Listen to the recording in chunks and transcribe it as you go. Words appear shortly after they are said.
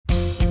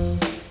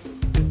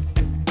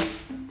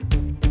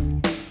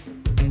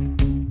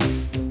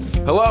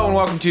Hello and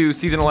welcome to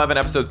season 11,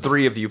 episode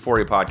 3 of the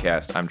Euphoria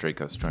podcast. I'm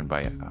Dracos, joined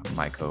by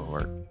my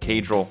cohort,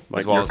 Cadril,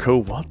 as well as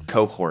what?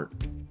 cohort.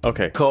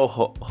 Okay.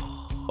 Cohort.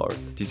 Do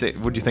you say?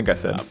 What do you think I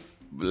said?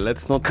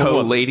 Let's not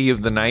Co-lady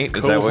of the night.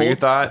 Is that what you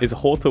thought? Is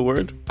hort a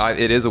word?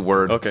 It is a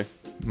word. Okay.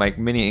 Like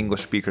many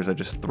English speakers, I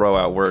just throw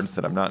out words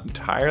that I'm not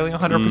entirely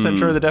 100%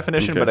 sure of the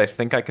definition, okay. but I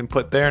think I can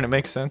put there and it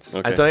makes sense.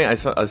 Okay. I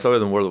think I saw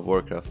it in World of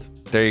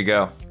Warcraft. There you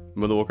go.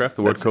 World of Warcraft?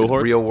 The word It's a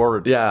cohort? real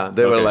word. Yeah,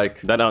 they were Okay.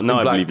 like That, now I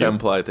Black believe you.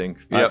 Temple, I think.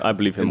 I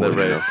believe him In the more.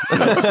 rail.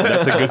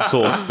 That's a good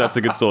source. That's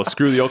a good source.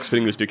 Screw the Oxford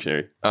English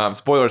Dictionary.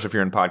 Spoilers if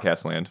you're in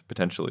podcast land,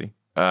 potentially.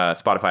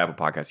 Spotify, Apple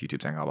Podcasts,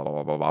 YouTube, saying blah, blah,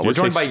 blah, blah, blah. Did We're you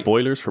say joined by...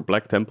 spoilers for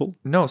Black Temple?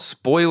 No,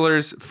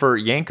 spoilers for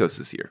Yankos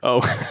this year. Oh.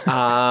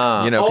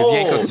 You know, because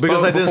Yankos spoke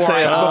because I didn't before,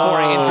 say- before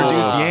I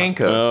introduced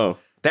Yankos. Oh.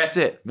 That's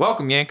it.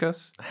 Welcome,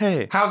 Yankos.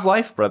 Hey, How's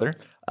life, brother?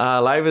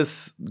 life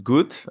is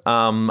good.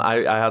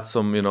 I had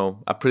some,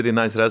 a pretty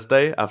nice rest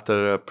day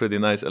after a pretty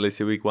nice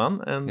LEC week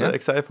 1 and Yeah.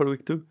 excited for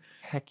week 2.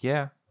 Heck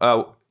yeah.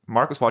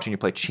 Mark was watching you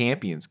play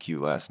Champions Queue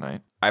last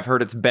night. I've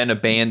heard it's been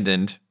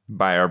abandoned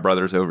by our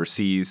brothers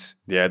overseas.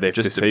 Yeah, they've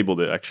Just disabled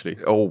it, actually.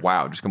 Oh,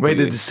 wow. Just Wait,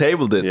 completely. they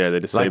disabled it? Yeah,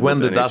 they disabled Like, when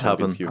the did that NA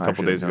Champions happen? Queue I a couple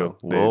should've days ago.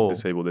 known. They Whoa.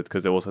 disabled it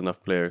because there wasn't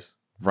enough players.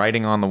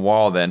 Writing on the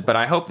wall then. But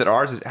I hope that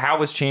ours is... How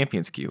was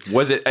Champions Queue?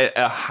 Was it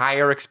a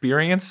higher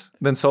experience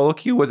than solo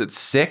queue? Was it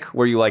sick?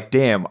 Were you like,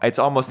 damn, it's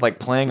almost like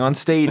playing on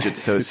stage.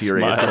 It's so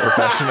serious and Smile.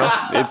 professional.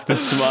 It's the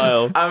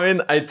smile. I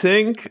mean, I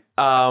think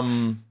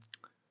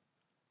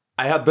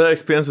I had better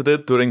experience with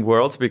it during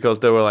Worlds because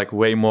there were like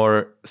way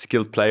more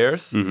skilled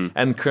players.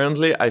 And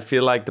currently, I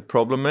feel like the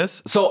problem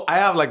is... So I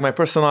have like my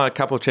personal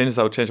couple of changes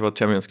I would change about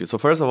Champions Queue. So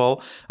first of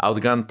all, I would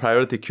grant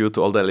priority queue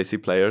to all the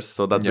LEC players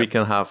so that we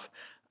can have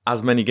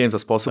as many games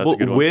as possible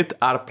That's a good one. with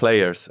our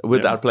players.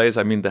 With our players,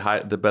 I mean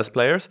the best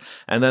players.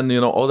 And then,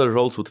 other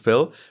roles would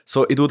fill.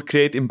 So it would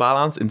create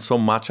imbalance in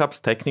some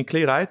matchups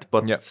technically, right?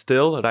 But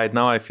still, right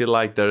now, I feel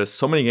like there is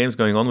so many games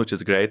going on, which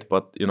is great.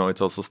 But, it's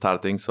also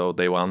starting. So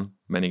day one,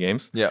 many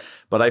games. Yeah.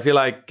 But I feel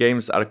like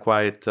games are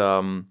quite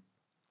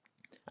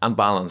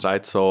unbalanced,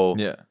 right? So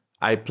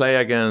I play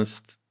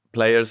against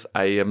players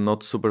I am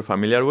not super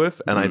familiar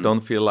with. And I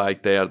don't feel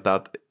like they are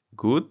that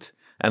good.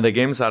 And the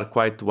games are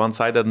quite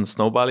one-sided and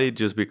snowbally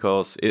just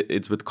because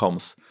it's with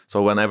comms.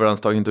 So when everyone's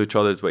talking to each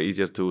other, it's way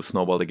easier to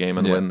snowball the game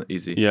and win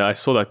easy. Yeah, I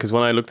saw that because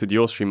when I looked at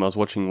your stream, I was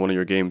watching one of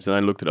your games, and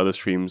I looked at other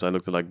streams. I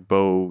looked at like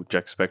Bo,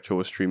 Jack Spectral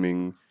was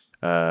streaming.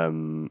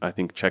 I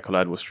think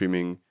Checolad was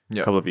streaming. A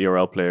couple of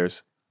ERL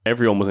players.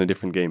 Everyone was in a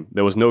different game.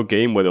 There was no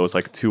game where there was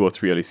like 2 or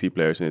 3 LEC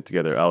players in it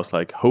together. I was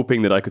like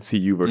hoping that I could see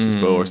you versus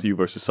Bo or see you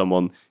versus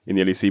someone in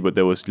the LEC, but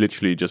there was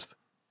literally just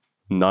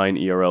 9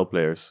 ERL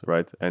players,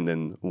 right? And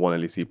then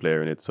 1 LEC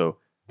player in it. So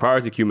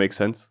priority queue makes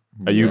sense.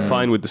 Are you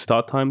fine with the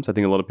start times? I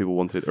think a lot of people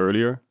wanted it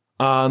earlier.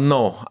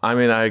 No, I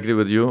mean, I agree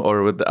with you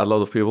or with a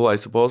lot of people, I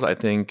suppose. I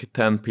think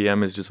 10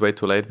 p.m. is just way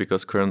too late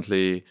because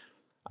currently,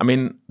 I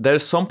mean,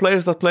 there's some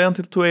players that play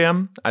until 2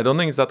 a.m. I don't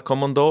think it's that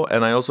common though.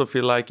 And I also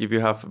feel like if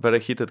you have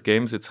very heated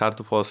games, it's hard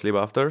to fall asleep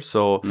after.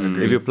 So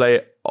if you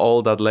play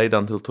all that late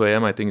until 2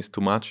 a.m., I think it's too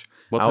much.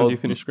 What time do you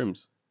finish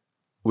scrims?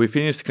 We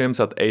finish scrims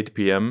at 8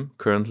 p.m.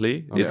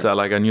 currently. Okay. It's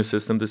like a new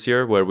system this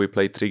year where we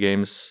play 3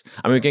 games.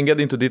 I mean, we can get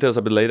into details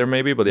a bit later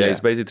maybe, but it's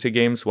basically 3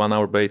 games, 1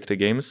 hour break, 3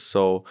 games.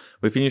 So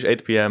we finish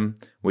 8 p.m.,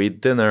 we eat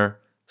dinner.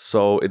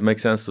 So it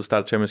makes sense to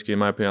start Champions Queue, in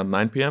my opinion, at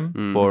 9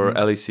 p.m. for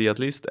LEC at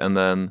least. And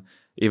then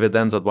if it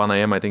ends at 1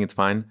 a.m., I think it's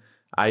fine.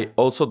 I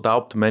also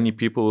doubt many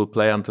people will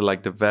play until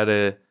like the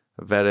very,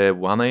 very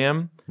 1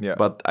 a.m. Yeah.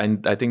 But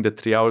I think the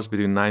 3 hours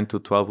between 9 to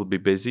 12 would be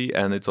busy.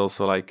 And it's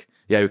also like,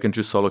 you can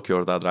choose solo queue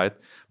or that, right?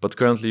 But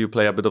currently you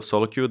play a bit of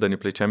solo queue, then you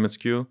play Champions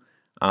Queue.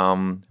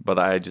 But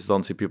I just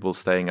don't see people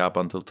staying up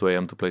until 2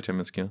 a.m. to play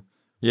Champions Queue.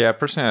 Yeah,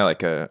 personally, I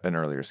like an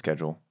earlier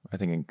schedule. I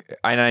think,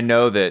 and I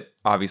know that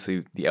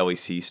obviously the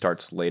LEC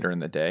starts later in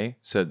the day,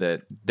 so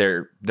that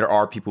there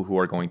are people who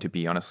are going to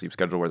be on a sleep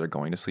schedule where they're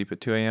going to sleep at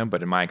 2 a.m.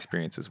 But in my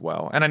experience as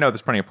well, and I know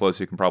there's plenty of pros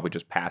who can probably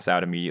just pass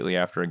out immediately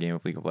after a game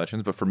of League of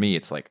Legends. But for me,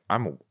 it's like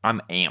I'm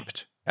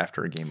amped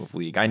after a game of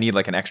League. I need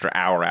like an extra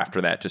hour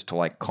after that just to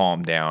like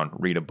calm down,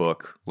 read a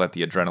book, let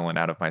the adrenaline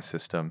out of my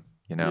system.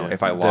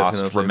 If I lost,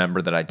 definitely.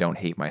 remember that I don't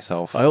hate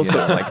myself. I also-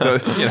 like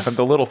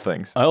the little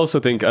things. I also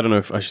think, I don't know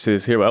if I should say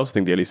this here, but I also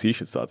think the LEC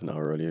should start an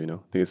hour earlier, I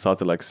think it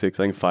starts at like 6.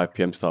 I think 5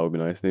 p.m. start would be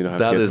nice. Then you don't have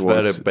That to get is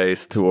very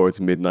based.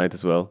 towards midnight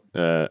as well.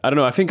 I don't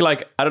know. I think the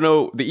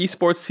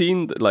esports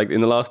scene, like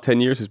in the last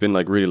 10 years has been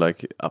like really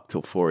like up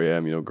till 4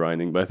 a.m.,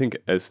 grinding. But I think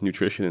as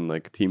nutrition and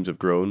like teams have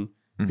grown,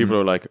 people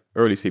are like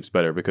early sleep's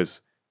better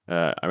because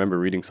I remember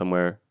reading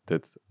somewhere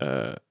that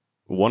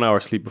 1 hour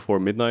sleep before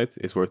midnight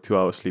is worth 2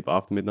 hours sleep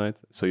after midnight.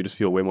 So you just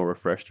feel way more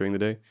refreshed during the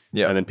day.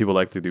 Yeah. And then people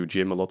like to do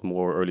gym a lot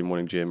more, early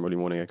morning gym, early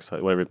morning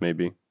exercise, whatever it may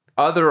be.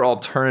 Other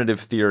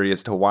alternative theory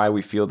as to why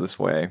we feel this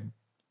way.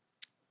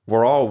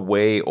 We're all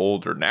way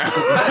older now.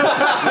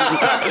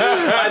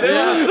 I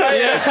didn't want to say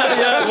it.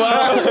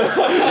 Well,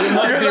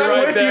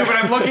 I'm with you, but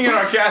I'm looking at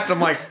our cast. I'm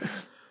like,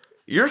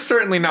 You're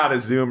certainly not a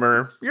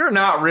Zoomer. You're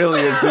not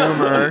really a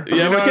Zoomer.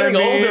 Yeah, we're getting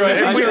older.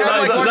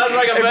 That's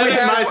like a very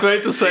nice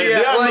way to say it.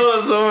 Yeah, I'm not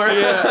a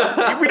Zoomer.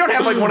 Yeah. We don't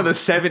have like one of the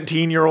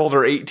 17-year-old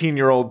or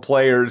 18-year-old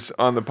players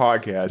on the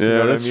podcast. You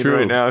know that's what I mean, true.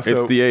 right now. So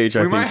it's the age. I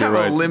we think might you're have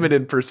right. a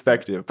limited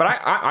perspective, but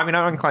I'm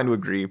inclined to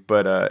agree.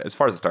 But as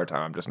far as the start time,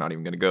 I'm just not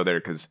even going to go there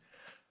because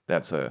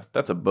that's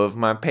above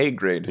my pay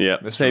grade. Yeah,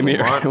 Mr. same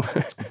here.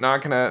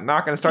 not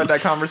gonna start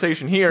that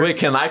conversation here. Wait,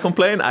 can I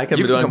complain? I can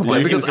You be doing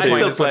complain. because You I can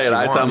still complain play, as much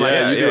right? as So you I'm want.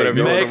 like, Yeah, you do whatever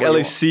you want.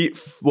 make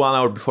LEC 1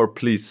 hour before,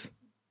 please.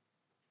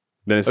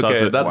 Then it starts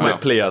Okay, at, that's wow. my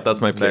play out. That's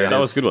my play That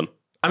out. was a good one.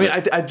 I mean,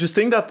 I just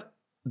think that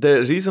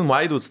the reason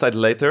why it would start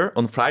later,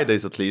 on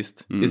Fridays at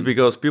least, is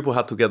because people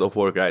had to get off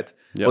work, right?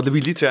 Yep. But we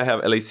literally have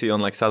LAC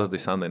on like Saturday,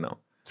 Sunday now.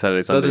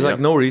 Saturday, So Sunday. there's like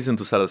yeah. no reason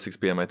to start at 6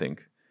 p.m., I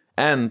think.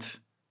 And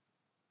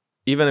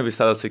even if we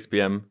start at 6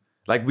 p.m.,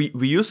 like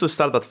we used to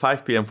start at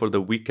 5 p.m. for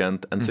the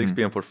weekend and 6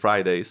 p.m. for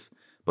Fridays,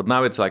 but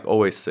now it's like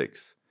always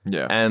 6.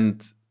 Yeah.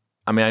 And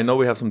I mean, I know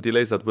we have some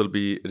delays that will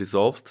be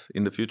resolved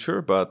in the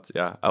future, but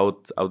yeah, I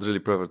would really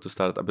prefer to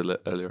start a bit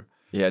earlier.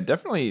 Yeah,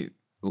 definitely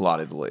a lot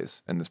of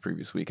delays in this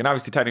previous week. And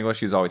obviously technical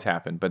issues always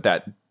happen, but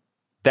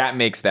that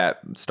makes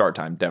that start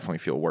time definitely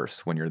feel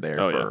worse when you're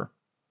there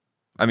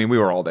I mean, we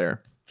were all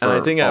there. And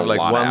I think I have like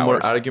one more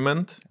hours.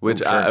 argument, which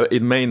sure.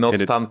 it may not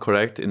Hit it. stand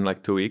correct in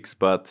like 2 weeks,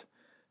 but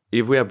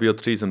if we have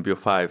BO3s and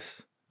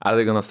BO5s, are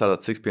they going to start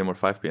at 6 p.m. or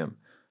 5 p.m.?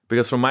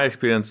 Because from my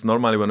experience,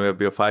 normally when we have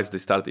BO5s, they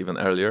start even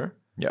earlier.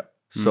 Yeah.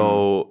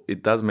 So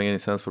it doesn't make any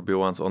sense for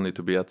BO1s only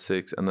to be at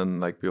 6 and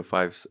then like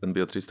BO5s and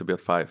BO3s to be at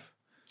 5.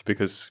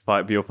 Because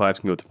BO5s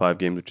can go to 5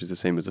 games, which is the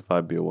same as the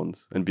 5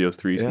 BO1s. And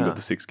BO3s can go Yeah.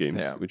 to 6 games,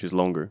 Yeah. which is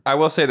longer. I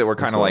will say that we're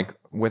kind of well. like,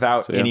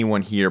 without So, yeah.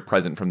 anyone here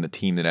present from the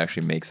team that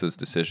actually makes those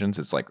decisions,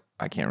 it's like,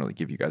 I can't really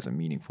give you guys a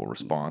meaningful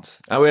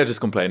response. And we are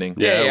just complaining.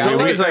 Yeah, So I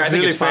think it's it's like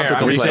really fun to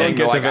I'm just saying, complain.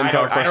 Get to like, vent I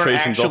don't- our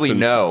frustrations I don't actually often.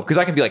 know. Because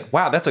I can be like,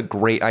 wow, that's a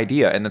great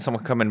idea. And then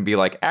someone come in and be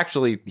like,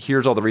 actually,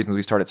 here's all the reasons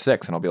we start at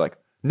 6. And I'll be like,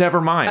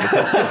 never mind. It's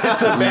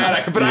a bad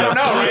idea. But I don't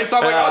know, right? So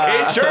I'm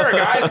like, okay, sure,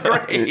 guys,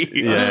 great.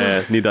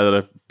 Yeah, need that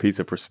other piece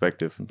of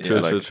perspective. True,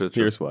 Like, true.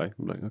 Here's why.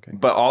 I'm like, okay.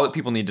 But all that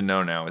people need to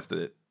know now is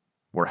that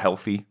we're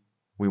healthy.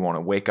 We want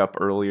to wake up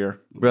earlier.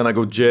 We're going to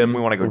go gym.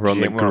 We want to go Run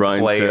the gym. We want to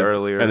grind play set,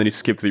 earlier. and then you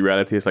skip to the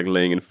reality. It's like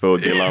laying in phone,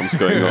 the alarm's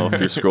going off.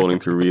 You're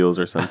scrolling through reels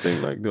or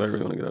something. Like, do I really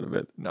want to get out of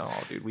bed? no,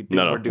 dude, we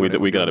No, we're doing we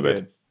it. We're got out of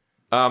doing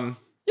good.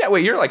 Yeah,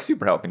 wait, you're like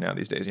super healthy now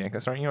these days,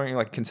 Yankas, aren't you? Aren't you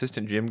like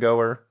consistent gym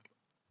goer?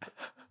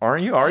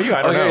 Aren't you? I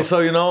don't know. Okay, so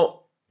you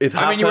know, it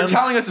happened. I mean, you were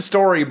telling us a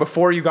story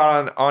before you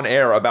got on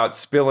air about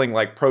spilling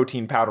like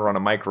protein powder on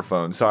a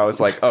microphone. So I was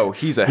like, oh,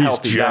 he's a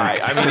healthy guy.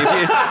 jacked. I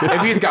mean,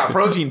 if he's got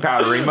protein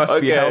powder, he must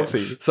be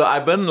healthy. So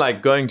I've been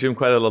like going gym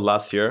quite a lot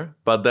last year,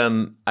 but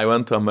then I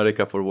went to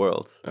America for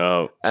Worlds.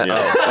 Oh,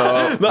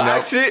 yeah. No,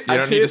 actually, You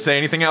don't need to say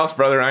anything else,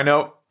 brother. I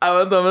know. I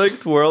went to America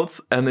to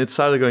Worlds and it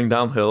started going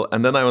downhill.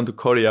 And then I went to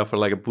Korea for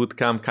like a boot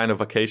camp kind of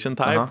vacation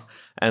type. Uh-huh.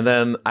 And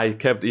then I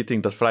kept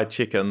eating that fried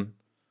chicken.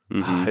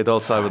 It all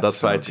started with that it's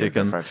so fried good,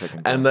 chicken. that fried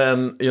chicken, And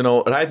then, you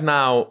know, right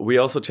now we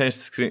also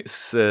changed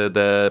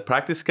the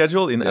practice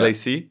schedule in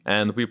LAC.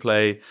 And we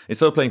play,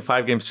 instead of playing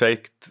 5 games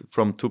straight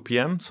from 2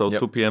 p.m., so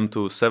 2 p.m.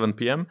 to 7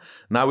 p.m.,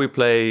 now we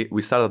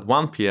start at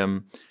 1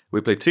 p.m.,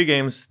 we play 3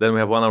 games, then we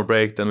have 1 hour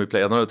break, then we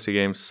play another 3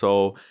 games.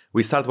 So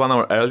we start 1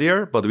 hour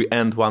earlier, but we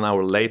end 1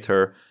 hour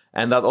later.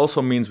 And that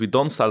also means we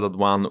don't start at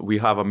 1. We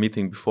have a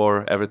meeting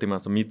before. Every team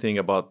has a meeting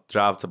about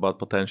drafts, about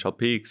potential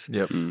picks.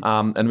 Yep.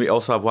 And we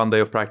also have 1 day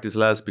of practice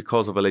less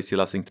because of LAC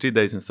lasting 3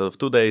 days instead of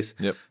 2 days.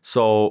 Yep.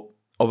 So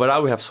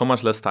overall, we have so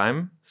much less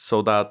time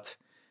so that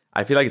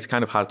I feel like it's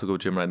kind of hard to go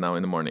gym right now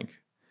in the morning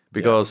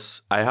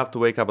because I have to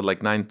wake up at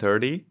like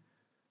 9:30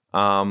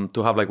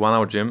 to have like 1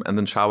 hour gym and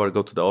then shower,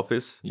 go to the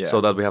office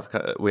so that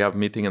we have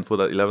meeting and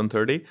food at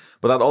 11:30.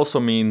 But that also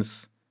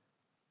means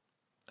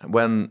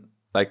when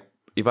like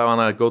if I want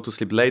to go to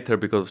sleep later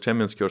because of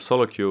Champions Queue or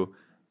solo queue,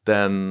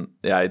 then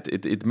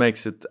it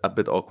makes it a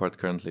bit awkward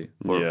currently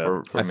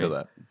for I me. feel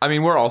that. I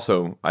mean, we're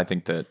also, I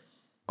think that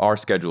our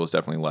schedule is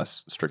definitely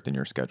less strict than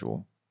your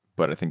schedule.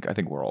 But I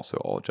think we're also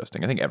all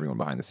adjusting. I think everyone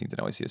behind the scenes at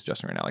LEC is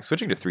adjusting right now. Like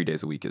switching to 3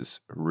 days a week is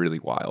really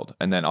wild.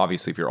 And then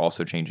obviously if you're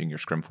also changing your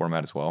scrim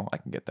format as well, I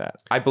can get that.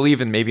 I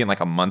believe in maybe in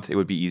like a month it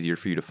would be easier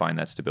for you to find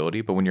that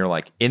stability. But when you're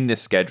like in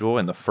this schedule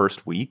in the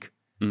first week,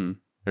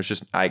 there's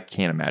just I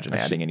can't imagine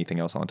adding anything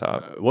else on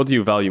top. What do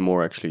you value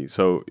more, actually?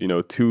 So, you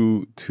know,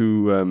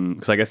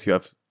 because I guess you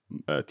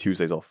have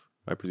Tuesdays off,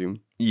 I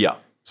presume. Yeah.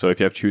 So if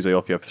you have Tuesday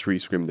off, you have 3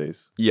 scrim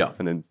days. Yeah.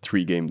 And then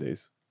 3 game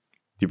days.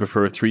 Do you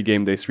prefer 3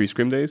 game days, 3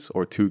 scrim days,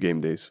 or 2 game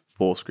days,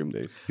 4 scrim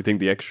days? Do you think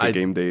the extra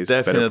game days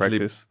better definitely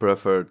practice?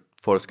 prefer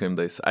 4 scrim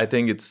days. I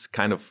think it's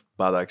kind of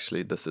bad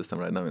actually, the system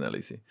right now in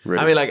LEC.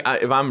 Really? I mean, like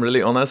if I'm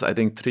really honest, I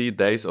think 3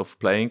 days of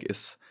playing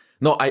is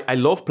no. I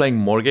love playing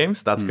more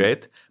games. That's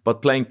great,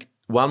 but playing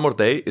 1 more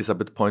day is a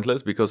bit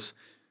pointless because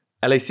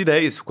LAC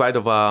day is quite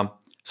of a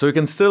so you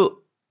can still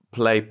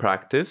play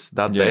practice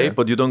that day,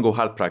 but you don't go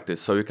hard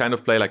practice. So you kind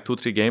of play like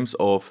 2-3 games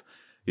of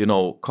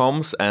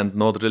comms and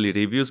not really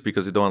reviews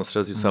because you don't want to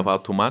stress yourself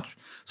out too much.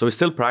 So we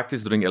still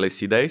practice during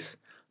LAC days,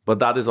 but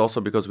that is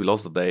also because we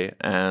lost the day.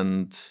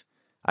 And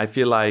I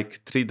feel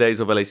like 3 days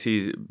of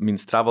LAC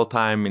means travel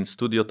time, means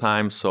studio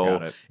time.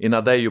 So in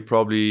a day, you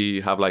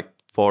probably have like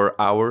 4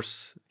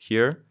 hours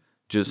here,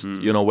 just,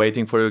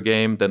 waiting for your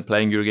game, then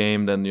playing your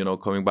game, then,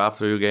 coming back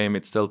after your game.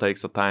 It still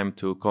takes a time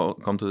to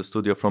come to the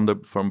studio from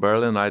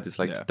Berlin, right? It's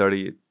like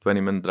 30,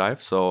 20-minute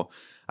drive. So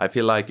I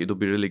feel like it would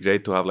be really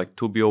great to have like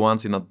 2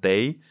 BO1s in a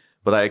day.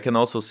 But I can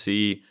also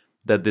see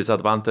that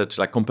disadvantage,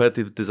 like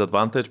competitive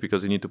disadvantage,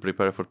 because you need to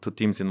prepare for 2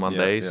 teams in one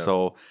day. Yeah.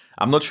 So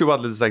I'm not sure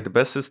what is like the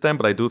best system,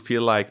 but I do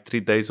feel like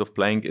 3 days of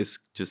playing is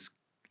just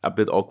a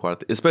bit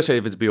awkward, especially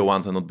if it's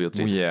BO1s and not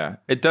BO3s. Yeah,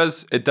 it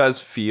does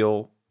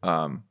feel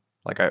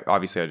like I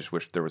just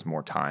wish there was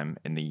more time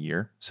in the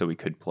year so we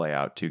could play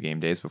out 2 game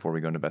days before we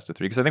go into best of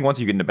 3. Because I think once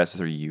you get into best of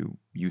 3,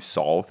 you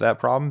solve that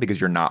problem because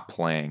you're not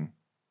playing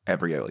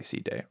every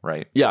LEC day,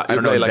 right? Yeah, I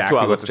don't know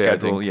exactly what the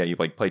schedule. Yeah, you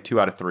like play 2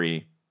 out of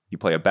 3. You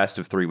play a best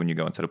of 3 when you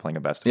go instead of playing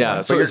a best of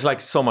 1. So it's like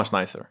so much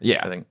nicer.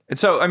 Yeah, I think. And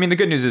so I mean, the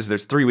good news is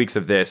there's 3 weeks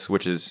of this,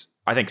 which is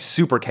I think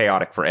super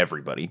chaotic for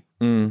everybody.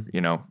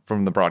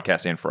 From the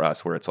broadcast and for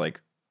us, where it's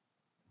like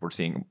we're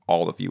seeing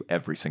all of you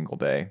every single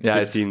day. Yeah,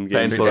 15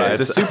 games.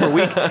 It's a super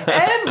week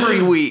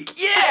every week.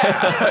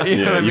 Yeah,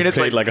 it's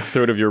played like a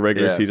third of your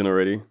regular season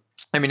already.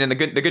 I mean, and the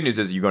good news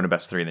is you go into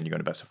best of 3 and then you go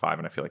into best of 5,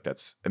 and I feel like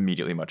that's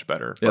immediately much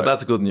better. Yeah,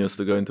 that's good news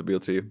to go into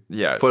BO3.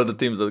 Yeah, for the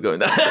teams that go in.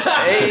 Wait,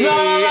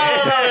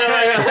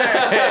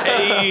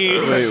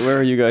 where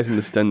are you guys in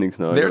the standings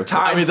now? They're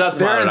tied. I mean, that's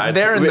fine,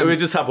 right? We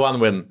just have 1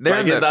 win.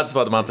 That's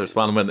what matters.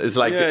 1 win. It's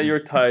like you're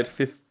tied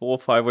 5th,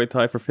 5-way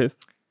tie for 5th.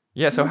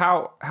 Yeah. So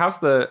how's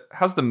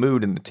the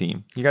mood in the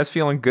team? You guys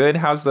feeling good?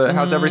 How's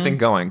everything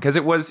going?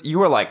 Because you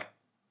were like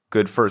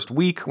good first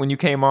week when you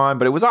came on,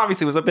 but it was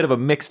a bit of a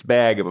mixed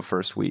bag of a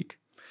first week.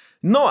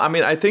 No, I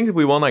mean, I think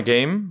we won a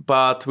game,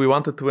 but we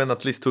wanted to win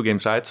at least 2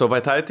 games, right? So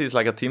Vitality is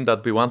like a team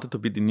that we wanted to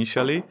beat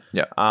initially.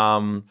 Yeah.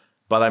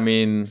 But I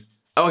mean,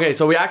 okay,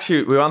 so we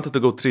wanted to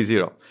go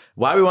 3-0.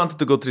 Why we wanted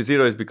to go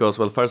 3-0 is because,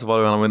 well, first of all,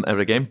 we want to win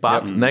every game.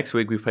 But next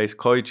week we face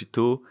Koi,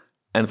 G2,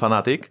 and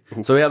Fnatic.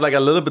 So we have like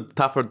a little bit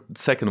tougher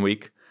second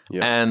week.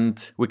 Yeah.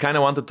 And we kind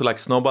of wanted to like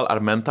snowball our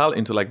mental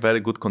into like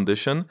very good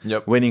condition,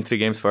 winning 3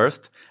 games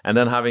first, and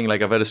then having like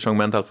a very strong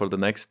mental for the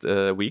next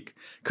week.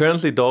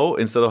 Currently though,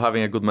 instead of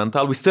having a good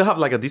mental, we still have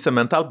like a decent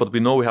mental, but we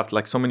know we have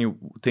like so many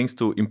things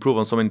to improve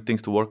on, so many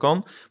things to work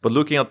on. But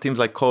looking at teams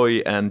like Koi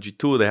and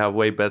G2, they have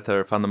way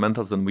better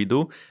fundamentals than we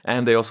do.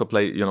 And they also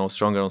play,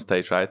 stronger on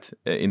stage, right?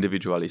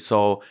 Individually.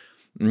 So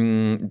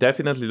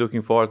definitely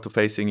looking forward to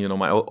facing,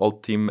 my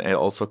old team,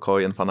 also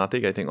Koi and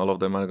Fnatic. I think all of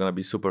them are going to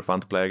be super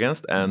fun to play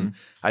against. And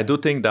I do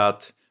think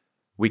that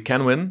we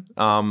can win,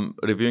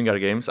 reviewing our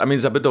games. I mean,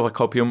 it's a bit of a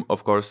copium,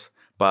 of course,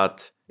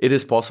 but it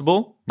is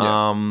possible.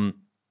 Yeah.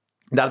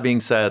 That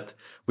being said,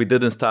 we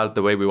didn't start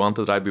the way we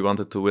wanted, right? We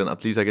wanted to win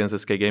at least against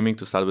SK Gaming,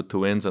 to start with 2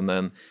 wins. And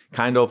then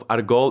kind of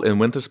our goal in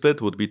Winter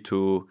Split would be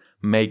to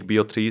make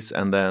BO3s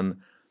and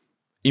then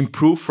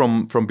improve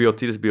from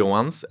BO3s,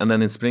 BO1s, and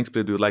then in Spring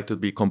Split we would like to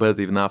be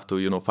competitive enough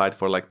to fight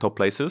for like top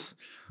places.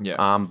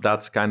 Yeah,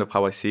 that's kind of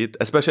how I see it.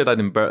 Especially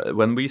that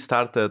when we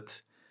started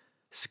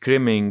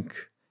scrimming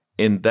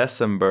in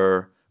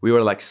December, we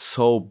were like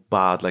so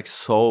bad, like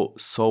so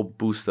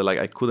boosted, like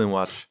I couldn't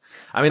watch.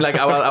 I mean, like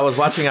I was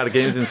watching our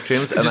games in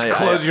scrims, and just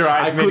close your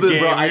eyes. I couldn't,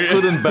 bro. I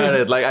couldn't bear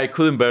it. Like I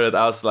couldn't bear it.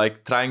 I was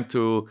like trying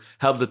to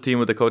help the team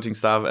with the coaching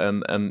staff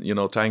and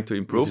trying to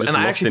improve. And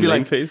I actually feel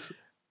like phase.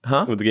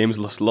 Huh? Were the games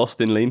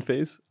lost in lane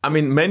phase? I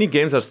mean, many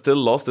games are still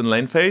lost in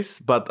lane phase,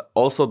 but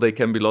also they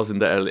can be lost in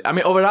the early. I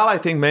mean, overall, I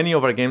think many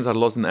of our games are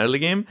lost in early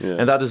game,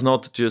 and that is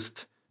not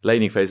just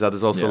laning phase. That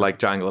is also like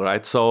jungle,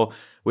 right? So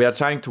we are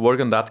trying to work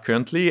on that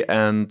currently,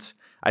 and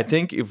I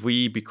think if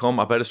we become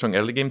a very strong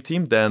early game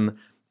team, then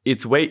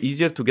it's way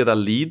easier to get a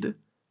lead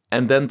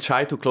and then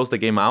try to close the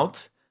game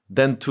out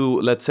than to,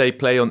 let's say,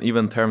 play on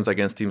even terms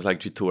against teams like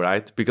G2,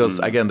 right? Because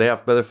again, they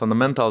have better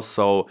fundamentals.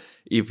 So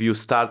if you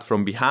start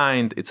from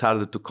behind, it's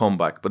harder to come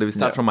back. But if you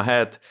start from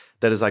ahead,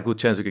 there is a good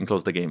chance you can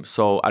close the game.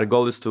 So our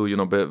goal is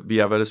to, be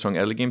a very strong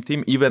early game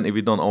team, even if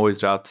we don't always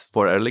draft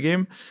for early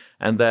game.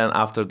 And then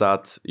after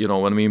that,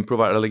 when we improve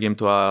our early game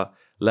to a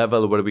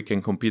level where we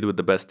can compete with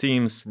the best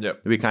teams,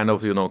 we kind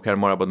of, care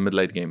more about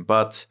mid-late game.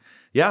 But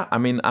yeah, I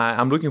mean,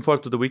 I'm looking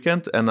forward to the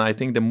weekend, and I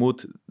think the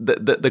mood,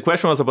 the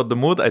question was about the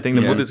mood. I think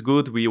the mood is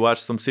good. We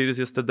watched some series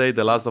yesterday,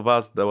 The Last of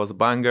Us, that was a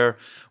banger.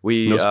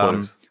 We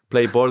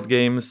play board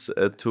games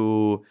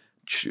to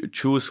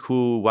choose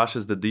who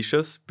washes the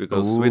dishes,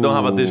 because we don't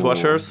have a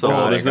dishwasher.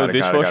 So there's no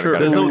dishwasher?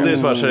 There's no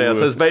dishwasher, yeah.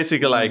 So it's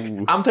basically like,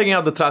 I'm taking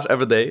out the trash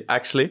every day,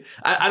 actually.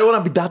 I don't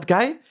want to be that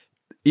guy.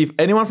 If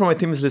anyone from my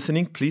team is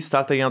listening, please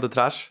start taking out the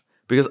trash,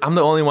 because I'm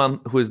the only one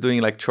who is doing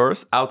like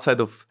chores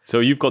outside of... So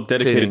you've got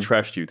dedicated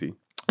trash duty?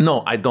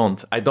 No, I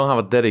don't. I don't have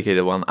a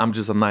dedicated one. I'm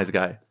just a nice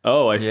guy.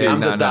 Oh, I see. I'm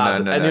the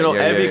dad. And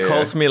Evie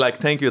calls me like,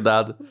 thank you,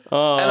 dad.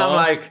 And I'm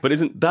like, but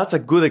that's a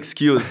good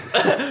excuse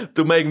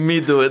to make me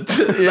do it.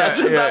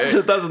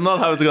 That's not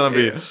how it's going to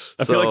be.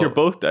 I feel like you're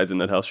both dads in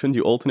that house. Shouldn't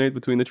you alternate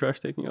between the trash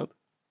taking out?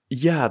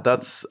 Yeah,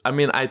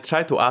 I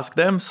try to ask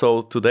them.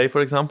 So today,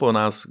 for example, when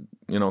I was,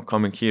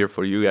 coming here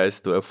for you guys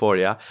to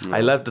Euphoria,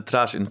 I left the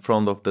trash in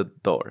front of the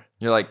door.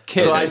 You're like,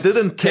 kids. So I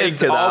didn't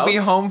take it I'll out. be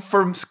home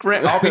from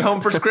scrim. I'll be home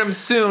for scrim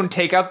soon.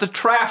 Take out the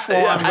trash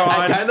while I'm gone.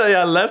 I kind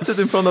of left it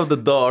in front of the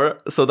door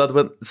so that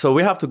so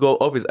we have to go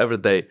office every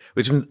day,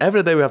 which means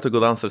every day we have to go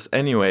downstairs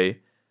anyway.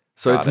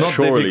 So it's not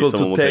difficult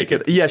to take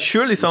it. Yeah,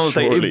 surely someone will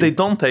take it. If they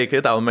don't take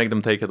it, I'll make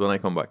them take it when I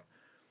come back.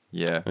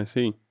 Yeah, I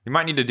see. You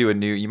might need to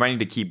you might need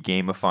to keep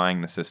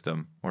gamifying the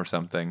system or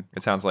something.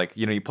 It sounds like,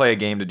 you play a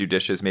game to do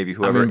dishes. Maybe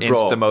whoever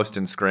ints the most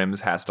in scrims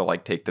has to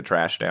like take the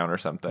trash down or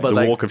something. But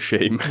the walk of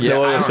shame. Yeah, the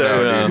walk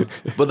of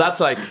shame. But that's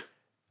like,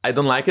 I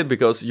don't like it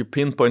because you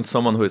pinpoint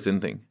someone who is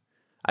inting.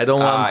 I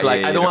don't want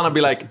I don't want to be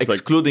like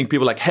excluding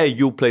people like, hey,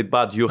 you played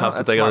bad, you have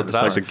to take out the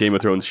trash. It's like the Game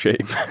of Thrones shame.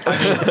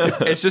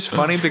 It's just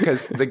funny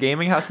because the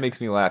gaming house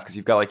makes me laugh because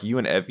you've got like you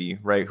and Evie,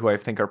 right, who I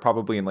think are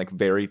probably in like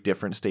very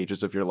different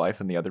stages of your life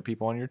than the other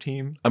people on your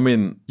team. I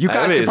mean, you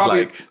guys Evie could probably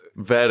is like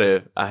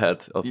very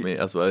ahead of me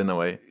as well in a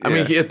way. I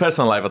mean, in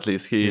personal life at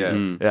least.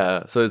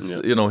 So it's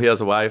he has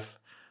a wife,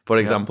 for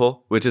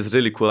example, which is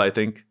really cool. I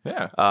think.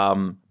 Yeah.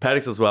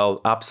 Perix as well.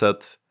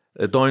 Upset.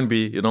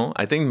 Doinby,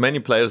 I think many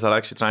players are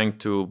actually trying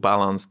to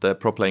balance the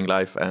pro playing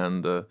life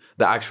and the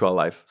actual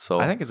life. So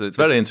I think it's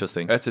very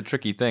interesting. That's a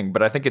tricky thing,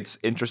 but I think it's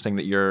interesting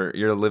that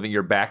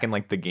you're back in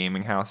like the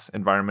gaming house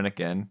environment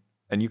again,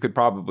 and you could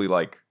probably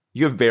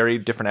you have very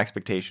different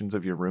expectations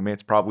of your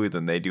roommates probably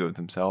than they do of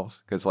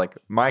themselves. Because like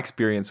my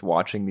experience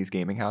watching these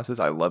gaming houses,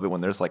 I love it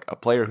when there's like a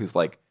player who's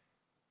like,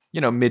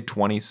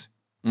 mid-20s,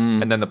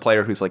 and then the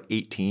player who's like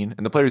 18,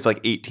 and the player who's like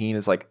 18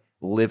 is like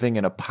living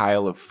in a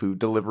pile of food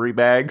delivery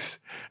bags,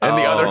 and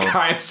the other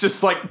guy is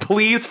just like,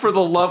 please, for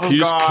the love of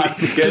God,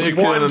 just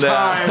one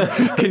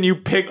time, can you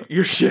pick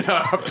your shit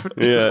up?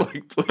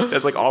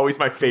 That's like always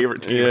my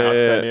favorite team house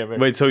dynamic.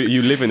 Wait, so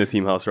you live in a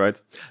team house,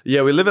 right?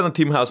 Yeah, we live in a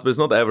team house, but it's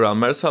not everyone.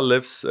 Mersa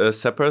lives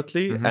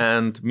separately,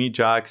 and me,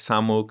 Jack,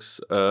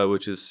 Samux,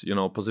 which is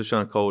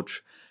positional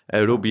coach,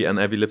 Ruby and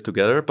Evie live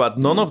together, but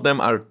none of them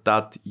are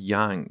that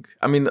young.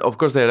 I mean, of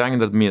course, they're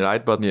younger than me,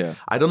 right? But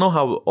I don't know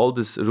how old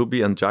is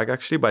Ruby and Jack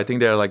actually, but I think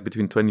they're like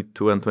between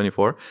 22 and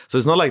 24. So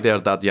it's not like they're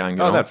that young. You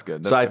know? That's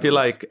good. I feel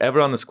like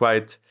everyone is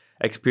quite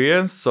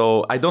experienced,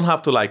 so I don't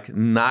have to like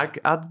nag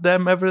at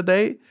them every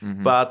day,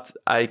 but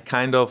I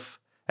kind of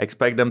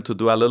expect them to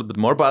do a little bit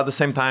more. But at the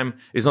same time,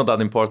 it's not that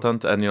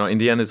important. And, in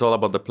the end, it's all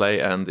about the play.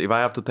 And if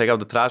I have to take out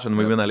the trash and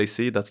we win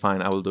LEC, that's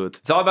fine. I will do it.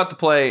 It's all about the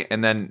play.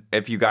 And then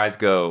if you guys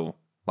go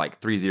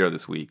like 3-0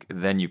 this week,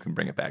 then you can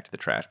bring it back to the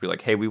trash. Be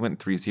like, hey, we went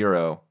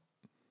 3-0.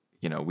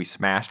 We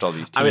smashed all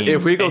these teams. I mean,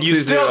 if we go and you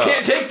still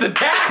can't take the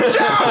trash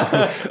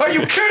out. Are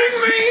you kidding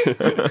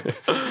me?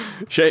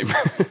 Shame.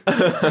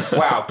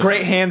 Wow,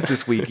 great hands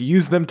this week.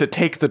 Use them to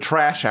take the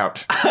trash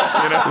out.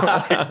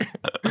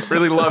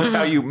 Really loved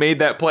how you made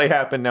that play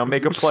happen. Now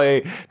make a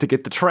play to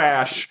get the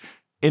trash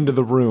into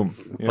the room.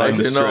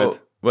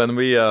 When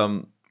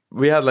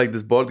we had like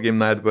this board game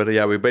night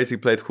where we basically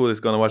played Who is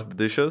Gonna Wash the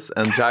Dishes,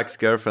 and Jack's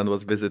girlfriend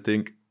was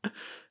visiting,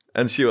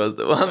 and she was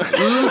the one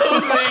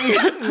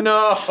losing.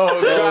 No,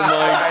 oh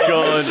my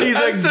God, she's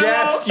a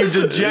guest. You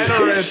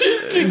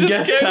degenerate.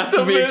 Guests have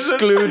to be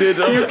excluded.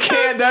 You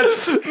can't.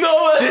 That's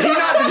no.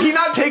 Did he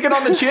not take it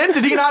on the chin?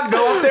 Did he not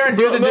go up there and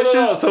do the dishes?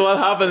 No. So what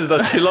happened is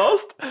that she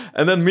lost,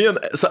 and then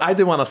so I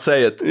didn't want to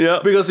say it,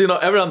 because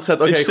everyone said,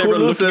 okay, who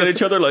loses? Looking at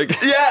each other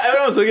like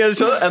everyone was looking at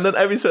each other, and then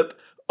Evie said,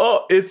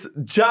 oh, it's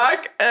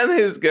Jack and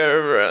his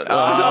girlfriend. Evie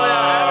was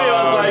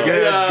like,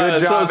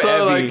 good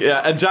job, Evie.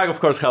 And Jack, of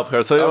course, helped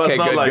her. So it was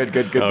not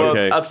good. But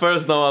at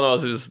first, no one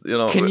was just,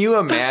 Can you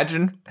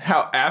imagine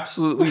how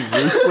absolutely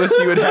ruthless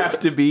you would have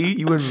to be?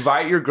 You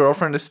invite your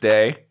girlfriend to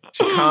stay.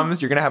 She comes.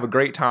 You're gonna have a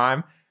great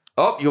time.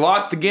 Oh, you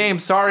lost the game.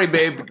 Sorry,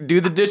 babe. Do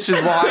the dishes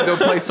while I go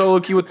play solo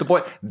queue with the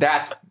boy.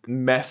 That's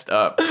messed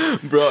up,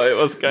 bro. It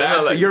was kind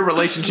of like your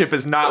relationship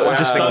is not what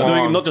just start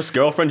doing. Not just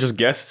girlfriend, just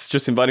guests.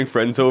 Just inviting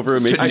friends over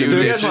and making do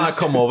you guys want to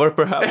come over,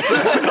 perhaps? Do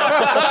you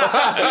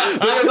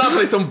guys want to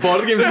play some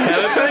board games?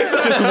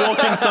 Just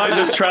walk inside.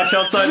 There's trash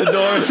outside the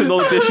doors and all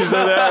the dishes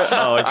are there.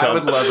 Oh, I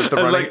would love it.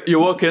 Like you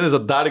walk in, it's a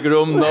dark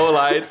room, no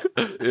light.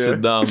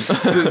 Sit down.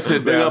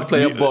 Sit We're gonna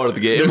play a board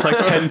game. There's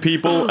like 10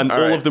 people, and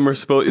all of them are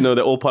supposed. They're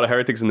all part of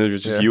Heretics, and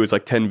there's just you. It's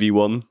like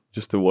 10v1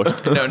 just to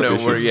watch. No,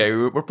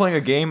 we're playing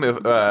a game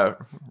of.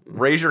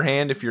 Raise your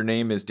hand if your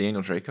name is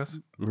Daniel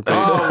Dracos.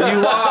 Oh,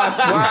 you lost!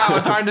 Wow,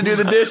 time to do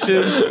the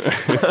dishes.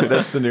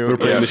 That's the new. We're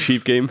playing the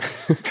sheep game.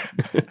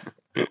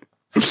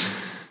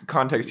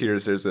 Context here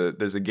is there's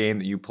a game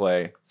that you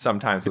play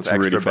sometimes with it's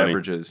extra really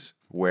beverages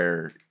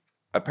where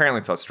apparently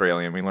it's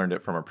Australian. We learned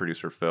it from our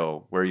producer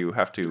Phil, where you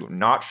have to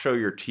not show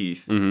your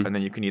teeth, and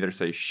then you can either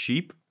say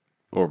sheep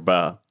or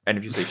ba. And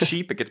if you say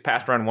sheep, it gets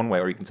passed around one way,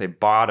 or you can say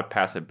ba to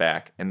pass it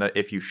back. And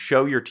if you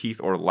show your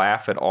teeth or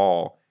laugh at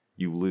all,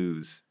 you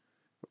lose.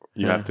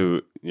 You have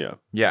to, Yeah,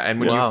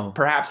 and when you've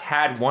perhaps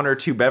had one or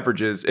two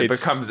beverages, it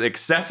becomes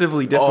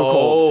excessively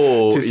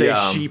difficult to say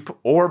sheep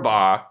or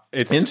ba.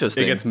 It's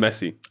interesting. It gets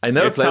messy. I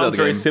never played that game. It sounds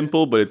very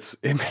simple, but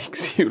it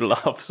makes you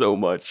laugh so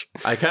much.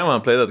 I kind of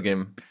want to play that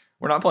game.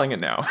 We're not playing it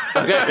now.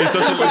 Okay. Does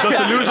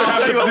the loser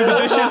have to do the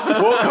dishes?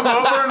 We'll come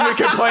over and we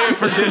can play it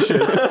for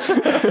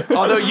dishes.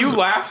 Although you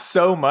laugh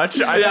so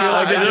much, I feel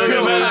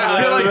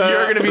like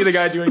you're going to be the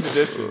guy doing the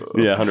dishes.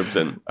 Yeah,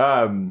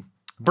 100%.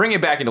 Bring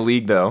it back into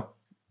League, though.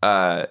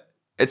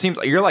 It seems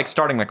like you're like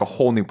starting like a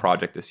whole new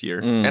project this year.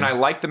 And I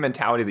like the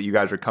mentality that you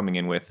guys are coming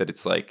in with, that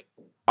it's like,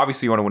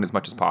 obviously you want to win as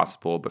much as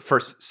possible, but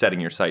first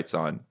setting your sights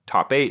on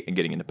top 8 and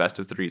getting into best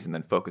of 3s and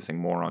then focusing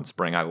more on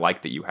spring. I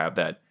like that you have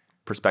that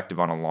perspective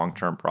on a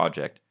long-term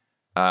project.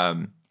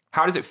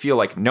 How does it feel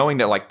like knowing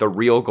that like the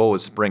real goal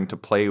is spring to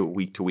play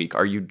week to week?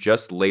 Are you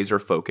just laser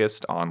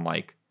focused on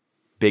like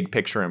big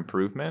picture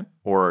improvement,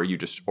 or are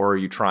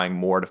you trying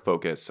more to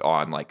focus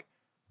on like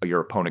your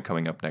opponent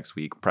coming up next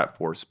week, prep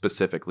for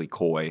specifically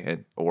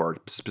Koi or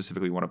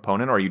specifically one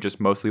opponent? Or are you just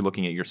mostly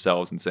looking at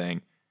yourselves and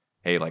saying,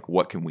 hey, like,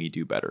 what can we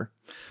do better,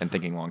 and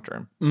thinking long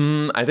term?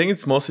 I think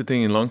it's mostly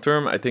thinking long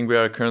term. I think we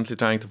are currently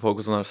trying to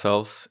focus on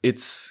ourselves.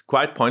 It's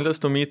quite pointless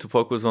to me to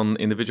focus on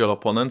individual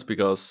opponents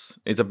because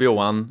it's a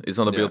BO1, it's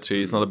not a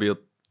BO3, it's not a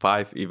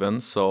BO5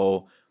 even.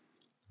 So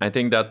I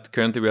think that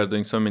currently we are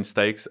doing some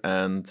mistakes,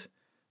 and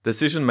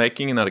decision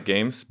making in our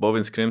games, both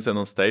in scrims and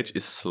on stage,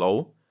 is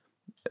slow.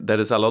 There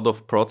is a lot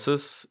of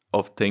process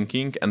of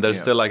thinking, and there's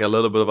still like a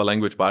little bit of a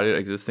language barrier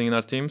existing in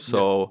our team.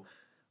 So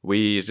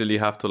we really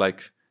have to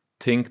like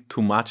think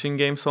too much in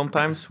games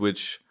sometimes,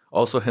 which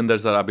also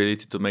hinders our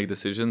ability to make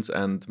decisions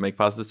and make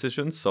fast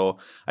decisions. So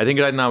I think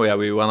right now,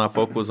 we want to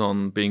focus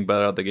on being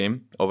better at the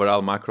game,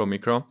 overall, macro,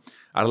 micro.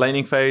 Our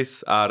laning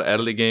phase, our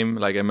early game,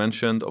 like I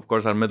mentioned, of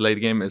course, our mid-late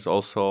game is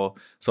also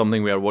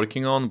something we are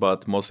working on,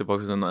 but mostly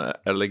focused on the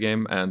early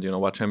game and,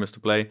 what champions to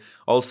play.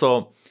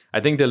 Also, I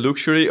think the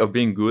luxury of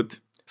being good,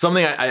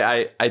 something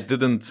I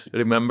didn't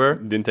remember.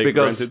 Didn't take for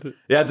granted?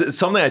 Yeah,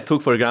 something I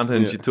took for granted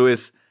in G2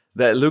 is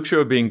the luxury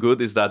of being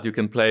good is that you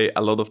can play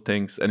a lot of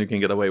things and you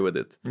can get away with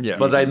it. Yeah.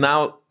 But right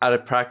now, our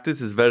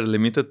practice is very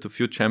limited to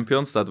few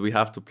champions that we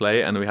have to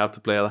play, and we have to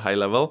play at a high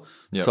level.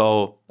 Yep.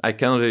 So I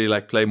can't really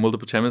like play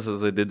multiple champions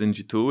as I did in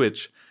G2,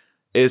 which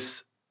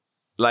is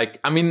like,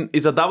 I mean,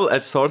 it's a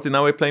double-edged sword in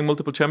a way playing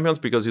multiple champions,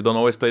 because you don't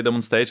always play them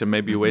on stage and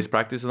maybe you waste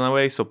practice in a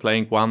way. So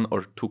playing 1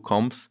 or 2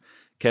 comps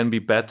can be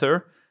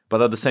better.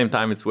 But at the same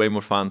time, it's way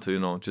more fun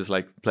to, just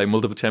like play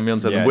multiple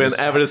champions and win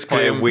every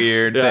scrim.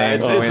 Weird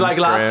things. It's like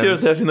last year,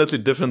 definitely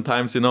different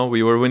times,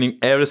 We were winning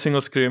every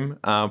single scrim,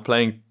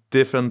 playing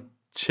different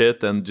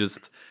shit and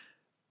just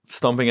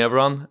stomping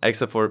everyone,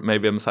 except for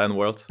maybe MSI and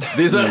Worlds.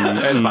 These are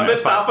a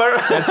bit tougher.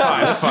 It's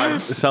fine.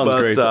 It sounds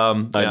great.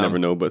 I'd never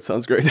know, but it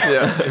sounds great.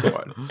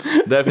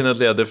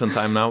 Definitely a different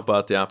time now.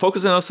 But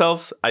focusing on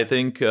ourselves, I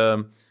think, we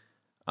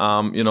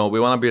want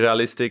to be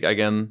realistic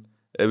again.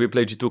 We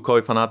play G2 Koi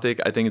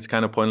Fnatic. I think it's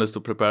kind of pointless to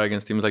prepare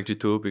against teams like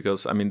G2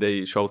 because, I mean,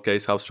 they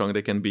showcase how strong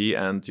they can be,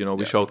 and,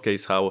 we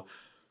showcase how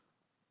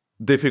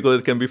difficult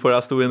it can be for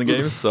us to win the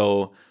games.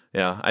 So,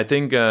 I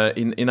think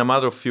in a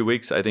matter of few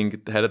weeks, I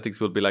think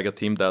Heretics will be like a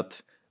team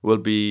that will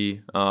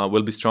be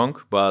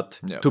strong. But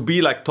to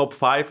be like top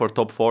 5 or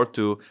top 4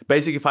 to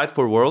basically fight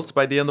for Worlds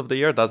by the end of the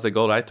year, that's the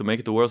goal, right? To make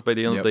it to Worlds by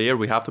the end of the year,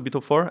 we have to be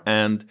top 4.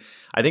 And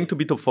I think to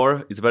be top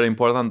 4, it's very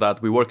important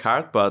that we work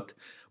hard, but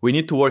we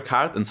need to work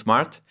hard and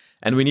smart.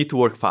 And we need to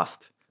work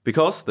fast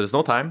because there's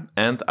no time.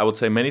 And I would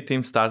say many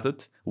teams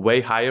started way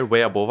higher,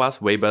 way above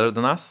us, way better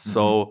than us. Mm-hmm.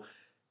 So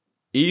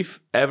if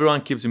everyone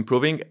keeps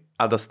improving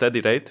at a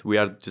steady rate, we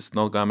are just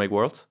not going to make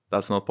Worlds.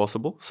 That's not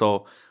possible.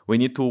 So we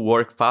need to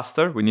work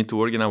faster. We need to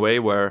work in a way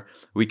where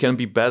we can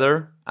be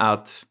better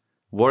at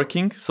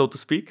working, so to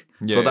speak,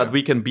 so that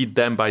we can beat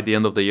them by the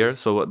end of the year,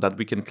 so that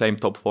we can claim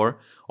top 4.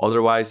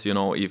 Otherwise,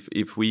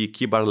 if we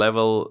keep our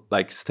level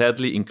like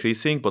steadily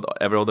increasing, but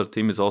every other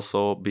team is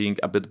also being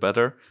a bit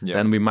better,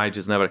 then we might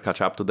just never catch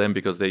up to them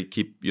because they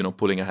keep,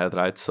 pulling ahead,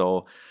 right?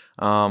 So,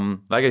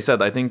 like I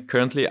said, I think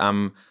currently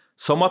I'm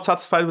somewhat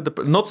satisfied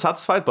with not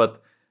satisfied,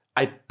 but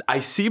I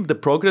see the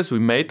progress we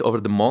made over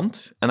the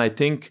month, and I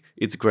think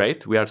it's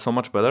great. We are so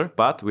much better,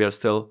 but we are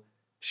still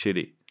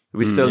shitty.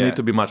 We still need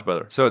to be much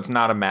better. So it's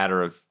not a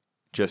matter of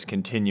just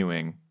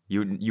continuing.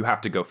 You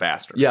have to go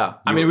faster. Yeah,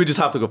 I mean, we just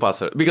have to go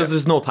faster because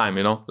there's no time,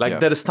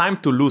 there is time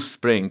to lose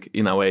spring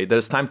in a way.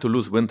 There's time to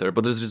lose winter,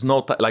 but there's just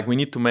no time. Like, we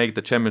need to make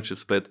the championship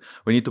split.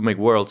 We need to make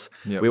Worlds.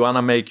 We want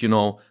to make,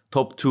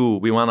 top 2.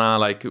 We want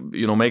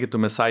to make it to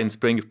MSI in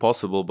spring if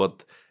possible,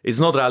 but it's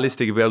not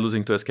realistic if we are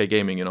losing to SK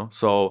Gaming,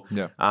 So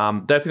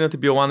definitely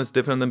BO1 is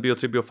different than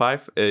BO3,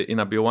 BO5. In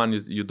a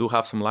BO1, you do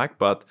have some lag,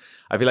 but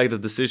I feel like the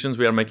decisions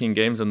we are making in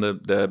games and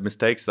the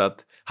mistakes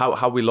that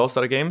how we lost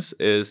our games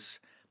is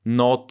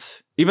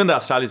not even the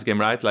Astralis game,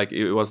 right? Like,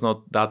 it was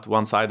not that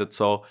one-sided.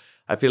 So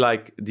I feel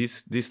like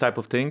these type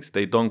of things,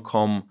 they don't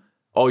come,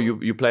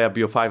 you play a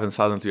BO5 and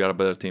suddenly you are a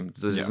better team.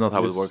 This is not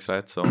how it works,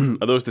 right? So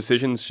are those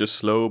decisions just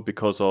slow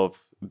because of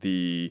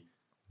the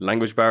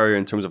language barrier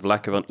in terms of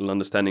lack of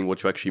understanding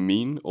what you actually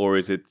mean? Or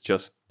is it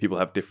just people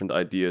have different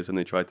ideas and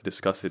they try to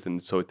discuss it,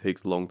 and so it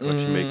takes long to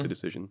actually make the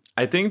decision?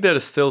 I think there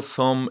is still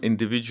some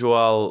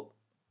individual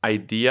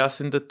ideas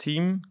in the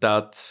team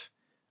that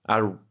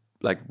are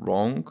like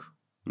wrong.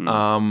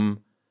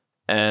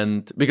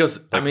 And because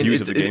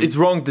it's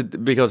wrong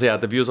because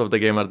the views of the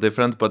game are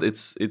different, but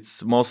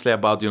it's mostly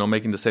about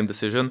making the same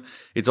decision.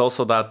 It's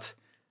also that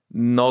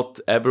not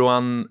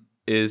everyone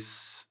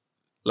is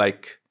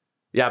like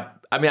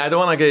I mean, I don't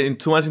want to get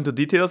too much into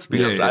details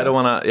because I don't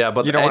want to.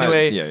 But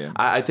anyway,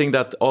 I think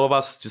that all of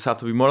us just have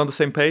to be more on the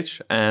same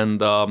page. And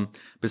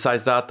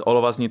besides that, all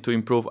of us need to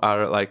improve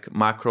our like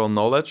macro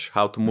knowledge,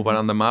 how to move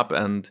around the map,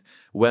 and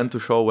when to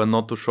show, when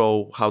not to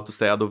show, how to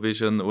stay out of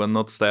vision, when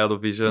not to stay out of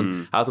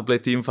vision, how to play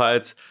team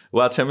fights,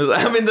 what champions.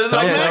 I mean, there's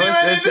like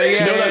many things.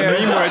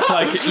 Where it's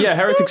like,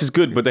 Heretics is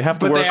good, but they have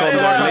to work on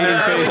their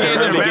laning phase, their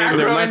early game,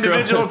 their macro.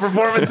 Individual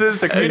performances,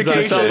 the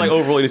communication. It sounds like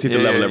overall you need to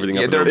level everything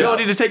up. Their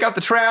ability to take out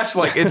the trash,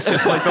 like it's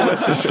just like the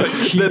list just like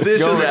keeps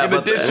going.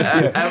 The dishes,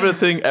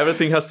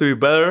 everything has to be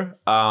better.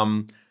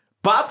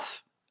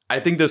 But I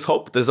think there's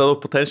hope. There's a lot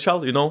of potential.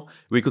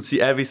 We could see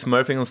Evi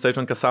smurfing on stage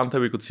on K'Sante.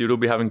 We could see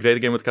Ruby having a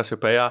great game with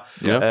Cassiopeia.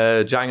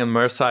 Jang and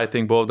Mersa, I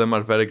think both of them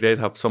are very great,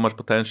 have so much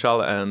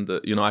potential. And,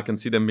 I can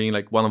see them being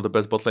like one of the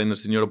best bot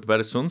laners in Europe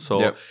very soon.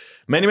 So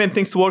many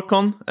things to work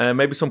on.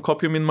 Maybe some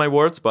copium in my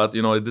words, but,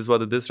 it is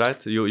what it is,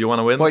 right? You want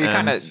to win.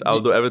 Well,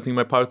 I'll do everything in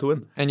my power to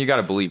win. And you got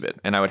to believe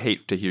it. And I would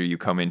hate to hear you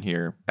come in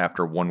here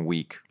after 1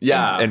 week.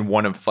 And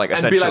one of like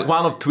and be like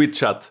one of Twitch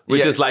chat,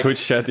 which is like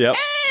Twitch chat,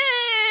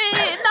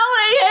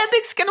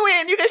 Heretics can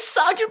win. You guys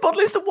suck. Your bot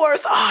lane's the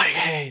worst. I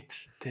hate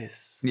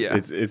this. Yeah,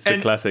 it's the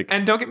classic.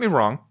 And don't get me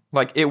wrong,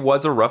 like it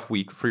was a rough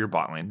week for your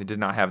bot lane. They did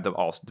not have the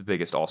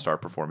biggest all-star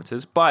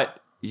performances, but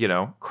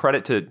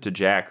credit to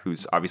Jack,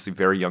 who's obviously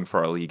very young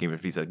for our league, even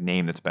if he's a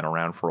name that's been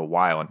around for a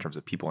while in terms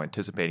of people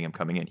anticipating him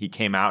coming in. He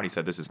came out, he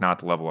said, "This is not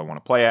the level I want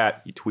to play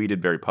at." He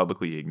tweeted very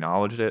publicly, he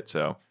acknowledged it.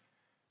 So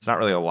it's not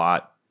really a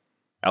lot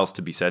else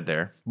to be said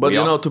there. But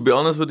to be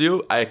honest with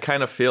you, I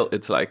kind of feel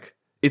it's like.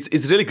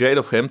 It's really great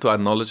of him to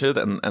acknowledge it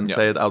and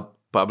say it out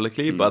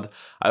publicly, but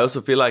I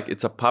also feel like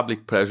it's a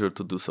public pressure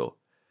to do so.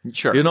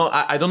 Sure.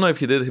 I don't know if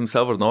he did it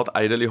himself or not.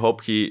 I really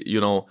hope he,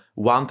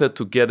 wanted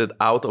to get it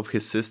out of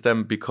his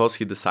system because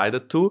he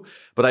decided to.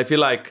 But I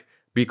feel like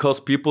because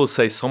people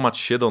say so much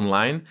shit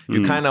online,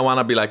 you kind of want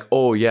to be like,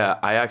 oh yeah,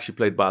 I actually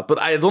played bad. But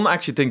I don't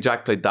actually think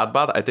Jack played that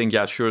bad. I think,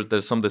 sure,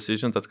 there's some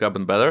decisions that could have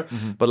been better.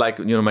 But like,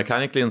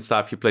 mechanically and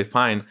stuff, he played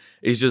fine.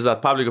 It's just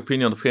that public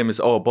opinion of him is,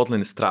 oh, bot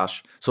lane is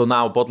trash. So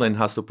now bot lane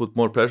has to put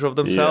more pressure on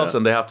themselves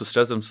and they have to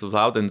stress themselves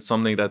out. And it's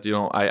something that,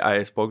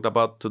 I spoke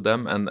about to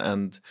them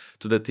and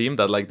to the team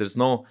that like, there's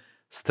no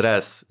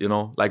stress,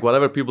 like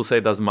whatever people say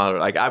doesn't matter.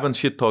 Like I've been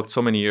shit talked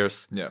so many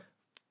years. Yeah.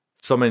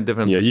 So many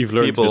different you've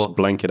learned people. to just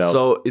blank it out.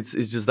 So it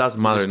just doesn't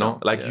matter,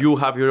 Like you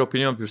have your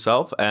opinion of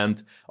yourself,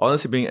 and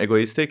honestly, being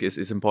egoistic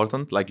is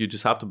important. Like you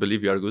just have to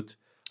believe you are good.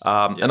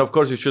 And of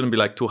course, you shouldn't be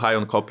like too high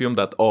on copium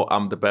that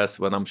I'm the best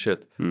when I'm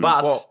shit.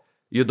 But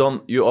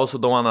you also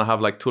don't want to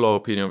have like too low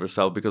opinion of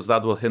yourself because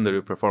that will hinder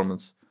your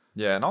performance.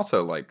 Yeah, and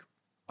also like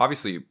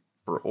obviously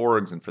for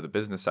orgs and for the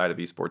business side of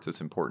esports, it's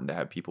important to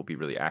have people be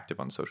really active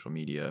on social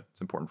media.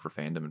 It's important for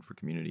fandom and for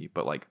community,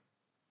 but like.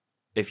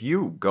 If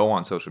you go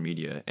on social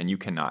media and you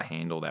cannot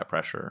handle that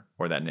pressure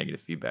or that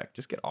negative feedback,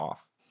 just get off.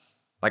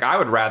 Like I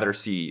would rather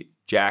see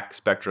Jack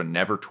Spectra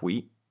never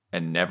tweet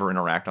and never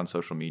interact on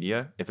social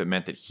media if it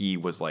meant that he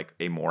was like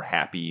a more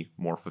happy,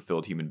 more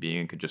fulfilled human being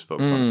and could just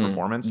focus on his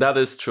performance. That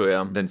is true,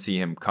 yeah. Than see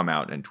him come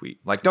out and tweet.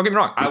 Like, don't get me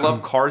wrong. I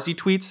love Carzzy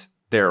tweets.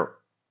 They're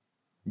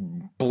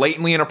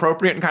blatantly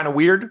inappropriate and kind of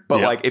weird,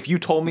 but like if you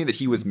told me that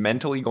he was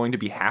mentally going to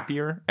be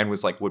happier and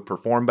was like would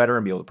perform better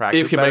and be able to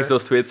practice if he makes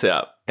those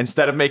tweets,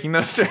 instead of making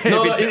those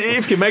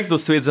if he makes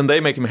those tweets and they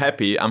make him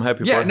happy, I'm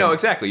happy for him. No,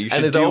 exactly. You should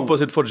and it's the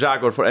opposite for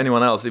Jack or for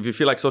anyone else. If you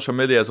feel like social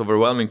media is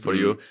overwhelming for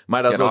you,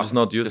 might as well just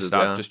not use it.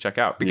 Just check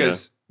out,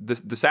 because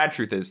the sad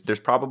truth is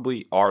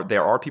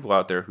there are people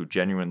out there who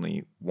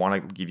genuinely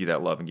want to give you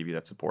that love and give you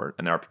that support,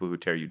 and there are people who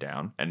tear you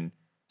down, and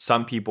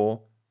some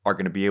people are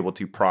going to be able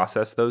to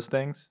process those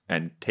things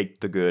and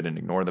take the good and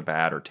ignore the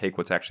bad, or take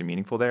what's actually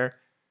meaningful there.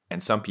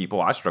 And some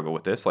people, I struggle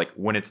with this. Like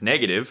when it's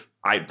negative,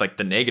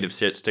 the negative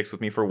shit sticks with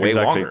me for way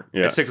longer.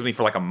 Yeah. It sticks with me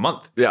for like a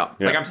month. Yeah.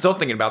 Like I'm still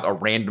thinking about a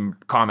random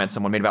comment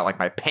someone made about like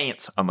my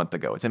pants a month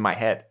ago. It's in my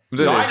head.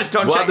 So I just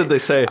don't. What did they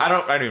say? I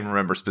don't even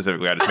remember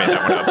specifically. I just made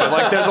that one up. But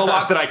like, there's a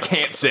lot that I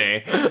can't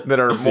say that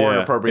are more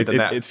appropriate than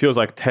that. It feels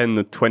like 10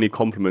 to 20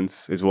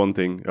 compliments is one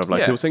thing of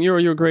like people saying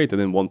you're great,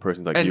 and then one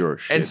person's like you're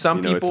shit. And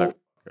some people.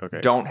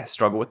 Don't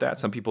struggle with that.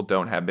 Some people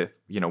don't have,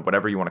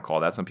 whatever you want to call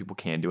that. Some people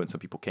can do it,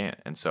 some people can't.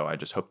 And so I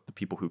just hope the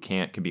people who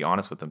can't can be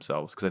honest with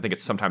themselves, because I think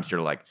it's sometimes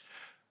you're like,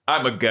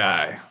 I'm a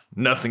guy,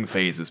 nothing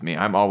phases me,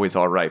 I'm always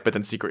all right. But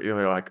then secretly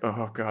you're like,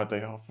 oh God,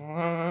 they all,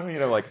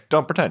 like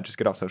don't pretend, just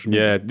get off social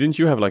media. Yeah, didn't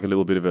you have like a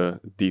little bit of a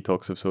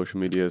detox of social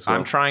media as well?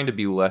 I'm trying to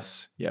be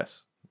less,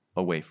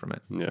 away from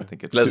it. Yeah, I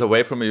think it's less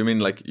away from it. You mean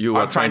like you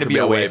are trying to be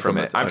away from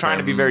it? I'm trying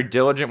to be very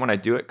diligent when I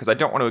do it, because I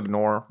don't want to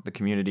ignore the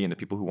community and the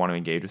people who want to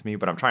engage with me.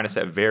 But I'm trying to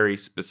set very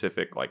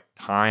specific like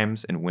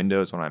times and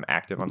windows when I'm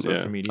active on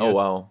social media. Oh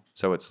wow!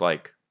 So it's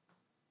like,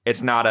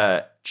 it's not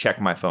a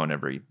check my phone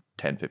every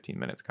 10-15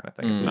 minutes kind of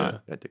thing. It's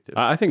not addictive.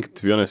 I think,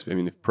 to be honest,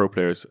 if pro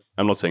players,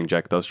 I'm not saying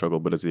Jack does struggle,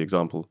 but as the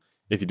example,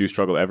 if you do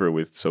struggle ever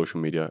with social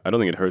media, I don't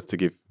think it hurts to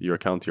give your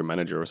account to your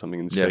manager or something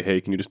and say,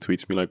 hey, can you just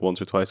tweet me like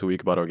once or twice a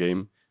week about our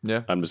game?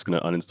 Yeah. I'm just going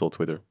to uninstall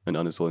Twitter and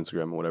uninstall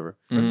Instagram or whatever.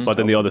 But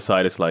then the other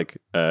side is like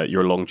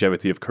your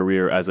longevity of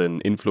career as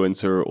an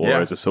influencer or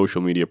as a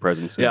social media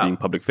presence and being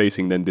public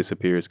facing then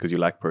disappears because you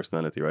lack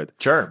personality, right?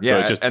 Sure. Yeah. So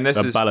it's just and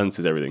this balance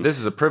is everything. This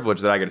is a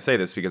privilege that I get to say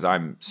this because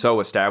I'm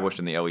so established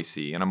in the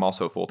LEC and I'm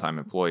also a full-time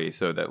employee,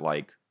 so that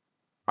like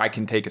I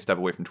can take a step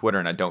away from Twitter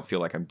and I don't feel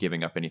like I'm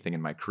giving up anything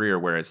in my career,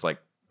 whereas like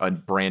a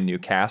brand new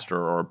caster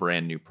or a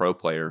brand new pro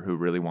player who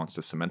really wants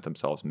to cement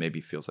themselves maybe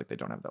feels like they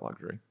don't have that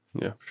luxury.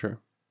 Yeah, for sure.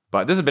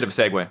 But this is a bit of a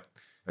segue.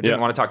 I didn't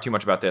want to talk too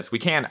much about this.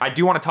 I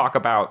do want to talk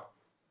about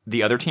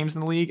the other teams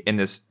in the league in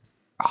this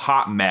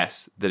hot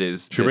mess that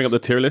is. Should we bring up the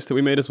tier list that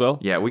we made as well?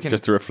 Yeah, we can.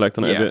 Just to reflect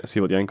on it a bit, see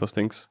what Jankos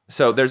thinks.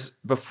 So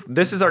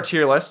this is our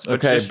tier list.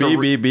 Okay,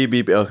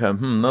 B. Okay,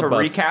 not to bad.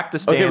 recap the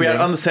standings. Okay, we are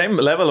on the same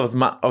level as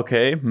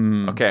okay.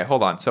 Okay,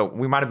 hold on. So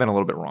we might have been a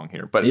little bit wrong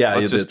here, but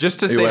yeah, just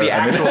to say the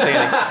actual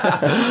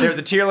standing. There's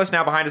a tier list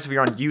now behind us if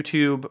you're on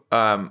YouTube.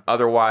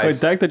 Otherwise,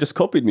 Wait, Dagda just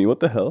copied me. What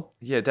the hell?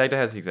 Yeah, Dagda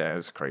has the exact.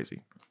 It's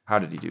crazy. How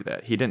did he do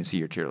that? He didn't see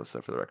your tier list,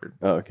 though, for the record.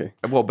 Oh, okay.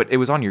 Well, but it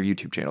was on your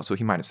YouTube channel, so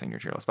he might have seen your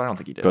tier list, but I don't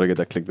think he did. Gotta get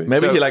that clickbait.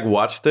 Maybe he like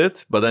watched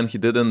it, but then he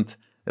didn't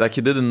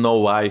know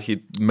why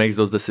he makes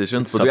those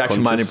decisions. But we actually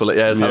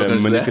manipulate.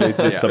 Manipulate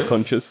his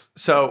subconscious.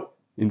 So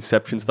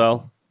Inception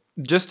style.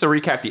 Just to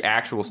recap the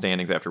actual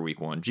standings after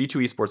week 1.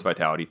 G2 Esports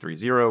Vitality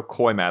 3-0,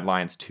 Koi Mad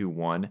Lions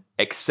 2-1,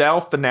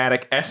 Excel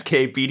Fnatic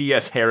SK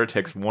BDS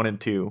Heretics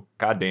 1-2.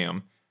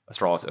 Goddamn.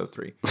 Astralis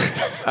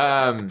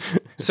 0-3.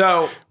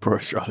 So poor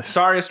Astralis.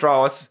 Sorry,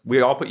 Astralis. We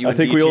all put you in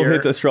D tier. I think we all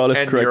hit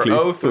Astralis correctly.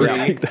 You're 0-3.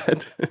 Take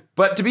that.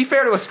 But to be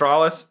fair to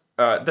Astralis,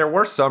 there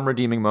were some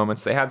redeeming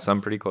moments. They had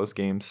some pretty close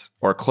games,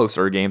 or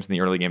closer games in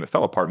the early game. It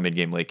fell apart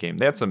mid-game, late game.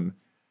 They had some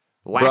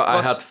Bro,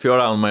 I had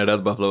Fiora on my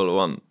Red Buff level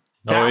 1.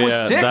 That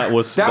was sick.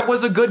 That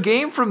was a good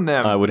game from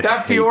them. I would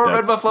that Fiora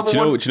Red Buff level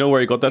 1. Do you know where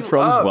he got that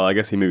from? Well, I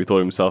guess he maybe thought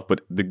it himself, but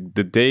the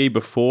day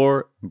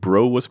before,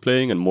 Bro was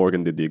playing and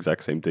Morgan did the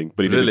exact same thing,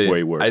 but he did it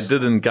way worse. I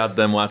didn't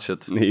goddamn watch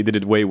it. He did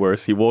it way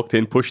worse. He walked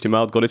in, pushed him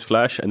out, got his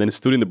flash, and then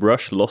stood in the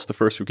brush, lost the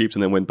first 2 creeps,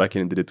 and then went back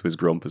in and did it to his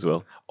Grump as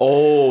well.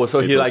 Oh,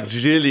 so he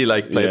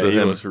really played with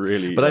him. Was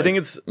really. But I think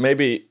it's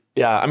maybe.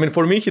 Yeah, I mean,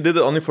 for me, he did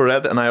it only for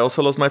red, and I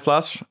also lost my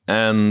flash,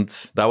 and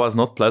that was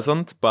not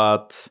pleasant,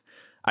 but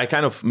I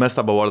kind of messed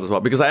up a ward as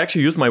well, because I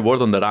actually used my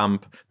ward on the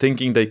ramp,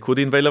 thinking they could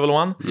invade level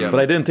 1, but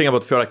I didn't think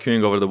about Fiora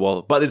queuing over the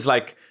wall. But it's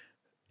like,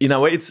 in a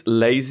way, it's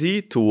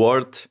lazy to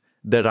ward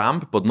the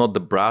ramp, but not the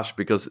brush,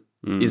 because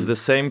it's the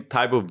same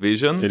type of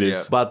vision, it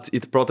is. But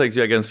it protects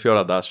you against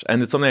Fiora dash.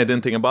 And it's something I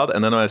didn't think about,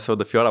 and then when I saw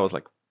the Fiora, I was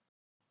like,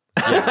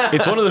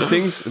 It's one of those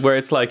things where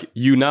it's like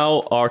you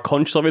now are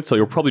conscious of it, so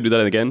you'll probably do that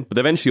again, but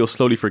eventually you'll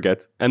slowly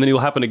forget, and then it'll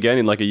happen again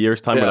in like a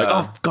year's time. You're like,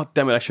 oh god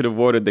damn it, I should have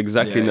warded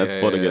exactly in that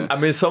spot again. I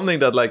mean, something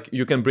that like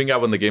you can bring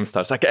up when the game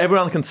starts. Like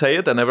everyone can say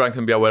it and everyone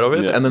can be aware of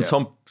it, and then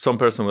some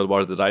person will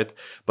ward it, right?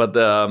 But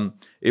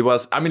it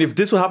was. I mean, if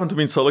this would happen to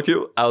me in solo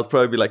queue, I would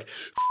probably be like.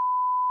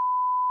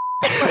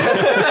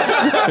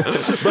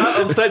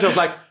 But on stage, I was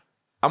like.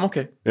 I'm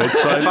okay.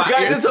 It's fine.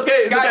 Guys, it's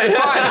okay. It's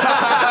fine.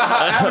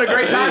 I'm having a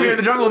great time here in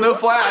the jungle, no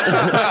flash.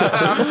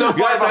 I'm so far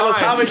Guys, I was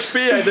half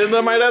HP. I didn't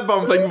have my red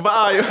bomb playing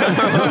Vi.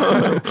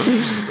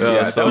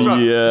 That was wrong.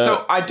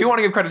 So I do want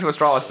to give credit to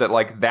Astralis that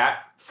like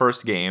that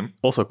first game.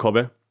 Also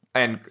Kobe.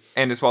 And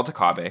as well to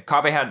Kabe.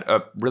 Kabe had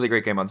a really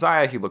great game on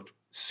Xayah. He looked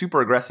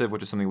super aggressive,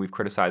 which is something we've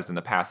criticized in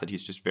the past, that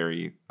he's just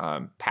very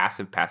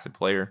passive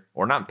player.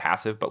 Or not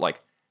passive, but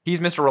like he's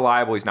Mr.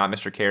 Reliable. He's not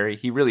Mr. Carry.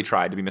 He really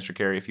tried to be Mr.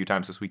 Carry a few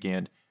times this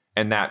weekend.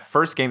 And that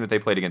first game that they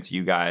played against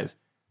you guys,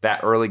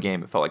 that early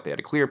game, it felt like they had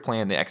a clear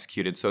plan, they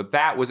executed. So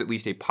that was at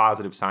least a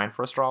positive sign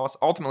for Astralis.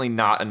 Ultimately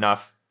not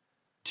enough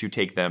to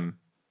take them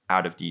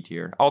out of D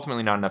tier.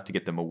 Ultimately not enough to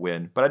get them a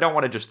win. But I don't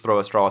want to just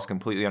throw Astralis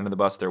completely under the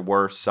bus. There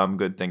were some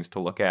good things to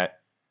look at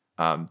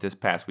this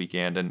past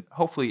weekend, and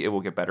hopefully it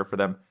will get better for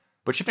them.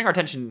 But shifting our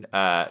attention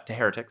to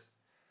Heretics,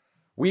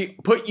 we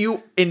put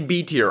you in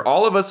B tier.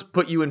 All of us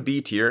put you in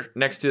B tier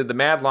next to the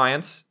Mad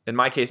Lions. In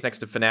my case, next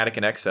to Fnatic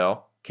and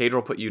XL.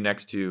 Cadril put you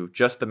next to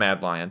just the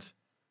Mad Lions.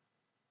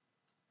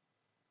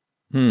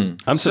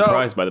 I'm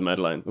surprised by the Mad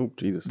Lions. Oh,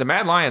 Jesus. The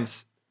Mad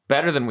Lions,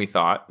 better than we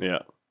thought. Yeah.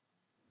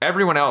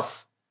 Everyone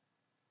else,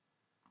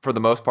 for the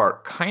most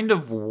part, kind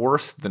of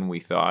worse than we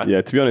thought.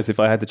 Yeah, to be honest, if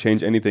I had to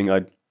change anything,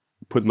 I'd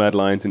put Mad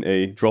Lions in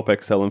A, drop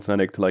XL and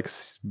Fnatic to like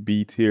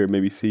B tier,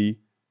 maybe C,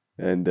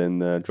 and then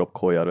drop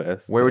Koi out of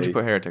S. Where would you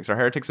put Heretics? Are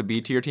Heretics a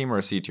B tier team or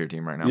a C tier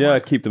team right now? Yeah,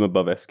 Mark? I'd keep them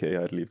above SK.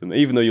 I'd leave them.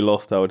 Even though you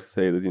lost, I would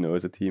say that,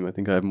 as a team, I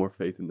think I have more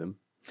faith in them.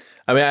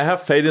 I mean, I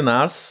have faith in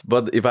us,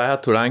 but if I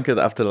had to rank it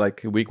after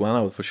like week 1,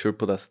 I would for sure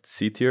put us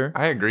C tier.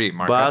 I agree,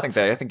 Mark. But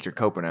I think you're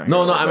coping out here.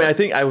 No. I mean, I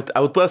think I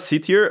would put us C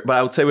tier, but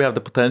I would say we have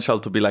the potential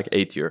to be like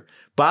A tier.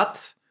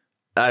 But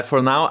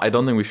for now, I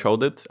don't think we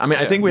showed it. I mean,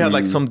 I think we had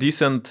like some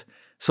decent.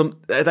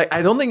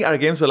 I don't think our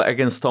games were like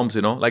against Toms,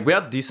 Like we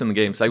had decent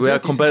games. Like we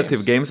had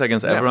competitive games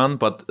against everyone,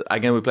 but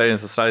again, we played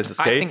against Astralis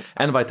SK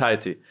and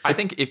Vitality. I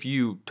think if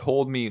you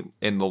told me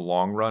in the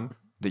long run,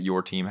 that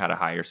your team had a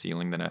higher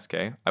ceiling than SK,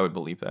 I would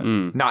believe that.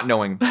 Not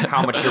knowing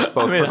how much you're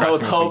both progressing. I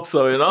would hope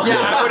so, you know? Yeah,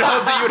 I would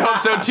hope that you would hope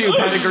so too.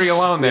 Pedigree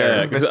alone there.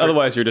 Yeah, because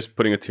otherwise you're just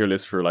putting a tier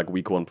list for like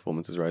week 1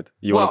 performances, right?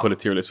 You want to put a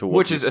tier list for what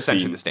which is you've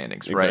essentially seen. the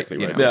standings, Exactly,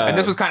 right? right. You know? And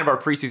this was kind of our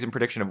preseason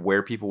prediction of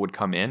where people would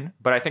come in.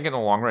 But I think in the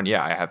long run,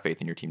 I have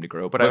faith in your team to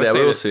grow. But I would say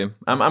we will see.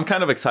 I'm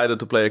kind of excited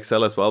to play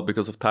Excel as well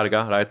because of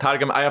Targa, right?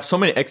 Targa, I have so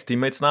many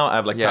ex-teammates now. I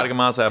have like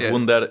Targamas, I have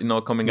Wunder, you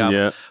know, coming up.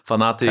 Yeah.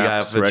 Fnatic,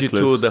 Caps, I have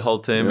Reckless. G2, the whole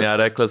team. Yeah,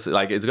 Reckless.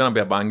 Like, it's going to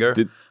be a banger.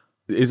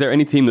 Is there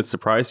any team that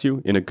surprised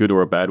you in a good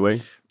or a bad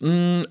way? I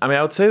mean,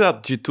 I would say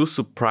that G2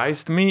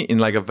 surprised me in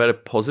like a very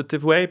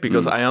positive way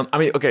because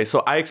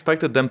so I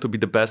expected them to be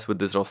the best with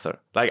this roster.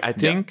 Like, I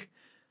think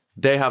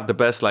they have the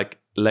best like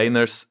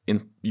laners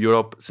in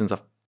Europe since a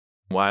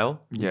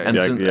while. And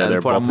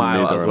for a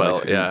mile as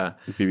well.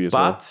 Like,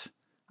 but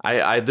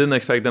I didn't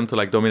expect them to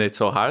like dominate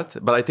so hard.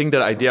 But I think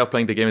their idea of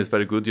playing the game is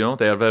very good. You know,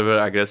 they are very,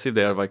 very aggressive.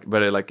 They are like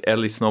very like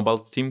early snowball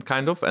team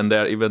kind of, and they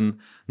are even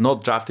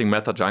not drafting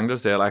meta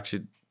junglers. They are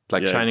actually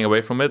like shining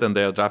away from it, and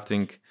they are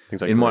drafting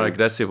things like in more Graves.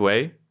 aggressive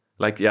way.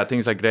 Like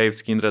things like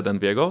Graves, Kindred, and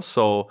Viego.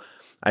 So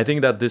I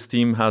think that this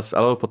team has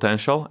a lot of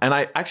potential, and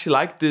I actually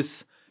like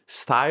this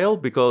style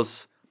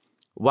because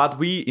what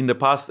we in the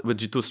past with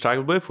G2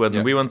 struggled with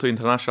when we went to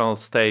international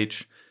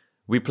stage,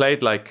 we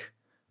played like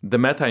the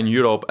meta in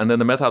Europe, and then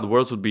the meta at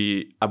Worlds would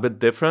be a bit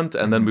different,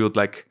 and then we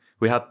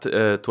had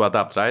to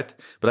adapt, right?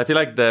 But I feel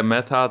like the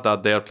meta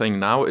that they are playing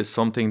now is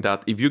something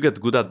that if you get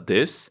good at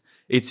this,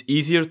 it's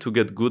easier to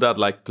get good at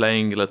like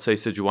playing, let's say,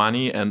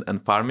 Sejuani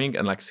and farming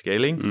and like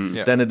scaling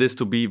than it is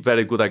to be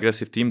very good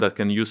aggressive team that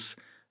can use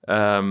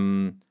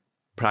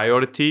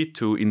priority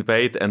to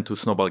invade and to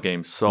snowball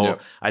games. So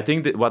I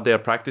think that what they are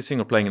practicing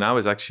or playing now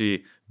is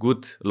actually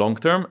good long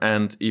term.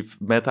 And if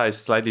meta is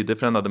slightly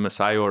different at the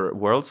Messiah or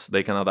Worlds,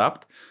 they can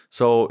adapt.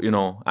 So, you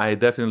know, I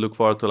definitely look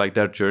forward to like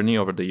their journey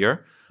over the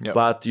year. Yep.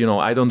 But, you know,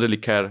 I don't really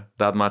care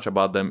that much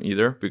about them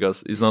either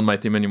because it's not my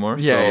team anymore.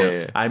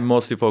 I'm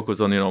mostly focused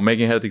on, you know,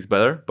 making Heretics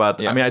better. But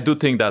I mean, I do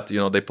think that, you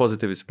know, they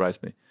positively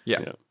surprised me.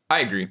 Yeah. I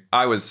agree.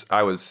 I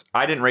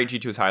didn't rate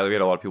G2 as highly. We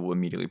had a lot of people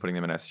immediately putting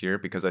them in S tier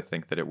because I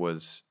think that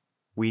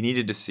we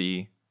needed to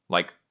see,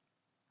 like,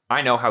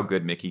 I know how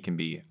good Mickey can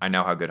be. I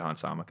know how good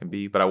Hansama can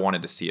be, but I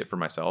wanted to see it for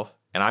myself.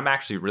 And I'm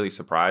actually really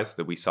surprised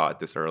that we saw it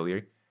this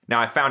earlier. Now,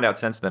 I found out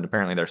since then,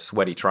 apparently they're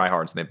sweaty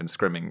tryhards and they've been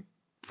scrimming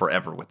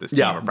forever with this team.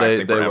 Yeah,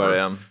 practicing they forever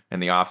were, in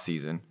the off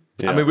season.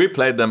 Yeah. I mean, we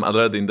played them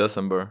already in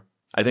December.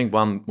 I think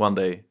one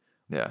day.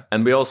 Yeah.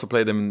 And we also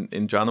played them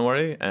in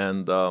January.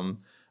 And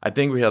I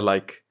think we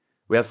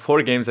had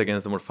 4 games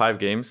against them or 5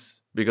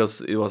 games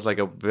because it was like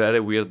a very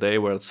weird day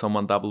where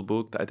someone double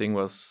booked. I think it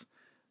was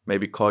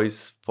maybe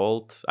Koi's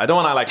fault. I don't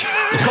want to like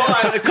call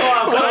out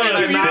Koi right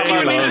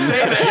now. You need to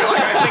say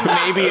that. I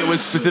think maybe it was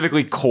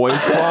specifically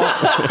Koi's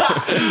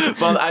fault.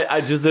 But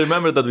I just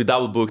remember that we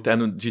double booked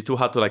and G2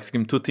 had to like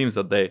scrim 2 teams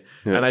that day.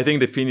 Yeah. And I think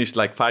they finished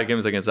like 5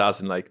 games against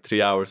us in like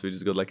 3 hours. We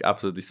just got like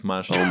absolutely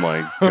smashed. Oh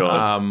my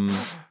God.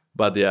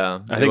 But yeah,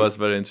 it was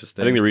very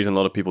interesting. I think the reason a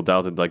lot of people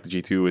doubted like the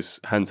G2 is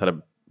Hans had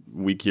a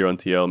weak year on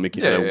TL,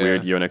 Mickey had a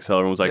weird year on XL.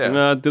 Everyone was like,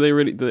 nah, are they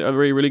really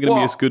going to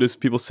be as good as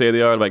people say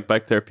they are, like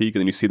back to their peak? And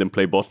then you see them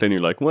play bot lane,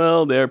 you're like,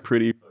 well, they're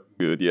pretty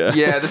good,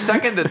 Yeah, the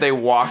second that they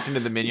walked into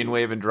the minion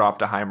wave and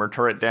dropped a Heimer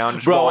turret down.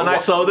 Bro, when I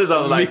saw this, I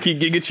was like, Mickey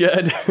Giga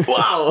Chad.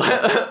 Wow,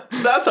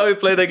 that's how we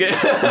play the game.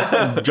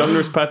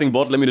 Junglers pathing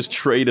bot, let me just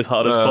trade as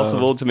hard as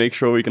possible to make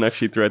sure we can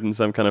actually threaten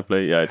some kind of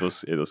play. Yeah, it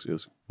was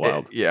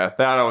wild. That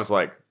I was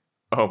like,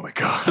 oh my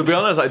God. To be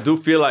honest, I do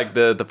feel like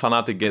the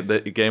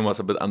Fnatic game was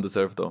a bit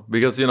undeserved though.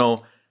 Because, you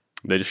know,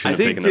 they just shouldn't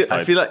have taken that fight.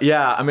 I feel like,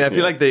 I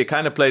feel like they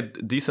kind of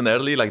played decent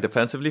early, like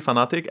defensively,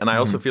 Fnatic. And I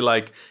also feel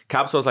like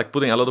Caps was like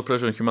putting a lot of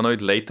pressure on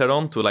Humanoid later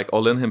on to like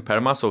all-in him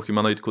perma so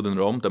Humanoid couldn't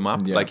roam the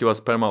map. Like he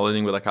was perma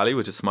all-inning with Akali,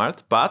 which is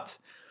smart. But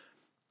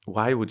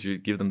why would you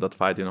give them that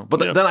fight, you know?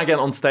 But then again,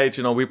 on stage,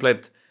 you know, we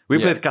played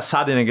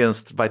Kassadin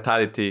against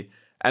Vitality.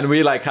 And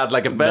we like had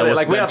like a better,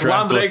 like we had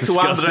one Drake to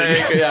one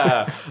Drake.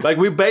 Like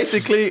we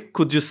basically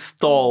could just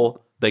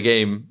stall the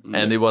game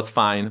and it was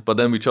fine. But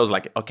then we chose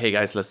like, okay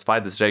guys, let's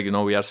fight this Drake. You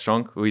know, we are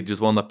strong. We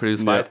just won the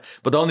previous fight.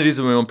 But the only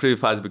reason we won previous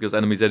fight is because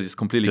enemies are just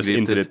completely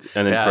into it.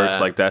 And then perks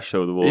like Dash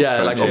Show the Wolves.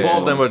 Yeah, like both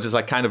of them were just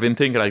like kind of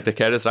inting, like the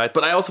carries, right?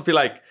 But I also feel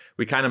like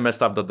we kind of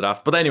messed up the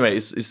draft. But anyway,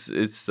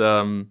 it's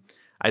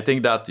I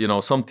think that, you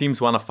know, some teams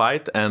want to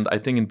fight, and I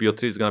think in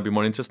BO3 it's going to be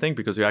more interesting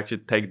because you actually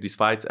take these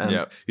fights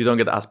and you don't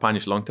get as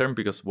punished long term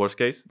because worst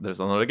case, there's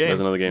another game.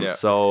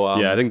 So,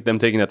 I think them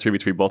taking that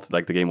 3v3 bot,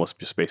 like the game was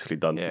just basically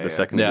done. The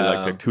second,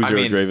 like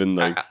 2-0 Draven,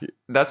 like...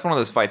 that's one of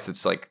those fights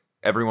that's like,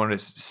 everyone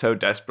is so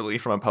desperately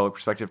from a public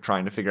perspective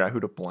trying to figure out who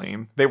to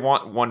blame. They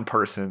want one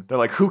person. They're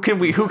like, who can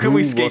we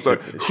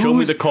scapegoat? Show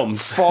me the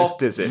comms.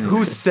 Fault is it?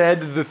 Who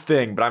said the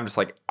thing? But I'm just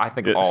like, I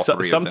think all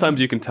three.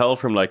 Sometimes you can tell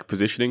from like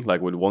positioning,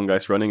 like when one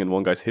guy's running and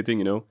one guy's hitting,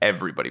 you know.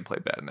 Everybody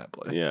played bad in that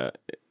play. Yeah.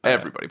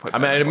 Everybody put. I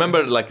mean, I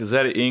remember like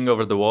Zeri ing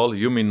over the wall,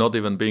 Yumi not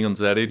even being on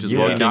Zeri, just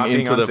walking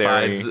into the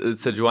fight.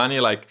 Sejuani,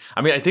 like,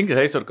 I mean, I think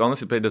Razork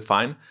honestly played it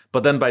fine,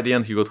 but then by the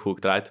end he got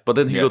hooked, right? But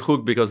then he got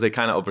hooked because they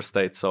kind of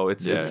overstayed, so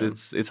it's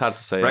hard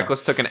to say.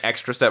 Reckless took an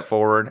extra step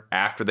forward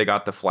after they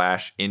got the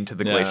flash into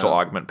the glacial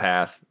augment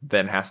path,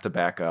 then has to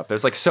back up.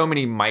 There's like so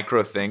many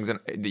micro things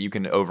that you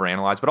can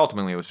overanalyze, but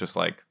ultimately it was just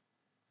like,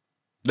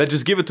 let's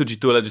just give it to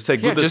G2. Let's just say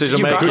good decision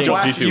making. Good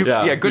job,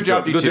 G2. Good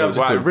job, G2.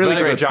 Wow, really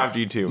great job,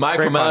 G2.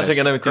 Micromanaging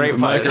and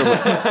everything.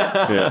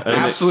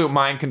 Absolute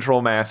mind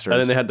control masters.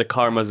 And then they had the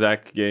Karma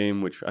Zac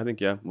game, which I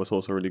think, was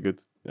also really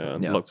good.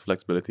 Lots of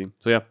flexibility.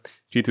 So,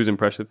 G2's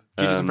impressive.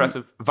 G2's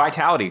impressive.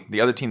 Vitality,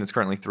 the other team that's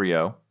currently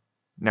 3-0.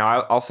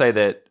 Now, I'll say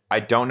that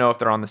I don't know if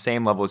they're on the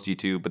same level as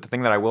G2, but the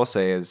thing that I will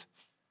say is,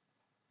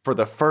 for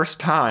the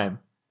first time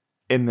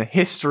in the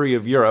history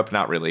of Europe,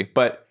 not really,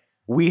 but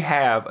we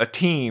have a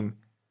team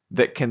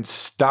that can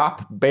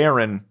stop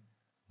Baron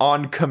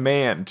on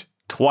command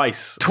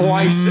twice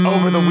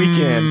over the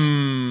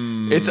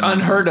weekend. It's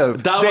unheard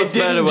of. They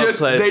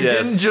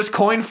didn't just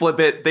coin flip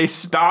it. They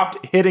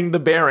stopped hitting the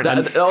Baron.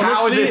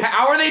 Honestly,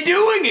 how are they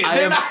doing it?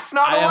 It's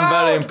not allowed. I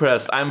am very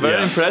impressed. I'm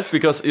very impressed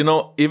because,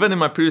 even in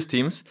my previous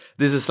teams,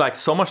 this is like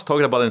so much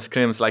talked about in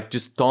scrims, like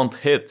just don't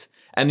hit.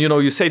 And,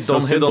 you say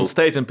don't hit on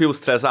stage and people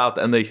stress out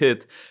and they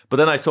hit. But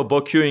then I saw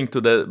Bo queuing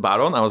to the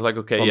Baron. I was like,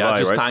 okay,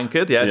 tank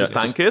it. Just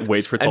tank it.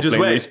 Wait for top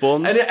lane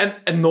respawn.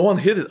 And no one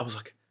hit it. I was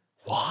like,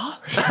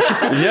 what?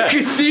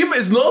 His team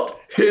is not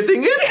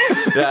hitting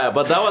it?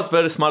 But that was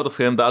very smart of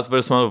him. That was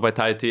very smart of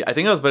Vitality. I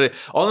think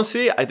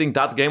I think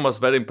that game was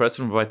very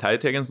impressive for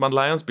Vitality against Mad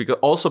Lions.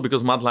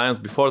 Because Mad Lions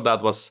before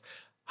that was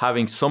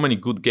having so many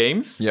good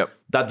games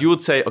that you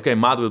would say, okay,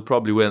 Mad will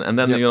probably win. And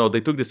then, they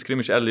took the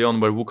skirmish early on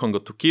where Wukong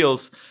got 2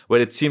 kills,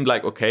 where it seemed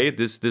like, okay,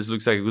 this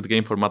looks like a good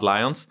game for Mad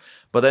Lions.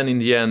 But then in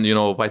the end,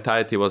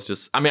 Vitality was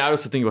just, I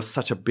also think it was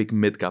such a big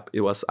mid gap.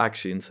 It was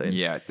actually insane.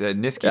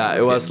 Niski.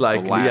 It was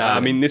like,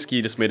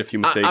 Niski just made a few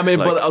mistakes.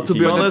 But to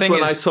be honest,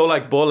 when I saw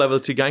like Bo level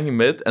 3 ganking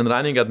mid and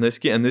running at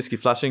Niski and Niski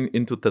flashing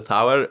into the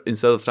tower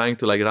instead of trying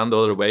to like run the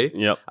other way,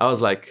 I was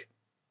like,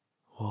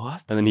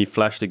 what? And then he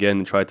flashed again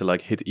and tried to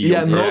like hit E.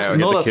 Not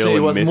a kill. It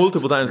was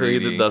multiple times where he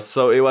did that.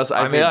 So it was.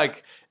 I feel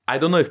like I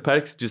don't know if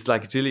Perkz just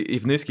like really,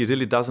 if Niski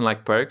really doesn't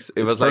like Perkz.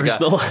 It was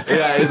personal. Like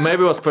it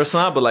maybe was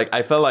personal, but like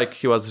I felt like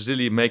he was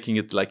really making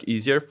it like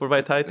easier for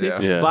Vitality.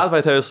 But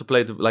Vitality also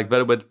played like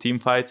very well team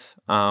fights,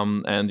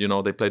 and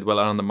they played well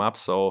around the map.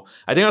 So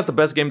I think it was the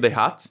best game they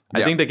had.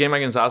 I think the game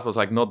against us was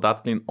like not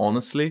that clean,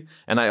 honestly.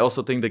 And I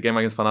also think the game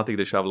against Fnatic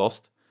they should have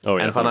lost.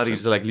 And Fnatic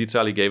just like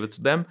literally gave it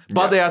to them.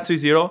 But they are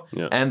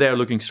 3-0 and they are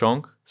looking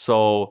strong.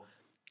 So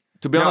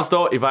to be honest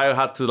though, if I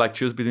had to like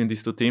choose between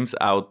these two teams,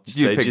 I would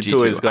say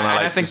G2 is gonna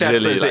I think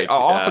that's really,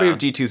 all 3 of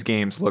G2's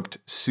games looked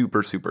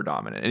super, super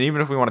dominant. And even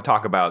if we want to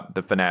talk about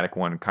the Fnatic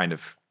one kind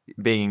of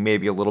being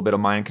maybe a little bit of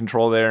mind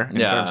control there in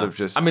terms of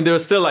just... they were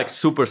still like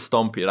super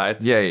stompy,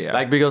 right? Yeah.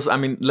 Like because,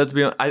 let's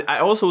be honest, I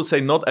also would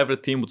say not every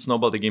team would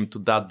snowball the game to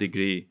that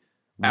degree.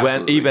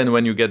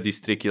 When you get these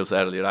 3 kills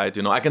early, right?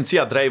 I can see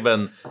a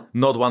Draven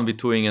not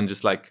 1v2ing and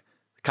just like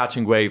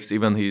catching waves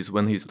even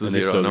when he's 2-0. And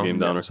they slow the game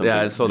down or something.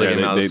 Yeah, so they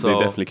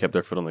definitely kept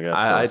their foot on the gas.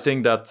 I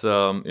think that,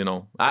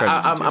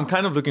 I'm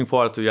kind of looking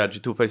forward to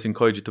G2 facing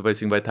Koi, G2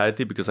 facing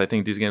Vitality because I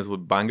think these games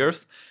would be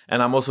bangers.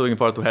 And I'm also looking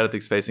forward to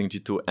Heretics facing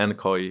G2 and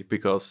Koi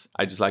because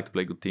I just like to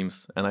play good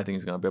teams and I think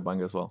it's going to be a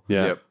banger as well.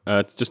 Yeah,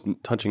 just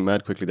touching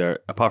Mad quickly there.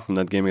 Apart from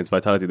that game against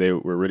Vitality, they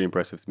were really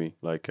impressive to me.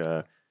 Like...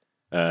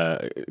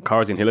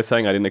 Karzi and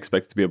Hylissang, I didn't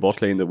expect it to be a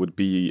bot lane that would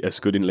be as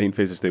good in lane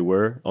phase as they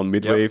were on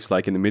mid waves.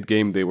 Like in the mid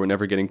game, they were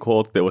never getting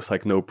caught. There was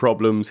like no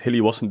problems.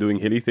 Hilly wasn't doing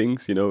Hilly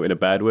things, in a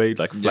bad way,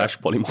 like flash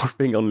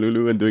polymorphing on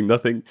Lulu and doing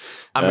nothing.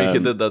 He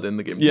did that in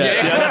the game.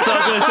 Yeah, that's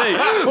what I was gonna say.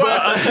 But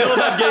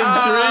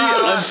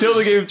until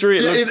the game 3,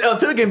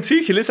 until game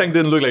 3, Hylissang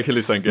didn't look like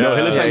Hylissang. No,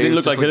 Hylissang didn't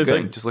look like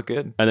Hylissang. Just looked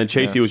good. And then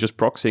Chasey was just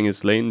proxying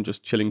his lane,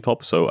 just chilling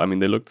top. So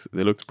they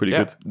looked pretty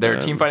good. Their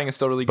team fighting is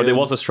still really good. But there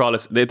was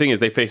Astralis. The thing is,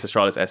 they faced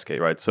Astralis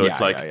SK, right? So it's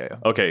like.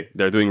 Okay,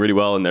 they're doing really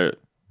well and they're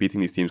beating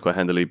these teams quite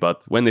handily,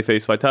 but when they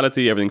face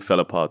Vitality, everything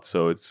fell apart.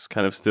 So it's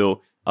kind of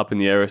still up in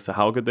the air as to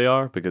how good they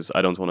are because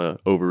I don't want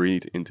to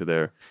overread into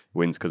their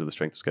wins because of the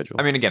strength of schedule.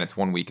 Again, it's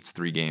 1 week, it's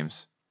 3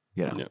 games.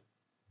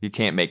 You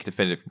can't make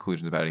definitive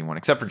conclusions about anyone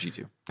except for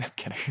G2. I'm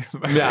kidding.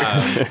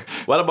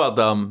 What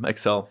about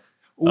Excel?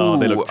 Oh,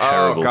 they look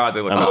terrible. Oh, God,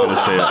 they look I'm not going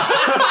to say it.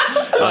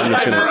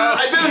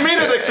 I didn't mean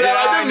it, Excel.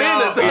 I didn't mean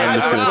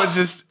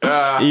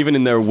it. Even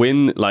in their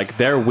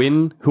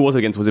win, who was it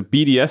against? Was it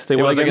BDS they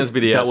won against?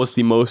 BDS. That was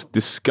the most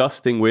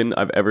disgusting win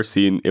I've ever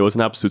seen. It was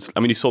an absolute...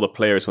 you saw the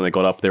players when they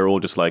got up, they were all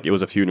just like... It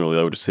was a funeral.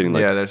 They were just sitting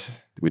like...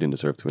 We didn't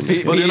deserve to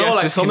win.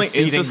 But something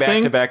interesting...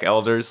 back-to-back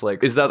elders,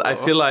 is that I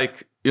feel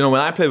like... when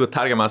I played with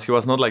Targamas, he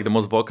was not like the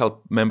most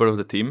vocal member of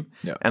the team.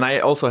 Yeah. And I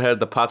also heard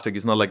that Patrick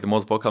is not like the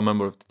most vocal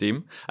member of the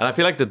team. And I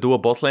feel like the duo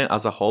bot lane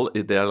as a whole,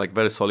 they are like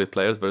very solid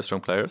players, very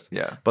strong players.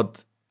 Yeah.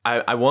 But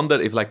I wonder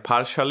if like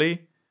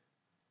partially,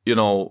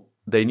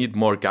 they need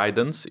more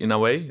guidance in a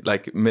way,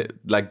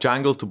 like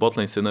jungle to bot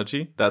lane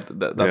synergy that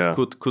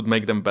could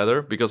make them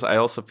better. Because I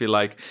also feel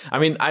like, I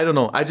mean, I don't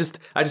know, I just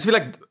feel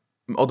like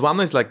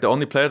Oddone is like the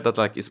only player that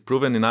like is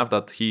proven enough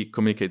that he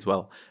communicates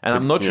well, and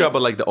I'm not sure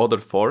about like the other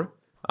 4.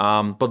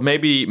 But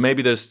maybe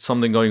there's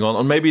something going on,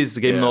 or maybe it's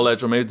the game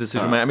knowledge, or maybe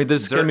decision. I mean,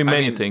 there's gonna be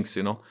many things,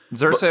 you know.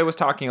 Xerxes was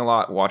talking a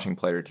lot watching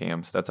player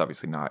cams. That's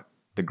obviously not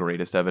the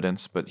greatest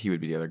evidence, but he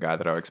would be the other guy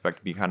that I would expect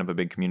to be kind of a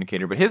big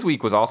communicator. But his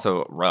week was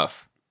also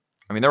rough.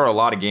 I mean, there were a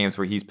lot of games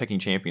where he's picking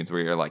champions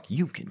where you're like,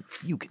 you can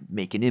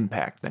make an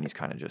impact. Then he's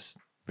kind of just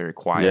very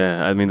quiet.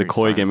 Yeah, I mean, the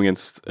Koi game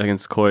against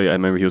Koi, I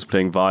remember he was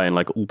playing Vi and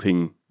like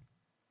ulting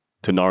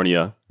to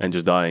Narnia and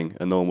just dying,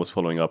 and no one was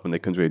following up, and they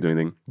couldn't really do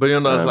anything. But you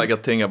know, that's like a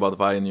thing about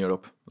Vi in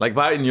Europe. Like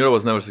Vi in Europe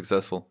was never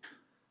successful.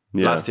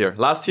 Last year,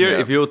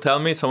 if you tell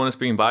me someone is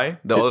picking Vi,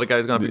 the other guy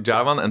is going to pick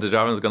Jarvan, and the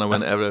Jarvan is going to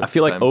win every I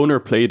feel like time. Owner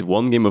played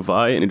one game of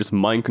Vi, and it just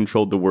mind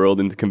controlled the world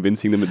into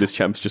convincing them that this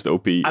champ's just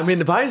OP. I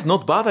mean, Vi is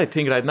not bad, I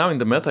think, right now in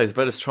the meta is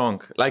very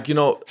strong. Like, you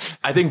know,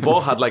 I think Bo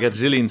had like a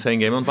really insane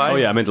game on Vi. Oh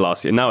yeah, I meant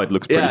last year. Now it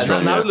looks pretty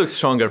strong. Now it looks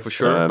stronger for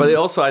sure. But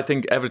also, I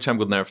think every champ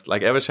got nerfed.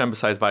 Like every champ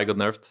besides Vi got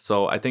nerfed.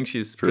 So I think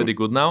she's pretty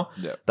good now.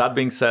 Yeah. That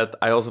being said,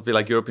 I also feel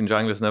like European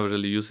junglers never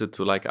really used it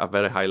to like a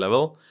very high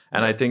level.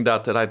 And I think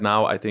that right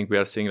now, I think we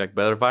are seeing like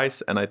better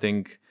Vi's. And I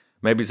think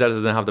maybe Xerxes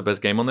didn't have the best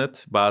game on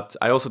it. But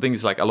I also think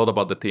it's like a lot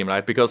about the team,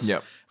 right? Because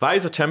Vi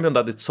is a champion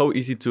that it's so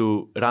easy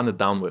to run it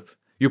down with.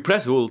 You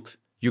press ult,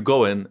 you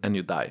go in, and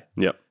you die.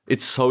 Yeah.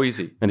 It's so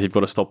easy. And if you've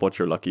got a stopwatch,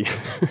 you're lucky.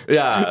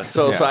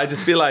 So I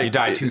just feel like you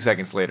die 2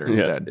 seconds later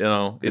instead. You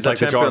know, it's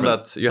like a champion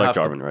Jarvan. that you have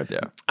Jarvan, to, right?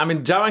 Yeah. I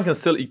mean, Jarvan can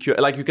still EQ,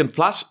 like you can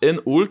flash in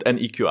ult and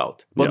EQ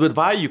out. But with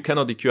Vi, you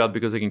cannot EQ out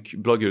because they can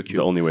block your Q.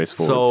 The only way is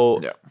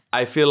forward. So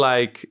I feel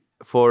like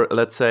for,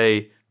 let's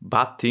say,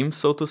 bad teams,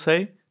 so to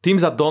say,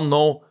 teams that don't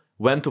know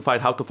when to fight,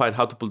 how to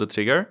pull the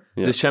trigger,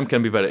 this champ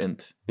can be very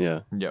int.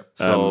 Yeah.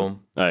 So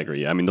I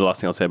agree. I mean, the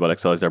last thing I'll say about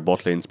XL is their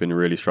bot lane's been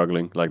really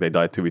struggling. Like they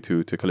died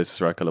 2v2 to Kalista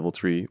Soraka level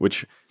 3,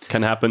 which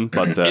can happen,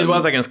 but it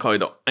was against Koi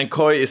though. And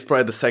Koi is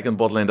probably the second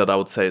bot lane that I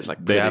would say is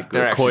like they have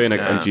good. Koi and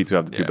G2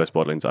 have the two best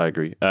bot lanes. I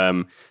agree.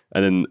 And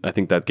then I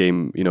think that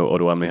game, you know,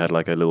 Odoamne had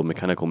like a little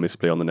mechanical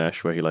misplay on the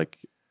Nash where he like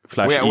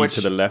flashed E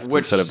to the left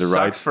instead of the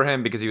right. Which sucks for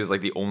him because he was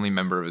like the only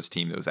member of his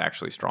team that was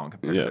actually strong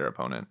compared to their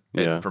opponent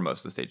for most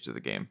of the stages of the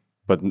game.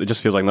 But it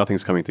just feels like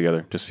nothing's coming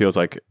together. Just feels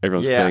like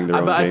everyone's playing their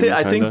own game.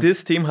 I think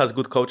this team has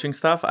good coaching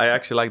staff. I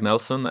actually like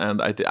Nelson,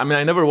 and I mean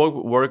I never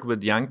work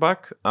with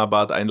Youngbak,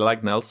 but I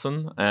like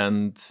Nelson,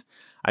 and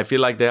I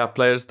feel like they are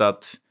players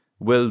that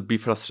will be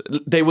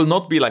frustrated. They will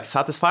not be like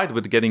satisfied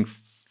with getting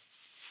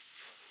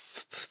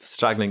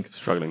struggling.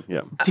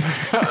 Yeah.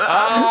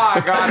 Oh,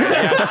 I got it.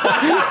 Yes.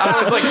 I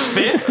was like,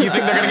 5th? You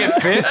think they're going to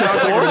get 5th? I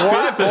was like,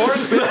 what?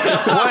 4th?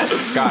 5th?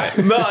 What? Got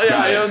it. No,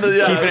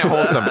 Keeping it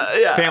wholesome.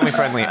 Family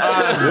friendly.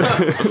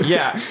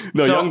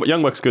 No,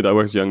 Youngbak's good. I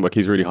work with Youngbak.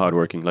 He's really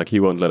hardworking. Like,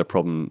 he won't let a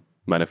problem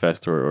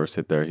manifest or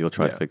sit there. He'll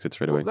try to fix it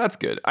straight away. Well, that's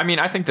good. I mean,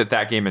 I think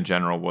that game in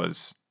general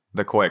was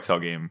the Koi XL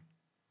game.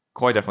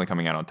 Koi definitely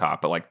coming out on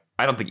top, but like,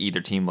 I don't think either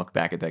team looked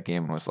back at that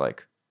game and was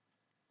like,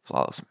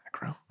 flawless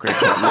macro. Great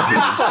job.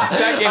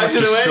 That game was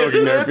just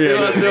stroking their beard. It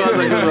was a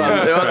good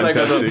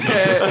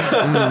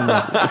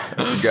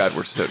one. God,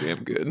 we're so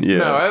damn good. Yeah.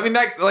 No, I mean,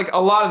 that, like a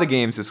lot of the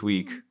games this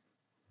week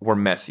were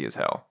messy as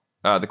hell.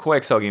 The Koi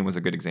XL game was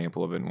a good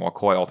example of it. And while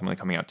Koi ultimately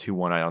coming out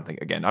 2-1, I don't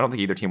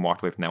think either team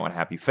walked away from that one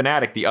happy.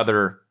 Fnatic, the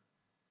other,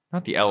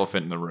 not the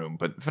elephant in the room,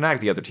 but Fnatic,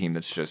 the other team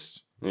that's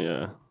just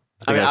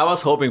I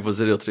was hoping for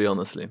 0-3,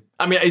 honestly.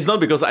 I mean, it's not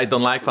because I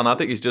don't like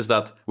Fnatic, it's just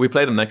that we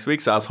play them next week,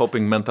 so I was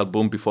hoping Mental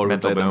Boom before we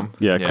play them.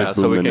 Yeah,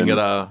 so we can get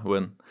a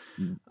win.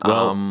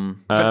 Well,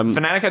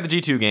 Fnatic had the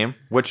G2 game,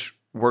 which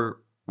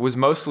was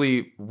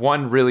mostly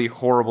one really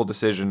horrible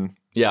decision.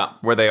 Yeah.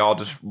 Where they all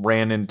just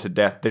ran into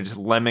death. They just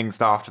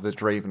lemmings off to the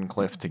Draven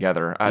Cliff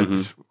together.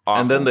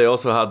 And then they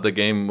also had the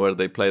game where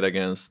they played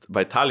against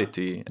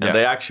Vitality, and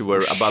they actually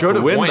were about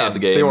to win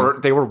that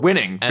game. They were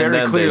winning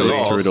very clearly.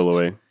 They threw it all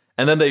away.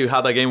 And then they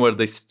had a game where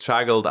they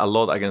struggled a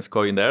lot against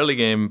Koi in the early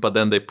game, but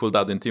then they pulled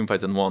out in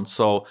teamfights and won.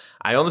 So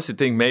I honestly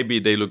think maybe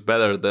they look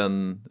better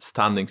than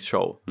standings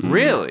show.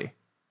 Really?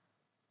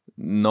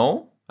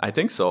 No, I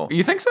think so.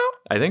 You think so?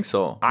 I think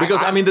so.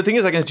 Because, I mean, the thing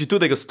is against G2,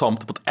 they got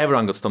stomped, but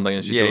everyone got stomped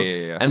against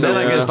G2. Yeah. And so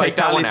then against take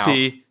that one out.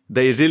 Vitality,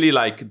 they really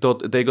I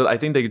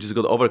think they just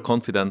got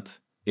overconfident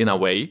in a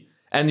way.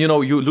 And, you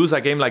know, you lose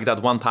a game like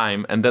that one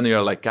time, and then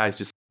you're like, guys,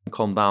 just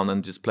calm down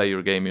and just play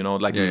your game, you know,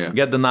 like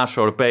get the Nash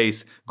or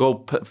base,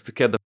 go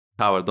get the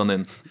tower, don't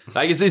int.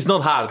 Like it's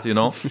not hard, you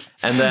know.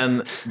 And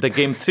then the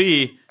game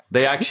 3,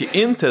 they actually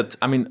inted.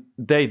 I mean,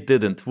 they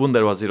didn't.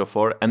 Wunder was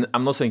 0-4, and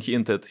I'm not saying he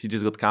inted. He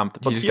just got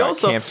camped. But he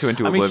also camped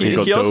into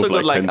oblivion. He also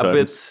got like a times.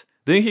 bit.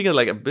 Didn't he get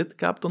like a bit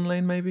capped on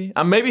lane? Maybe.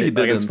 Maybe he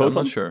didn't. I'm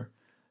not sure.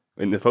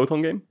 In the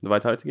Photon game, the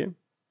Vitality game,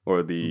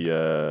 or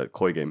the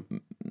Koi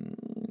game.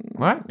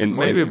 What?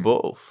 Maybe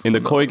both. In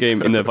the Koi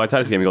game, in the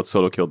Vitality game, he got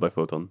solo killed by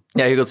Photon.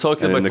 Yeah, he got solo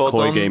killed by Photon. In the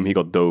Koi game, he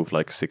got dove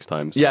like 6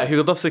 times. Yeah, he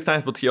got dove 6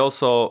 times, but he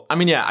also... I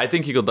mean, yeah, I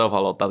think he got dove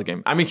a lot that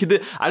game. I mean, he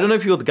did... I don't know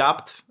if he got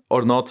gapped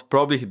or not.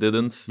 Probably he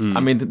didn't. I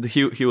mean,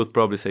 he would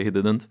probably say he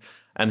didn't.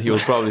 And he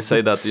would probably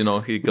say that,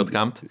 he got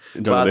camped.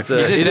 But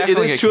it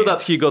is true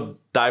that he got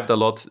dived a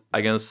lot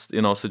against,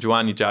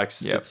 Sejuani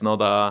Jax. Yep. It's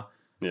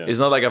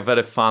not like a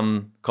very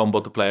fun combo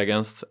to play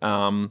against.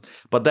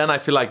 But then I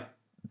feel like,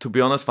 to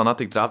be honest,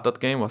 Fnatic draft that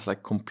game was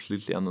like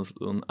completely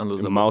unlosable.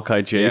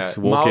 Maokai Jace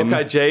walk in.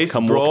 Maokai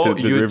Jace, bro,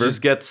 you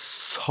just get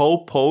so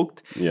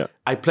poked. Yeah.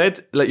 I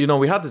played,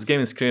 we had this game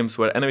in Scrims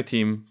where enemy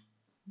team,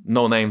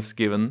 no names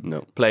given,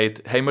 played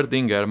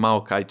Heimerdinger,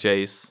 Maokai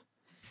Jace,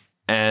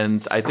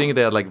 and I think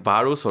they had like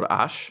Varus or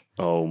Ashe.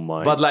 Oh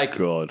my god.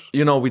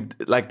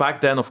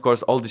 Back then, of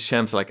course, all these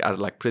champs are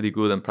like pretty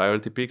good and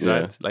priority picks,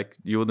 right? Like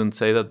you wouldn't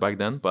say that back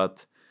then,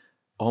 but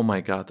oh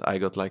my god, I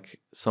got like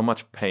so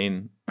much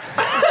pain.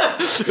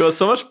 It was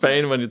so much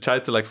pain when you try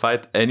to like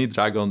fight any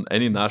dragon,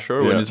 any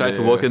Nashor, when you try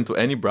to walk into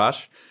any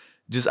brush.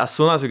 Just as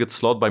soon as you get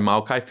slowed by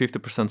Maokai,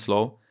 50%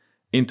 slow,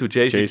 into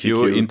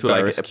JCQ,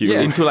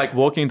 into like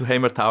walking into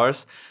Hammer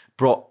Towers,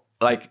 bro.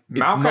 Like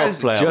Maokai is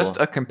just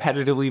a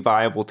competitively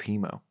viable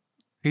Teemo.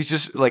 He's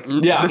just like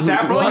the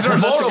saplings are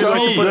so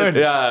good.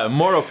 Yeah,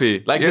 more OP.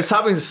 Like the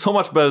saplings is so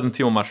much better than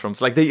Teemo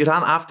mushrooms. Like they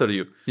run after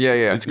you.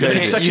 Yeah. It's great.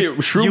 It's actually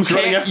shrooms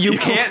running after you. You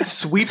can't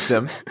sweep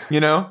them.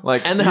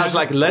 Like and it has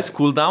like less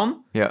cooldown.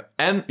 Yeah,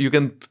 and you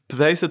can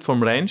place it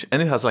from range,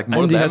 and it has like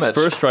more damage. And he has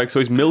first strike, so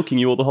he's milking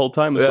you all the whole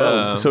time as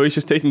well. So he's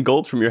just taking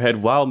gold from your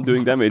head while I'm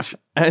doing damage,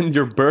 and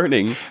you're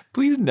burning.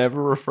 Please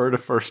never refer to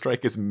first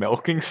strike as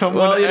milking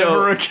someone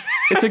ever again.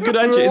 It's a good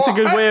It's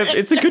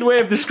a good way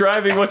of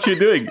describing what you're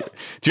doing. Do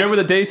you remember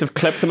the days of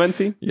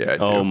kleptomancy? Yeah.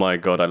 Oh my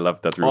god, I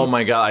loved that rune. Oh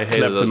my god, I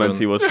hated that rune.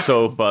 Kleptomancy was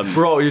so fun,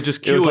 bro. You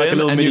just queue in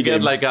and you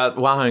get like a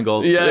 100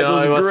 gold. Yeah, it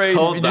was great.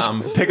 So you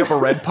just pick up a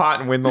red pot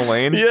and win the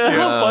lane. Yeah,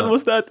 how fun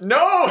was that?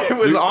 No, it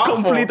was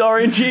awful. Complete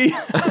RNG.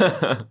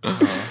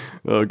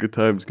 Oh, good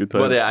times.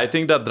 But yeah, I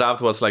think that draft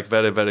was like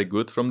very, very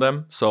good from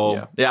them.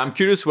 So yeah, I'm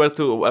curious what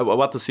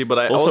to see. But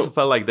I also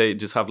felt like they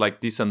just have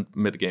like decent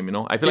mid game.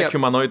 I feel like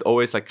Humanoid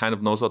always like kind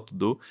of knows what to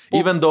do,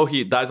 even though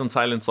he dies on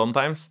silence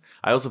sometimes.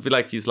 I also feel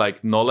like his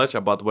like knowledge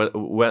about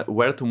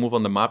where to move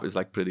on the map is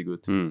like pretty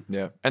good.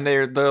 Yeah, and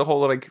the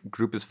whole like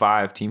group is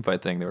 5 team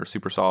fight thing. They were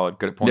super solid,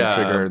 good at pulling the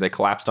trigger. They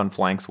collapsed on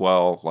flanks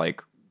well.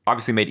 Like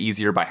obviously made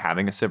easier by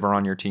having a Sivir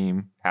on your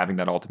team, having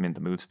that ultimate,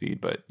 the move speed.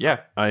 But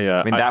yeah,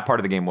 I mean, that part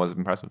of the game was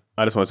impressive.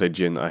 I just want to say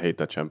Jhin, I hate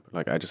that champ.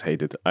 Like, I just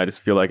hate it. I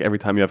just feel like every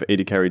time you have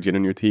AD carry Jhin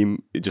on your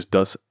team, it just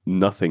does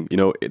nothing.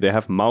 They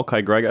have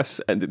Maokai Gragas,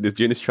 and the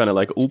Jhin is trying to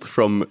like ult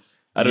from,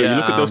 I don't know, you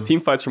look at those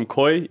team fights from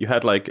Koi, you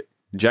had like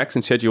Jax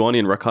and Sejuani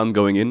and Rakan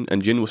going in,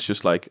 and Jhin was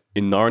just like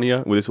in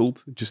Narnia with his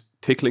ult, just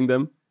tickling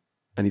them.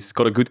 And he's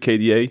got a good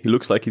KDA. He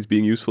looks like he's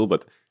being useful,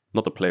 but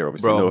not the player,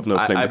 obviously. Bro, no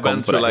claim to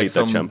come, but I hate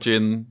that champ.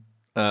 Jhin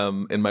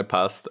in my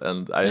past,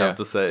 and I have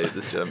to say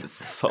this gem is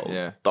so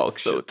dog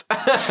shit.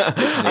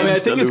 I mean, I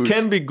think it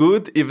can be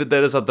good if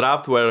there is a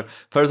draft where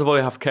first of all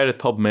you have carry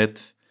top mid,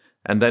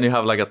 and then you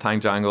have like a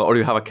tank jungle, or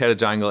you have a carry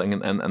jungle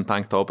and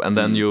tank top, and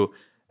then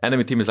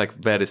enemy team is like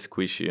very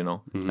squishy,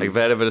 like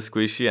very, very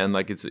squishy, and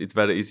like it's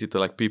very easy to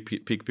like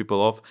pick people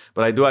off.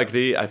 But I do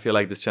agree. I feel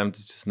like this champ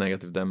is just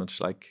negative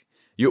damage. Like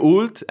you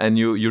ult and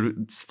your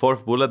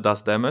fourth bullet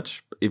does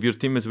damage. If your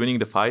team is winning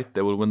the fight,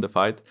 they will win the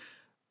fight.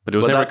 But it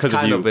was never because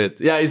of you.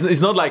 Yeah, it's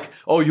not like,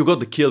 oh, you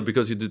got the kill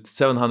because you did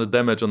 700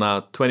 damage on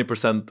a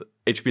 20%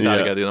 HP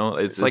target,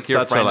 It's like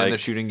your friend in the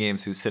shooting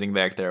games who's sitting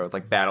back there with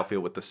like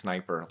Battlefield with the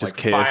sniper, just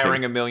like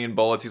firing a million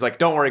bullets. He's like,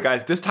 don't worry,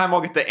 guys, this time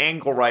I'll get the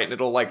angle right and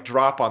it'll like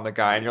drop on the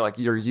guy. And you're like,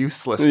 you're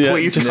useless.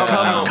 Please just come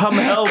help.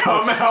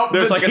 Come help.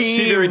 There's like a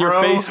cedar in your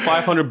face,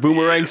 500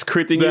 boomerangs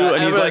critting you,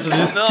 and he's like,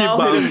 just keep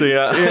bouncing.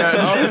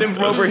 I'll hit him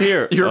from over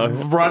here. You're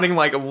running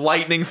like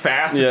lightning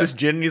fast at this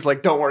Jhin, and he's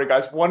like, don't worry,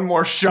 guys, one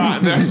more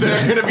shot, and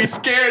they're gonna be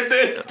scared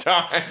this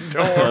time.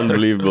 Don't worry.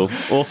 Unbelievable.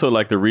 Also,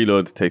 like the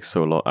reload takes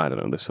so long. I don't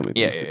know. There's so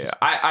many things.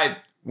 I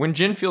when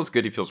Jhin feels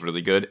good, he feels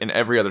really good. In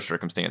every other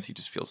circumstance, he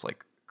just feels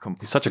like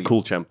complete. He's such a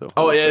cool champ, though.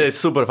 Oh yeah, it's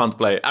super fun to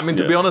play. I mean,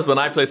 to be honest, when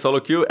I play solo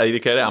queue,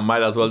 AD carry, I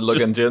might as well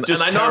look at Jhin.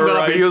 And I know I'm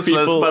gonna be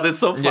useless, but it's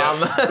so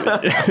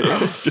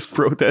fun. Just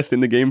protest in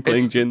the game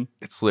playing Jhin.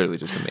 It's literally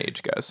just a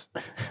mage, guys.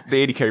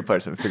 The AD carry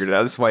players haven't figured it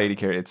out. This is why AD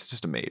carry. It's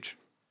just a mage.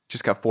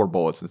 Just got 4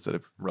 bullets instead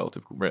of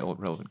relevant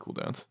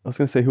cooldowns. I was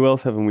gonna say, who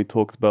else haven't we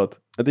talked about?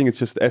 I think it's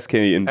just SK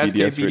and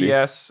BDS. SK,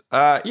 BDS.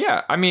 Really.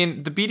 Yeah. I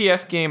mean, the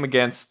BDS game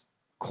against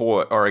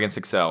Core or against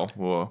Excel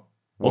was.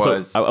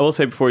 Also, I will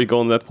say before you go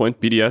on that point,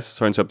 BDS.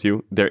 Sorry to interrupt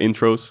you. Their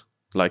intros,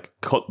 like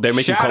they're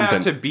making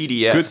content. Shout out to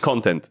BDS. Good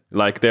content.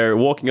 Like they're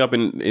walking up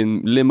in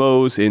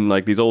limos in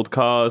like these old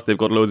cars. They've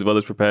got loads of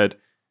others prepared.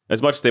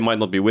 As much as they might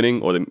not be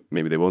winning, or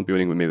maybe they won't be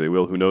winning, but maybe they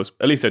will, who knows.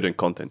 At least they're doing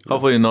content.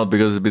 Hopefully not,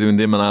 because it's between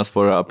them and us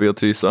for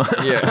PO3, so...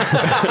 Yeah.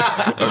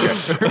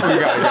 Okay. We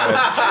got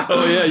it.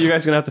 Oh yeah, you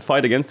guys are going to have to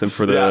fight against them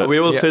for the... Yeah, we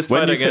will fist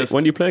fight against...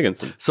 When do you play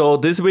against them? So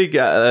this week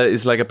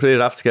is like a pretty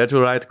rough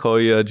schedule, right?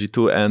 Koi,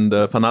 G2 and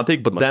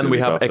Fnatic, but then we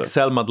have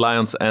Excel, Mad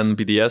Lions and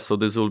BDS, so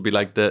this will be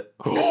like the...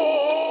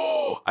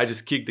 I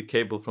just kicked the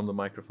cable from the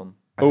microphone.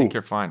 I think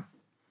you're fine.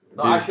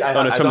 No, actually,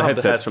 it's from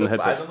the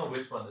headset. I don't know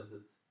which one is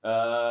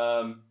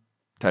it.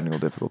 Technical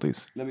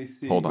difficulties. Let me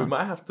see. Hold on. We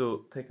might have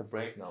to take a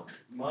break now.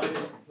 Mine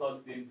is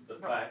plugged into the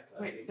back.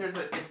 Wait,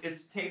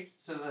 it's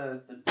taped to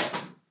the.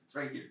 It's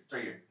right here. It's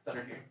right here. It's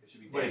under here. It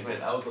should be.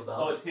 Wait, out of the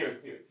Oh, it's here.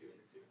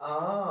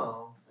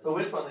 Oh. So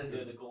which one is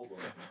it? The gold one.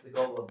 The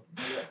gold one.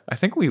 Yeah. I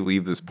think we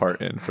leave this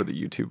part in for the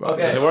YouTube.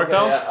 Okay. Does it work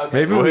now? Yeah,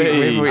 okay. Maybe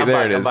we I'm there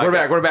back, it I'm is.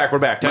 back. We're back. My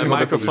Technical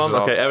difficulties microphone.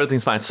 resolved. Okay,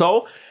 everything's fine.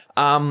 So,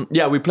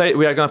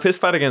 we are gonna fist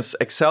fight against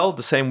Excel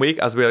the same week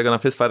as we are gonna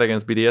fist fight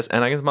against BDS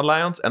and against Mad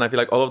Lions. And I feel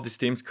like all of these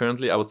teams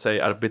currently, I would say,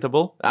 are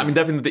beatable. I mean,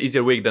 definitely the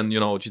easier week than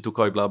G2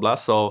 Koi, blah blah.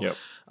 So, Yep.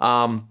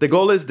 the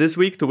goal is this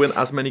week to win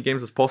as many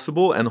games as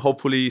possible and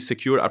hopefully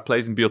secure our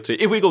place in BO3.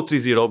 If we go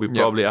 3-0, we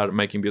probably are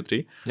making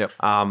BO3. Yep.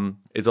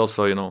 It's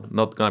also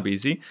not gonna be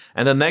easy.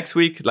 And then next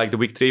week, like the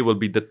week 3, will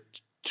be the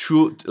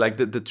true, like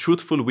the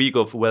truthful week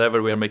of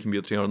whether we are making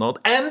BO3 or not.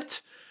 And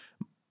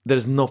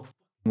there's no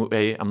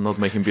way I'm not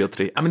making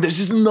BO3. I mean, there's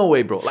just no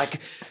way, bro. Like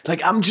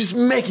I'm just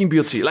making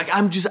BO3. Like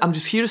I'm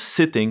just here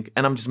sitting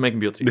and I'm just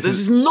making BO3. There's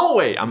just no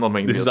way I'm not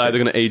making This BO3. is either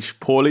going to age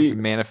poorly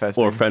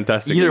Manifesting. or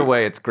fantastic. Either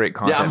way, it's great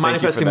content. Yeah, I'm Thank you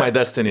for manifesting that. my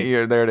destiny.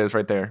 Here, there it is,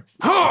 right there.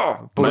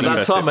 But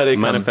that's so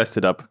American. Manifest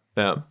it up.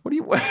 Yeah. What do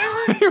you?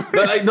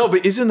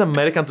 But isn't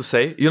American to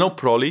say?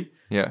 Proli?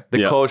 Yeah. The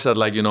Yeah. coach that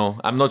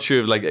I'm not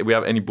sure if we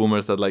have any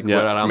boomers that were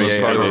around from those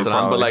AAA programs days.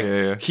 around, but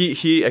Yeah.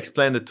 he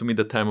explained it to me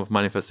the term of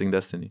manifesting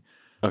destiny.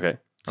 Okay.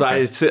 So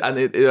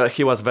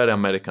he was very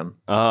American,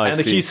 I and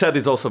see. he said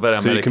it's also very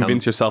So you American.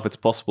 convince yourself it's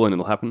possible and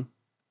it'll happen?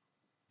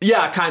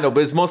 Yeah, kind of,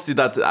 but it's mostly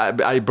that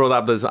I brought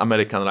up as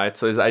American, right?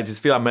 So I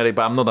just feel American,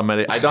 but I'm not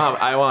American.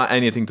 I want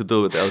anything to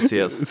do with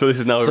LCS. So this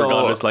is now So-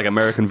 regardless like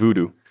American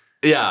voodoo.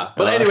 Yeah,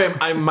 but anyway,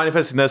 I'm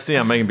manifesting destiny.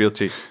 I'm making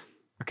BO3.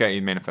 Okay,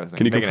 you manifesting.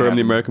 Can you Make it confirm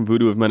the happen. American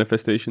voodoo of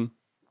manifestation?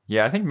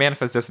 Yeah, I think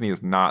manifest destiny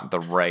is not the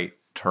right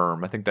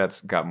term. I think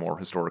that's got more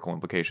historical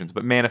implications.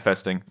 But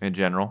manifesting in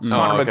general,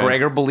 Conor okay.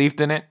 McGregor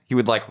believed in it. He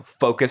would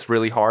focus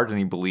really hard, and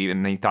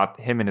he thought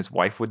him and his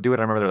wife would do it.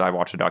 I remember that I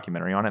watched a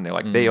documentary on it.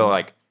 And they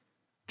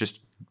just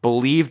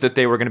believed that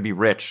they were going to be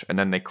rich, and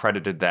then they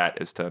credited that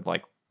as to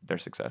their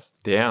success.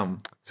 Damn,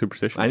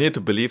 Superstition. I need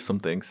to believe some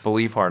things.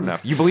 Believe hard enough.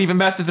 You believe in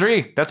best of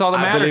 3. That's all that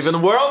I matters. believe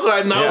in worlds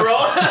right now, bro.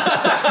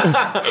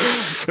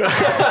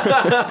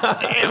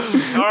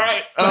 All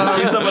right.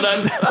 some of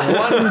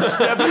that. One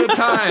step at a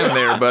time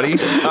there, buddy.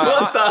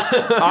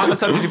 On the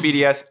subject of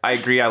BDS, I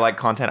agree. I like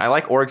content. I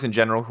like orgs in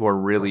general who are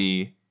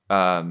really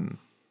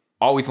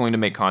always willing to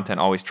make content,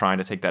 always trying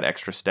to take that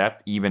extra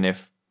step, even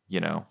if,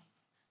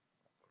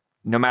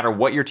 no matter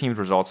what your team's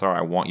results are,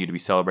 I want you to be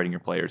celebrating your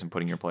players and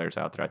putting your players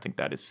out there. I think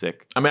that is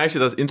sick. I mean,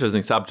 actually, that's an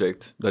interesting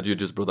subject that you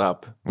just brought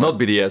up. Not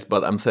BDS,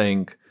 but I'm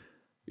saying,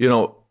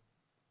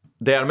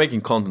 they are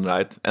making content,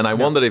 right? And I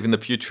wonder if in the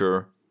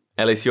future,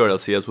 LAC or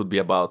LCS would be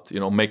about,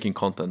 making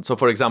content. So,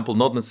 for example,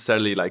 not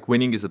necessarily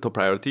winning is the top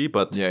priority,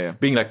 but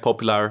being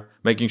popular,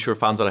 making sure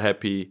fans are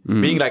happy,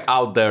 being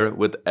out there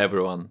with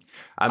everyone.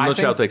 I'm not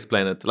sure how to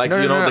explain it.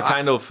 The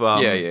kind of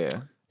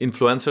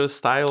influencer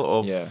style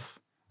of... Yeah.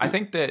 I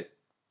think that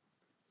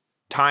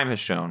time has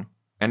shown,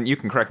 and you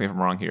can correct me if I'm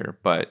wrong here,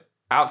 but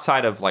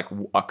outside of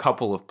a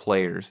couple of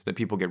players that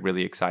people get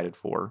really excited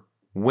for,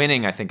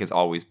 winning I think has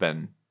always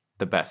been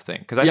the best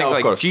thing. Because I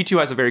think G2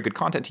 has a very good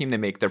content team.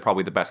 They're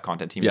probably the best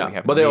content team that we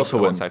have. But they also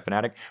win. Alongside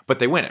Fnatic, but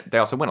they win it. They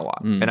also win a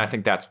lot, and I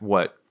think that's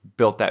what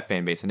built that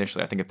fan base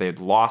initially. I think if they had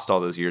lost all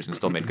those years and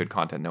still made good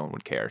content, no one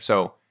would care.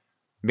 So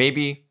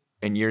maybe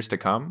in years to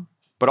come,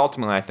 but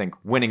ultimately I think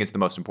winning is the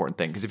most important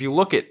thing. Because if you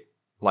look at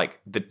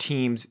the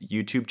team's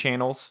YouTube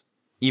channels,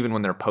 even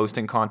when they're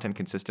posting content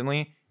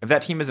consistently, if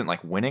that team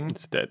isn't winning,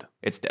 It's dead.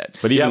 it's dead.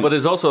 But but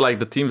there's also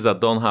the teams that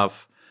don't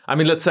have... I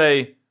mean, let's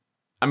say...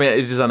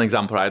 it's just an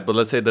example, right? But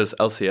let's say there's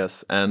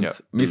LCS and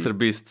Mr.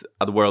 Beast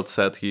at World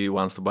said he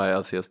wants to buy a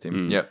LCS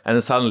team. Yep. And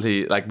then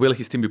suddenly, will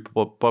his team be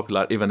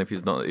popular even if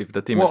he's not, if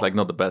the team is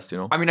not the best,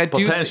 I mean, I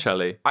do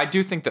potentially. I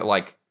do think that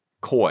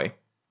Koi,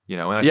 and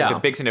I think the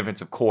big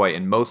significance of Koi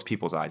in most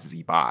people's eyes is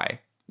Ibai.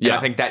 And I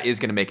think that is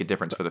going to make a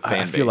difference for the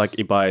fan base. I feel like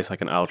Ibai is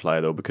an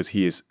outlier though, because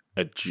he is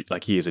a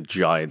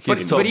giant.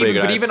 He's so big,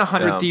 but right? even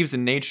 100 Yeah. Thieves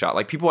and Nade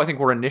Shot, people I think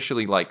were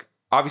initially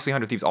obviously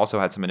 100 Thieves also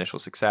had some initial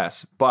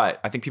success, but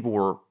I think people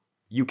were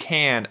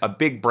a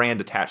big brand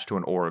attached to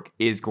an org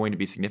is going to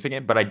be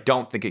significant, but I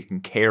don't think it can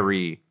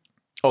carry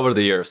over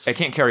the years. It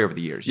can't carry over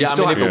the years. You Yeah,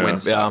 still I mean, have to yeah. win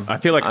stuff. I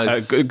feel like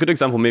a good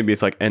example maybe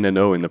is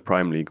NNO in the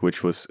Prime League,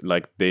 which was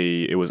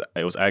it was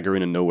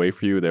Agarin and No Way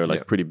For You.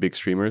 They're pretty big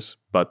streamers,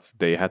 but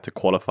they had to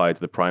qualify to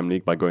the Prime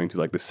League by going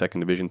to the second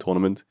division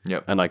tournament.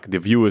 Yep. And the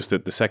viewers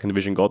that the second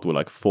division got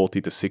were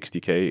 40 to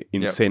 60K,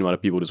 insane amount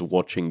of people just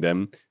watching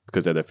them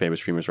because they're their favorite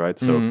streamers, right?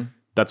 So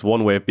that's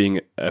one way of being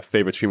a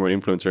favorite streamer or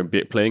influencer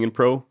and playing in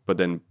pro, but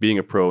then being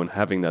a pro and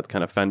having that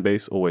kind of fan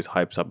base always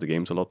hypes up the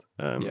games a lot.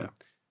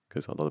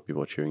 Because a lot of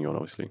people are cheering you on,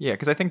 obviously. Yeah,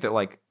 because I think that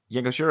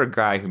Jankos, you're a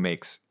guy who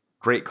makes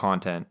great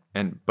content,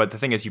 but the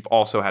thing is, you've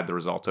also had the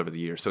results over the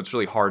years, so it's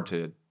really hard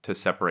to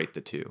separate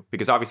the two.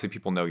 Because obviously,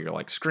 people know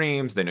your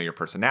screams, they know your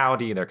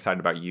personality, they're excited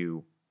about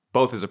you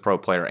both as a pro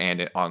player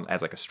and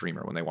as a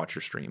streamer when they watch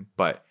your stream.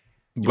 But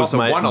You've also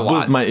won a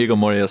lot. Boost my ego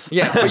more, yes.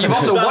 Yeah, but you've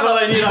also won.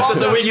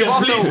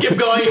 Please keep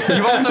going.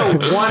 You've also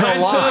won a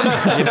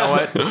lot. You know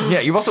what? Yeah,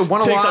 you've also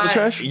won a lot. Takes out the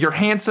trash. You're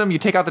handsome. You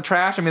take out the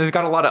trash. I mean, they've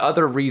got a lot of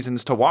other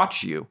reasons to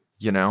watch you.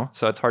 You know,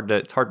 so it's hard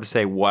to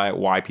say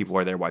why people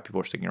are there, why people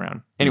are sticking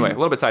around. Anyway, a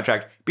little bit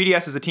sidetracked.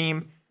 BDS is a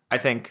team. I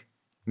think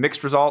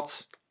mixed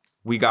results.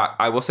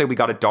 I will say we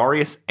got a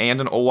Darius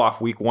and an Olaf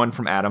week 1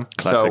 from Adam.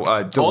 Classic.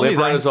 So only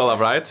Darius Olaf,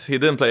 right? He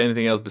didn't play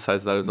anything else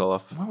besides Darius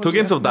Olaf. 2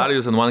 games of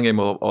Darius and 1 game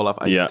of Olaf.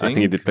 I think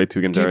he did play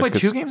 2 games. Did he play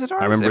 2 games of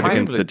Darius? I remember it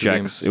against the Jax.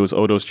 games. It was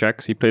Odo's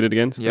Jax he played it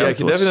against. Yeah,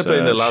 he definitely played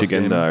in the last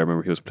game. I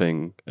remember he was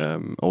playing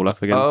Olaf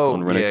against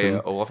on Renekton.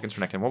 Yeah, Olaf against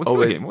Renekton. What was the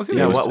other game? What was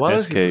the other game?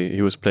 What SK.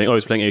 He was playing. Oh, he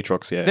was playing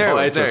Aatrox. Yeah.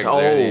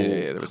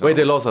 Aatrox. Wait,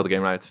 they lost that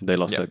game, right? They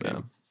lost that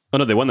game. Oh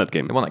no, they won that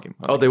game. They won that game.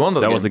 Oh, they won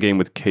that game. That was the game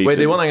with Kate. Wait,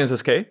 they won against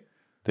SK?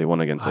 They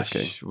won against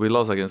SK. We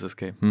lost against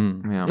SK.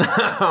 Yeah.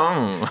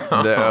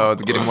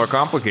 It's getting more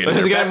complicated.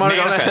 It's getting more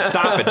Manifest.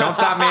 Stop it. Don't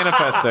stop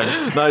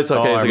manifesting. No, it's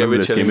okay. I remember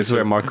this game. This is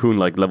where Marcoon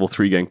level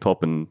 3 ganked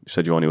top and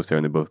Sejuani was there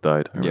and they both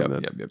died.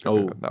 Yep.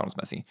 Oh, that was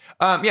messy.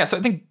 Yeah, so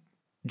I think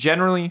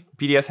generally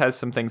BDS has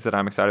some things that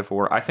I'm excited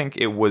for. I think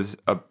it was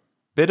a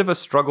bit of a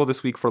struggle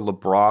this week for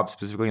Labrov,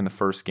 specifically in the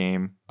first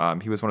game.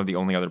 He was one of the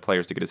only other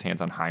players to get his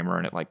hands on Heimer,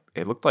 and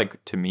it looked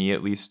like, to me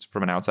at least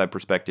from an outside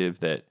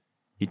perspective, that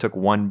he took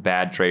one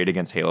bad trade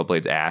against Halo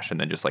Blade's Ashe and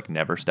then just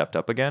never stepped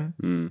up again.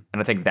 And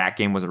I think that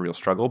game was a real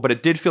struggle, but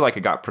it did feel like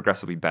it got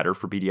progressively better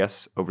for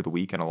BDS over the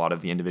week, and a lot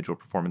of the individual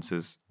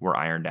performances were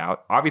ironed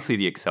out. Obviously,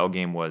 the Excel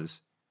game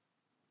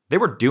they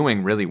were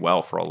doing really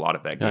well for a lot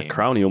of that game.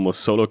 Crowny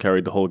almost solo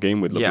carried the whole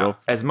game with Labrov. Yeah,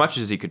 as much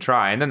as he could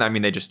try. And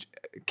then, they just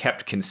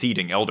kept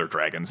conceding Elder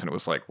Dragons, and it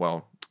was like,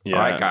 well, all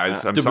right,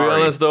 guys, I'm sorry. To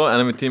be honest, though,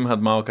 enemy team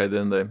had Maokai,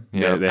 didn't they?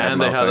 Yeah, they had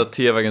a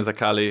TF against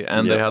Akali,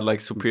 and they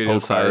had superior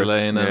side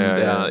lane,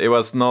 and it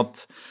was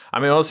not.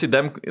 I mean, honestly,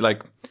 them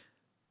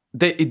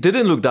it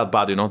didn't look that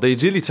bad, They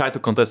really tried to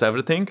contest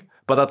everything,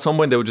 but at some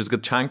point they would just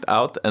get chanked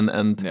out,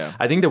 and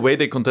I think the way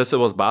they contested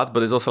was bad,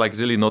 but it's also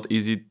really not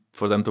easy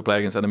for them to play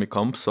against enemy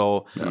comp.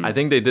 So I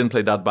think they didn't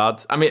play that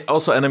bad. I mean,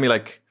 also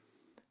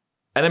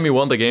Enemy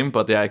won the game,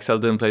 but Excel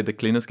didn't play the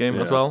cleanest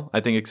game as well. I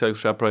think Excel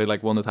should have probably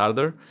won it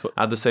harder. So,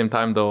 at the same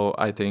time, though,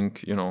 I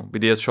think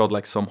BDS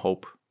showed some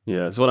hope.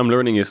 Yeah. So what I'm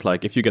learning is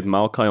if you get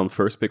Maokai on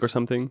first pick or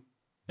something,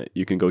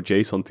 you can go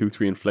Jace on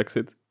 2-3 and flex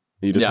it.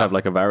 You just have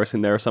a Varus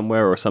in there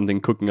somewhere or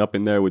something cooking up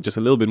in there with just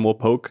a little bit more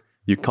poke.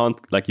 You can't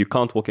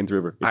walk into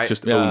river. It's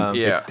just owned.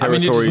 Yeah. It's I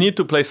mean, you just need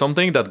to play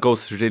something that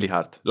goes really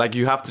hard.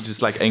 You have to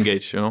just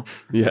engage.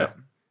 Yeah.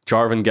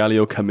 Jarvan,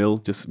 Galio, Camille,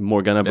 just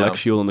Morgana, Black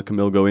Shield on the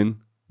Camille go in.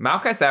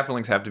 Maokai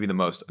saplings have to be the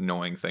most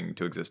annoying thing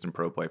to exist in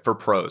pro play for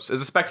pros. As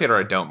a spectator,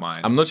 I don't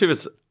mind. I'm not sure if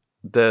it's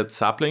the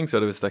saplings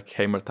or if it's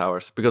Hammer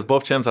Towers, because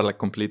both champs are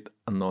complete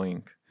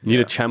annoying. You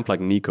need a champ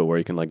like Nico where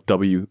you can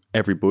W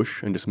every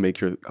bush and just make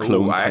your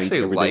clone tank I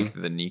actually everything.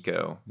 like the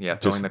Nico. Yeah,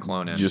 throwing the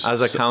clone in. Just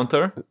as a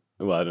counter?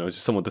 Well, I don't know,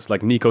 just someone just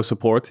Nico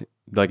support,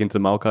 into the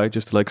Maokai,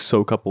 just to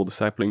soak up all the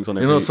saplings on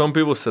every... some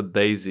people said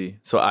Daisy.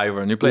 So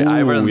Ivern. You play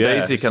Ivern and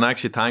Daisy can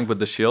actually tank with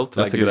the shield.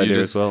 That's a good idea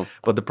as well.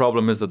 But the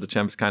problem is that the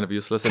champ is kind of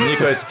useless. And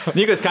Nico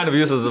is kind of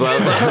useless as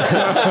well.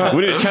 So.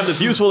 We need a champ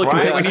that's useful. That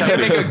can take we need to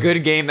make a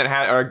good game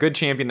or a good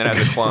champion that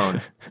has a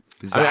clone.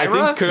 Zyra? I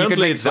think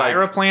currently it's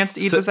Zyra plants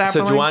to eat the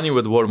saplings. Sejuani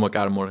with Warmog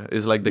armor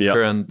is the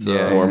current...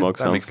 Warmog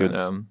sounds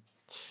good.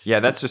 Yeah,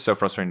 that's just so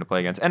frustrating to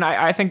play against. And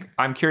I think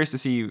I'm curious to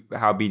see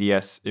how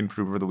BDS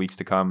improve over the weeks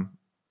to come.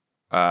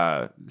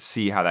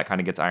 See how that kind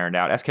of gets ironed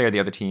out. SK are the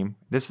other team.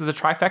 This is the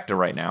trifecta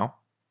right now.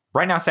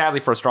 Right now, sadly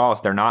for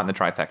Astralis, they're not in the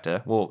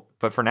trifecta. Well,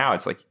 but for now,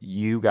 it's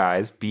you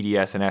guys,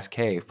 BDS and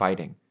SK,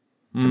 fighting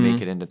to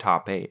make it into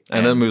top 8.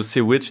 And then we'll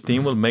see which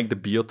team will make the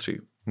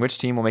BO3. Which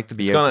team will make the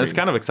BO3? It's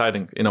kind of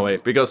exciting in a way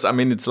because,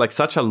 it's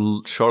such a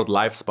short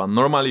lifespan.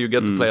 Normally, you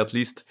get to play at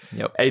least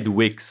 8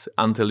 weeks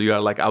until you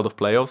are out of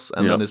playoffs.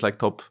 And then it's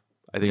top,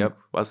 I think,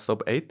 was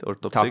top 8 or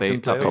top 6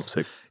 in playoffs? Top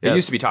 6. It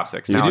used to be top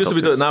 6. It used to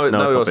be now it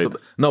was top 8.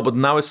 No, but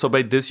now it's top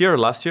 8 this year or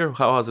last year?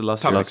 How was it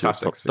last year?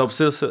 Top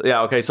 6.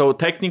 Yeah, okay. So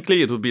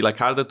technically, it would be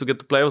harder to get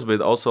to playoffs, but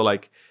also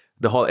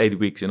the whole 8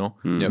 weeks,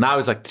 Now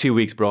it's 3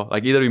 weeks, bro.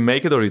 Either you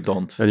make it or you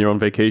don't. And you're on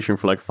vacation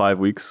for 5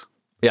 weeks.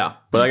 Yeah,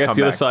 but I guess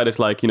the other side is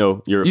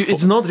you're.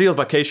 It's not real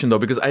vacation though,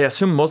 because I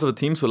assume most of the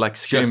teams will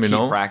scream, just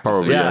keep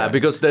practicing. Yeah,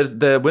 because there's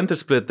the winter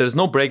split. There's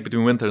no break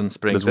between winter and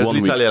spring. There's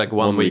literally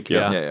 1 week.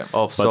 Yeah.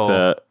 Off.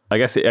 But I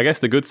guess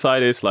the good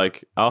side is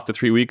after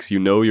 3 weeks,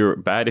 you're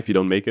bad if you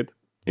don't make it.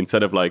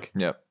 Instead of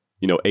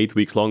 8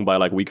 weeks long, by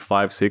week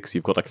 5, 6,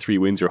 you've got 3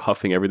 wins. You're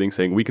huffing everything,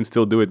 saying we can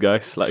still do it,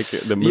 guys.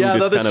 The mood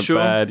is kind of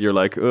bad.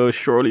 You're oh,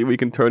 surely we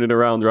can turn it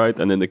around, right?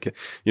 And then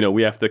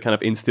we have to kind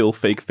of instill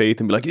fake faith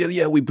and be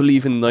yeah, we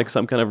believe in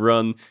some kind of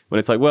run. When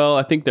it's well,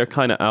 I think they're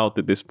kind of out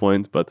at this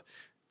point. But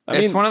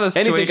it's one of those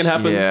anything can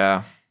happen.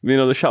 Yeah,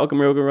 the Schalke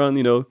Mallorca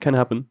run, can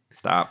happen.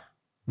 Stop.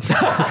 we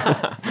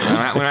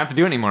don't have to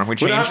do it anymore. We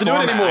changed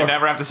format. I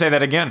never have to say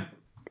that again.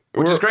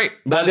 Which is great.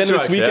 By the end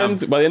of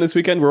this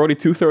weekend, we're already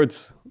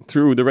 2/3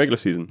 through the regular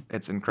season.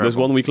 It's incredible. There's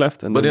 1 week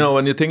left. But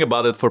when you think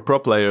about it, for pro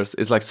players,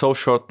 it's so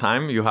short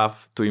time you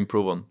have to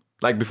improve on.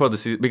 like before the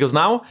season, because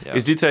now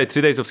it's literally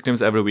 3 days of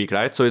scrims every week,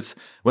 right? So it's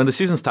when the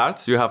season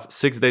starts, you have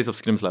 6 days of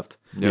scrims left.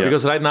 Yeah.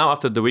 Because right now,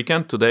 after the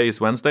weekend, today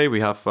is Wednesday, we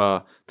have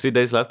 3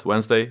 days left: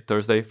 Wednesday,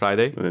 Thursday,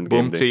 Friday.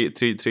 Boom,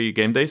 three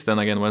game days. Then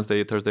again,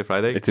 Wednesday, Thursday,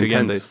 Friday. It's 3 intense.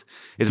 game days.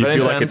 It's Do you very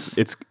feel intense. like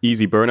it's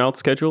easy burnout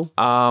schedule?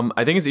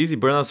 I think it's easy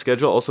burnout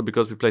schedule also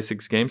because we play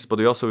 6 games, but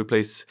we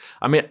play.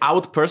 I mean, I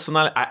would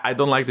personally, I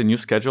don't like the new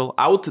schedule.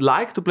 I would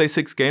like to play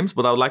 6 games,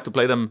 but I would like to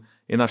play them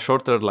in a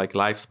shorter like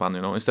lifespan,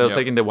 you know, instead of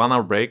taking the 1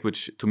 hour break,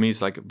 which to me is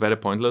like very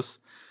pointless.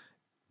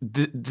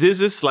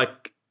 This is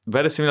like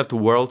very similar to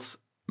Worlds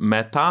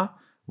meta,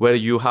 where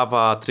you have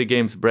a 3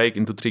 games break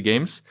into 3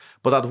 games,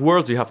 but at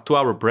Worlds you have 2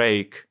 hour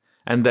break,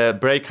 and the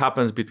break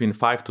happens between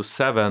 5 to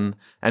 7,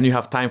 and you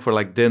have time for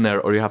like dinner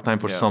or you have time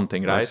for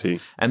something, right? I see.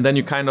 And then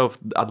you kind of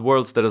at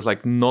Worlds there is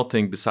like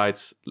nothing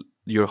besides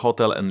your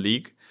hotel and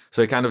league,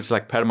 so you kind of just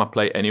like perma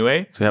play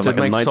anyway. So, like it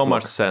makes night so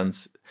block. much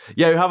sense.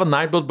 Yeah, you have a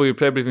night block, but you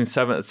play between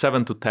 7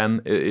 to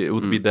 10. It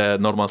would be the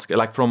normal scale.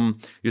 Like from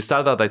you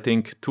start at I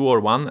think 2 or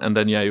 1, and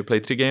then you play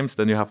 3 games.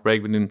 Then you have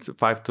break between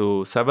 5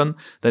 to 7.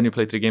 Then you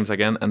play 3 games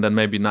again, and then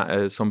maybe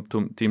some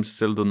teams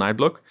still do night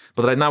block.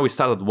 But right now we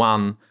start at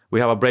 1. We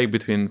have a break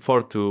between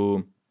 4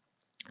 to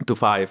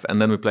 5, and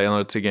then we play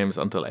another 3 games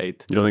until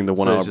 8. You don't think the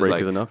 1 hour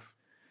break is enough?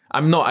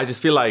 I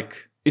just feel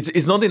like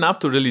it's not enough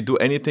to really do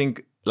anything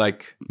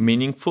like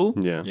meaningful.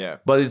 Yeah.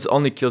 But it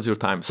only kills your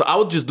time. So I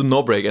would just do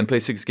no break and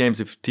play 6 games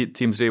if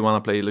teams really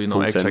want to play,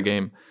 Full extra send.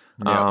 game.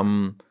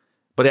 Yeah.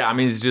 But yeah, I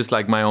mean, it's just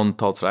like my own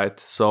thoughts, right?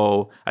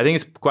 So I think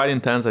it's quite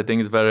intense. I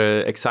think it's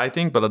very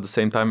exciting, but at the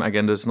same time,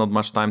 again, there's not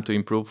much time to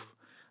improve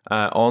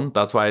on.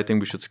 That's why I think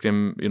we should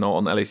scrim,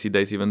 on LAC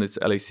days, even it's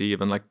LAC,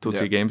 even like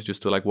 2-3 games,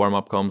 just to like warm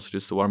up comms,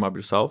 just to warm up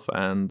yourself,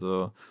 and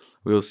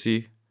we'll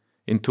see.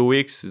 In 2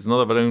 weeks, it's not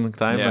a very long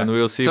time, and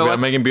we'll see if we're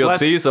making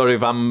BO3s or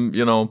if I'm,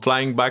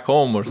 flying back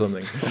home or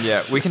something.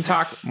 Yeah, we can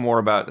talk more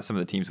about some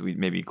of the teams that we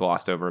maybe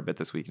glossed over a bit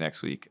this week,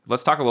 next week.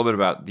 Let's talk a little bit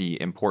about the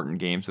important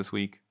games this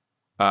week.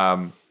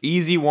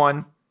 Easy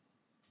one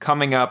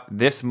coming up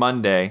this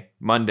Monday,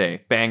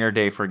 banger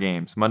day for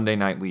games, Monday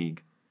Night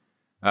League.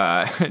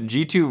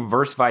 G2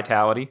 versus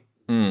Vitality.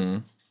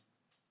 We're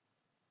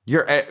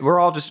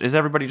all is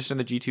everybody just in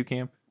the G2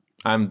 camp?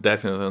 I'm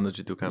definitely on the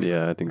G2 camp.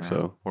 Yeah, I think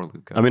so. Or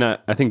Luca. I mean,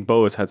 I think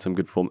Bo has had some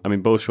good form. I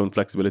mean, Bo's shown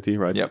flexibility,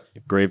 right? Yep.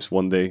 Graves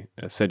one day,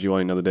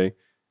 Sejuani another day.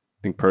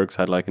 I think Perks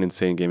had like an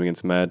insane game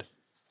against Mad.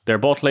 Their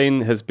bot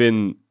lane has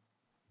been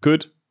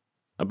good,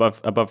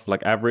 above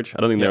like average.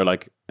 I don't think they're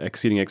like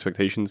exceeding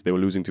expectations. They were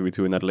losing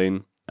 2v2 in that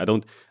lane.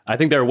 I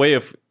think their way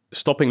of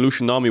stopping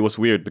Lucian Nami was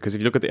weird, because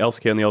if you look at the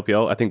LCK and the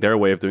LPL, I think their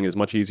way of doing it is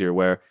much easier,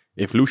 where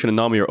if Lucian and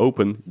Nami are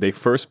open, they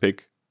first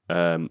pick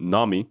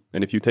Nami,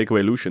 and if you take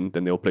away Lucian,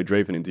 then they'll play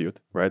Draven into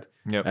it, right?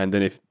 Yep. And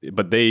then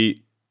but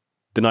they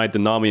denied the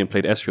Nami and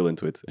played Ezreal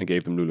into it and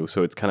gave them Lulu.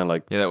 So it's kind of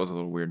like, yeah, that was a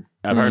little weird.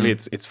 Apparently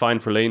it's fine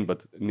for lane,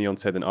 but Neon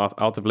said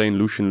out of lane,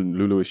 Lucian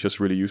Lulu is just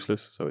really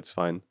useless, so it's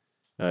fine.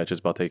 Just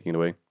about taking it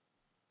away.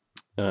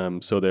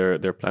 So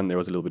their plan there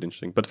was a little bit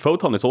interesting. But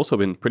Photon has also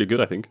been pretty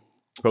good, I think.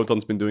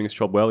 Photon's been doing his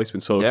job well. He's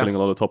been solo killing a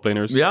lot of top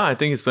laners. Yeah, I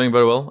think he's playing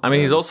very well. I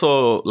mean, he's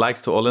also likes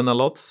to all in a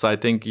lot. So I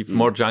think if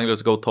more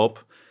junglers go top,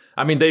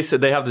 I mean, they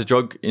said they have this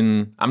joke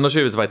in, I'm not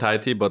sure if it's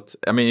Vitality, but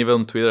I mean, even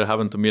on Twitter, it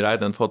happened to me,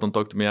 right? And Photon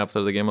talked to me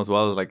after the game as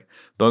well. Like,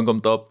 don't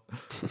come top.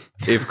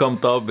 If come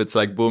top, it's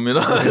like boom,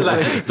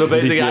 so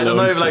basically, I don't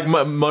know if like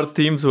more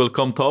teams will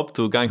come top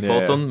to gank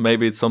Photon. Yeah.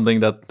 Maybe it's something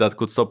that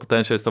could stop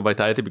potentially stop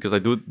Vitality, because I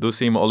do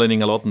see him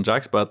all-inning a lot on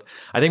Jax. But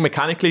I think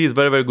mechanically, he's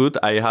very, very good.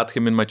 I had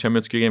him in my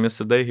Champions Q game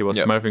yesterday. He was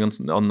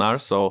smurfing on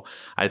Nars. So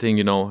I think,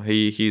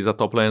 he's a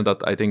top laner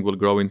that I think will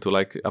grow into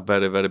like a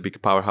very, very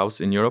big powerhouse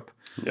in Europe.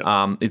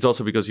 Yeah. It's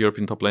also because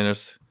European top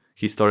laners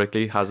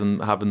historically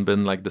haven't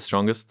been like the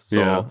strongest.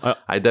 So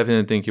I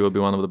definitely think he will be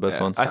one of the best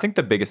ones. I think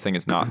the biggest thing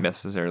is not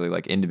necessarily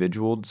like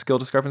individual skill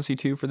discrepancy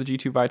too for the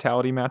G2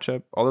 Vitality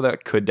matchup, although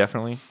that could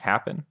definitely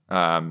happen.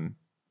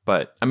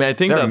 But I mean, I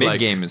think their that mid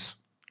game is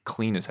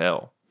clean as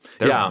hell.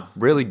 They're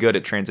really good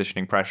at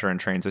transitioning pressure and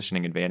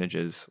transitioning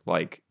advantages.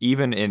 Like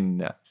even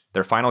in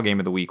their final game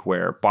of the week,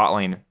 where bot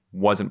lane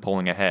wasn't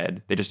pulling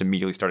ahead, they just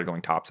immediately started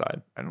going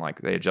topside, and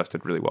like they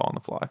adjusted really well on the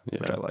fly,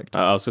 which I liked.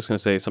 I was just gonna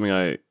say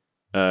something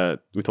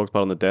we talked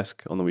about on the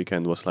desk on the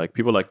weekend was like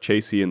people like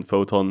Chasey and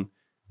Photon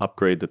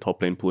upgrade the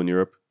top lane pool in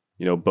Europe.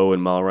 Bo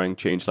and Malrang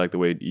change like the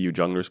way EU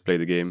junglers play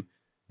the game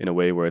in a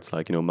way where it's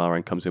like,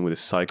 Malrang comes in with his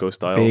psycho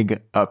style.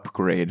 Big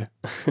upgrade.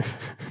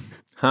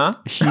 Huh?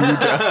 Huge.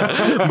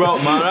 Bro,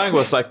 Malrang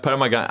was like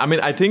perma. I mean,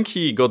 I think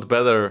he got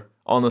better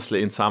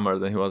honestly in summer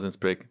than he was in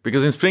spring,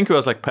 because in spring he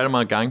was like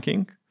perma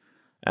ganking,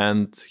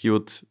 and he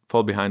would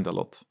fall behind a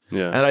lot.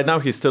 Yeah. And right now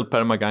he's still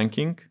perma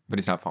ganking, but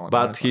he's not falling.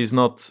 But he's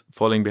not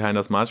falling behind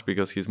as much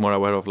because he's more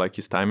aware of like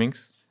his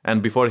timings.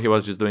 And before he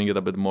was just doing it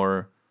a bit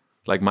more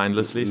like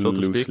mindlessly, so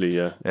to speak.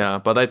 Yeah.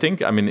 But I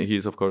think,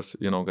 he's of course,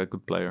 a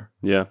good player.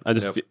 Yeah. I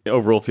just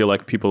overall feel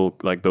like people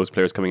like those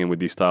players coming in with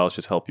these styles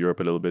just help Europe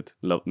a little bit.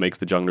 Makes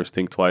the junglers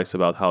think twice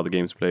about how the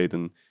game's played,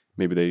 and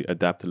maybe they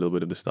adapt a little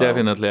bit of the style.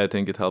 Definitely, I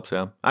think it helps.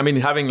 Yeah. I mean,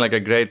 having like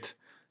a great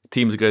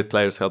teams, great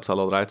players helps a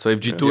lot, right? So if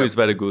G2 is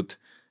very good,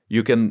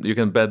 you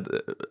can bet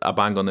a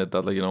bang on it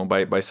that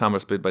like, by summer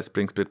split, by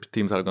spring split,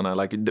 teams are gonna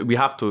like, we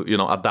have to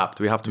adapt.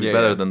 We have to be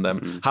better than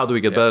them. How do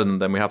we get better than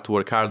them? We have to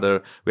work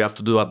harder. We have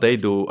to do what they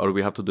do, or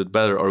we have to do it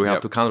better, or we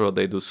have to counter what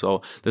they do.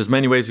 So there's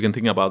many ways you can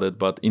think about it,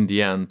 but in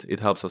the end,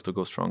 it helps us to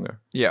go stronger.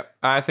 Yeah,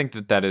 I think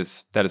that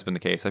has been the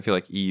case. I feel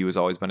like EU has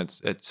always been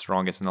its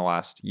strongest in the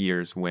last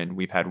years when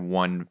we've had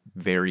one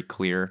very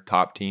clear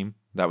top team.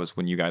 That was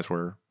when you guys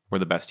were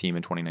the best team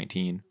in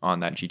 2019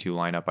 on that G2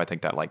 lineup. I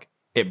think that like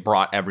it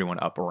brought everyone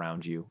up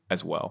around you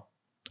as well.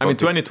 I mean,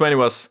 2020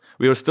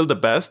 we were still the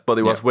best, but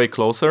it was way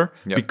closer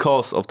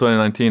because of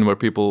 2019, where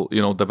people,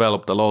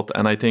 developed a lot.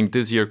 And I think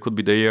this year could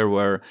be the year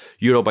where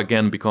Europe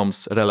again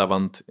becomes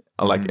relevant,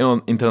 like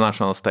on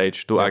international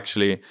stage to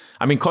actually.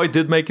 I mean, Koi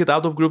did make it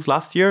out of groups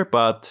last year,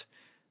 but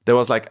there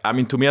was like, I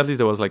mean, to me at least,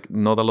 there was like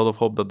not a lot of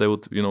hope that they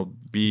would,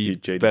 be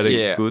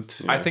very good.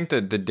 I think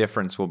that the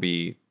difference will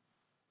be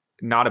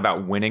not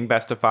about winning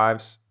best of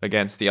fives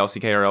against the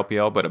LCK or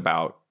LPL, but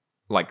about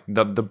like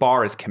the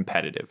bar is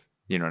competitive.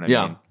 You know what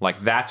I mean?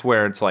 Like that's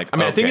where it's like. I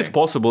mean, I think it's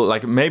possible.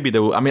 Like maybe they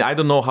will. I mean, I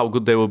don't know how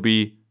good they will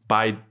be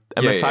by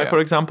MSI, for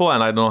example,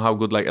 and I don't know how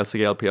good like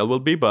LCK LPL will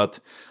be. But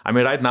I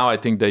mean, right now I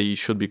think they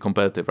should be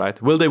competitive, right?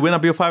 Will they win a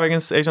BO5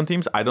 against Asian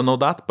teams? I don't know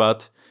that,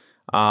 but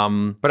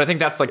I think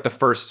that's like the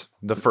first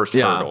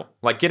hurdle.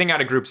 Like getting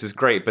out of groups is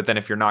great, but then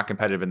if you're not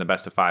competitive in the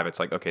best of five, it's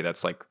like okay,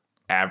 that's like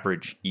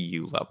average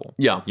EU level.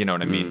 Yeah, you know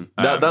what I mean.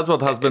 That's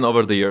what has been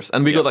over the years,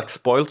 and we got like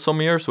spoiled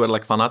some years where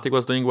like Fnatic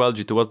was doing well,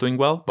 G2 was doing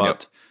well,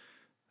 but.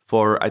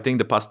 For I think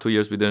the past 2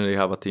 years we didn't really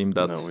have a team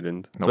that. No, we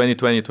didn't.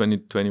 2020,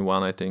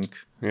 2021, I think.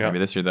 Yeah. Maybe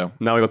this year though.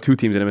 Now we got 2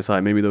 teams in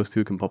MSI. Maybe those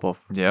 2 can pop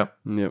off. Yep.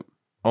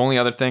 Only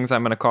other things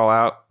I'm going to call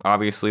out.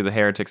 Obviously, the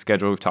Heretic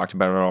schedule. We've talked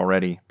about it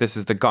already. This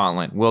is the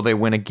gauntlet. Will they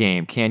win a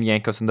game? Can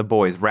Jankos and the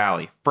boys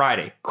rally?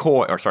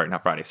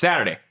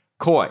 Saturday,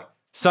 Koi.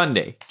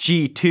 Sunday,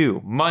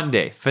 G2.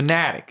 Monday,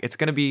 Fnatic. It's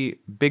going to be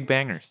big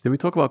bangers. Did we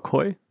talk about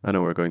Koi? I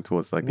know we're going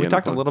towards like the We end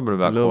talked a little bit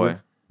about Koi.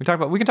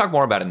 We can talk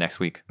more about it next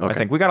week. Okay. I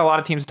think we got a lot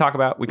of teams to talk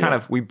about.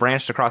 We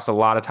branched across a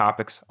lot of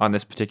topics on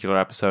this particular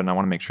episode, and I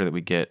want to make sure that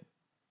we get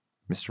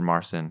Mr.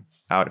 Marcin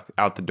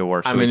out the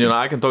door. So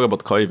I can talk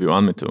about Koi if you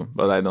want me to,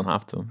 but I don't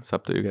have to. It's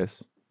up to you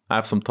guys. I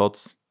have some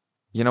thoughts.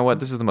 You know what?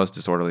 This is the most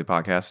disorderly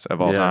podcast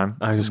of all time.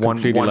 I just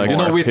completely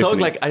like. We talk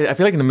like I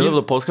feel like in the middle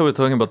of the podcast we're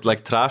talking about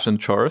like trash and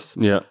chores.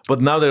 Yeah. But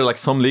now there are like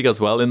some league as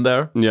well in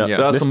there.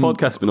 Yeah. This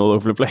podcast's been all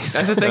over the place.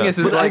 That's the thing is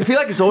like, I feel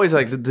like it's always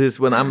like this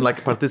when I'm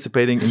like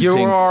participating in things.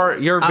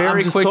 You're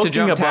very quick to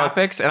jump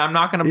topics, and I'm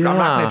not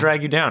gonna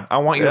drag you down. I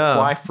want you to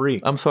fly free.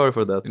 I'm sorry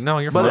for that. No,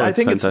 you're fine. But I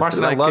think it's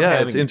Marcin, I love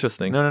having it's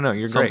interesting. No,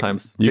 you're great.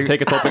 Sometimes you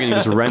take a topic and you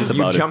just rant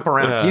about it. You jump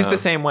around. He's the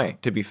same way.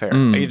 To be fair,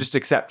 you just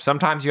accept.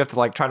 Sometimes you have to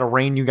like try to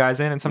rein you guys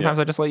in, and sometimes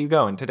I just let you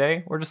go. And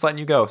today we're just letting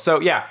you go.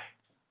 So yeah,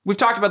 we've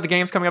talked about the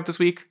games coming up this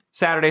week,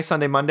 Saturday,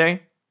 Sunday,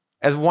 Monday.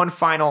 As one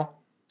final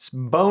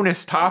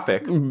bonus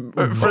topic for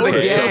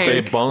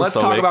the game, let's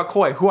talk about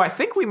Koi, who I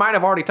think we might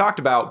have already talked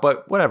about,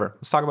 but whatever.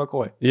 Let's talk about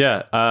Koi.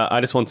 Yeah, I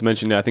just want to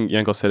mention, I think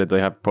Jankos said it, they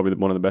have probably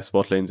one of the best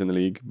bot lanes in the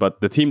league, but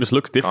the team just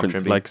looks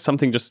different. Like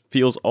something just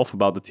feels off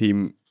about the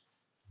team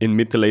in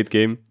mid to late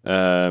game.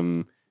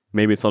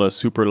 Maybe it's not a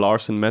super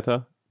Larsen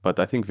meta, but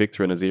I think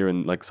Victor and Azir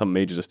and like some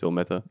mages are still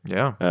meta.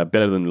 Yeah.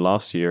 Better than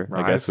last year,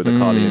 I guess, with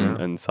Akali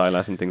and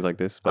Sylas and things like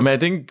this. But I mean, I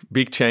think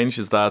big change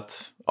is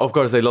that, of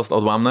course, they lost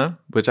Odwamne,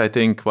 which I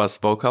think was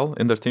vocal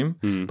in their team.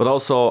 But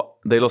also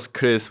they lost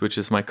Chris, which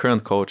is my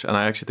current coach. And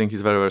I actually think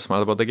he's very, very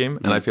smart about the game.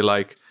 And I feel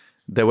like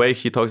the way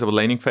he talks about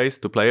laning phase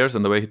to players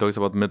and the way he talks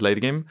about mid-late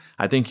game,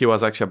 I think he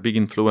was actually a big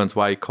influence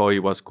why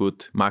Koi was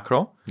good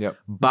macro. Yep.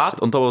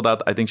 But on top of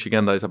that, I think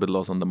Shigenda is a bit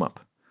lost on the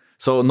map.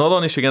 So not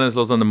only Shigenda is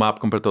lost on the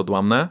map compared to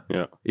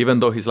Odwamne, even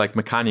though his like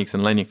mechanics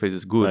and laning phase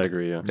is good. I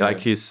agree,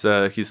 Like his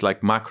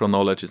like macro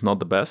knowledge is not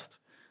the best.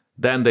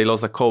 Then they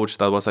lost a coach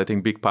that was, I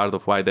think, big part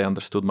of why they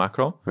understood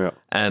macro. Yeah.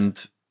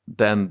 And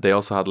then they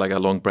also had like a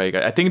long break.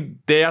 I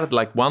think they are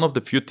like one of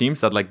the few teams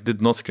that like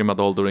did not scrim at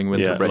all during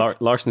winter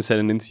break. Larsen said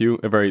in an interview,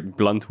 a very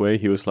blunt way,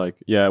 he was like,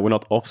 yeah, we're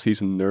not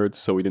off-season nerds,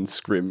 so we didn't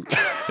scrim.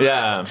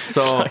 Yeah,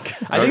 so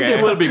I think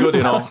they will be good,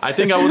 you know. I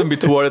think I wouldn't be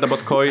too worried about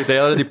Koi. They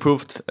already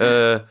proved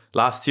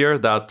last year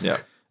that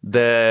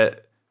the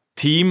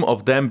team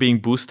of them being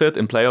boosted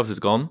in playoffs is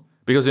gone.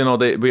 Because, you know,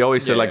 we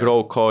always say like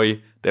Rogue,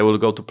 Koi, they will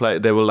go to play,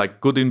 they will like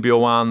good in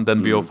BO1,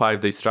 then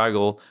BO5 they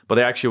struggle, but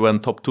they actually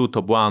went top 2,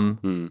 top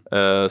 1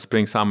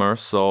 spring, summer.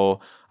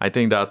 So I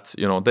think that,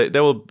 you know, they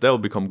will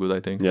become good, I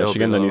think. Yeah,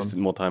 Shigenda needs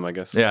more time, I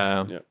guess.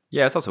 Yeah,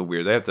 it's also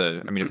weird. They have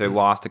to, I mean, if they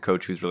lost a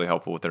coach who's really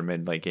helpful with their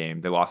mid-late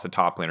game, they lost a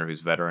top laner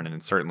who's veteran,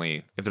 and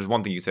certainly, if there's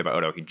one thing you say about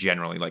Odo, he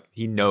generally, like,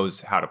 he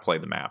knows how to play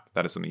the map.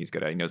 That is something he's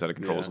good at. He knows how to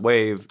control his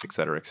wave, et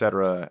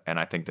cetera, and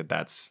I think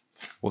that's,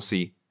 we'll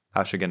see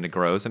how Shigenda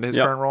grows into his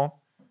current role.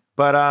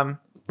 But,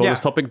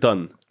 bonus topic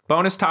done.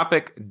 Bonus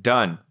topic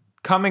done.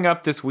 Coming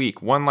up this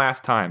week, one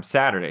last time,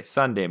 Saturday,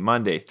 Sunday,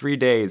 Monday, 3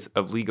 days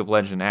of League of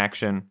Legends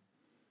action.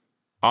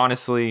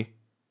 Honestly,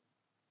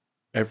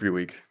 every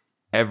week,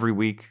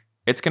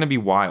 it's going to be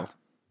wild.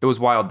 It was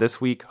wild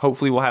this week.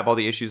 Hopefully we'll have all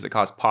the issues that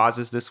caused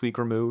pauses this week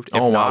removed.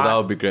 If wow, not, that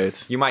would be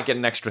great. you might get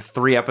an extra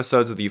 3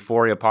 episodes of the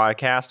Euphoria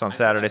podcast on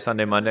Saturday,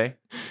 Sunday, Monday.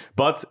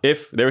 But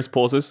if there is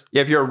pauses,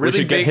 Yeah, if you're a we really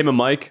should big... get him a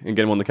mic and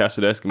get him on the Cash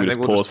to Desk and we I just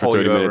think we'll pause for pull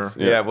 30 you over. minutes.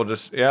 Yeah, we'll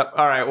just... Yep.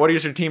 All right. What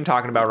is your team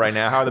talking about right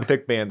now? How are the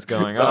pick bands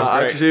going? Oh,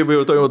 great. Actually, we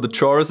were talking about the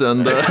chores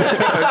and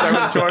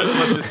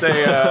Let's just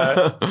say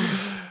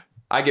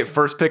I get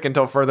first pick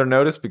until further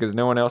notice because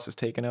no one else is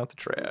taking out the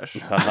trash.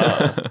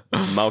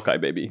 Maokai,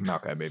 baby.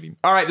 Maokai, baby.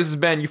 All right, this has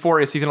been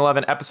Euphoria Season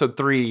 11, Episode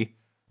 3.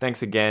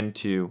 Thanks again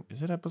to...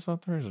 Is it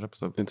Episode 3 or is it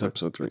Episode 4? It's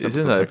episode 3.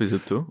 Isn't that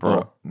episode 2?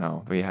 Bro,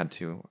 no, we had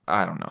to...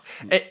 I don't know.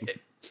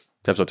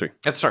 It's episode 3.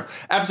 Let's start.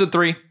 Episode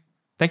 3.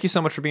 Thank you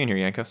so much for being here,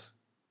 Yankos.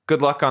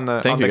 Good luck on the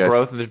Thank you, guys.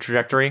 growth of the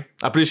trajectory.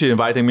 I appreciate you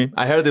inviting me.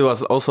 I heard it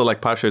was also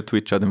like partially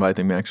Twitch chat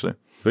inviting me actually.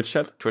 Twitch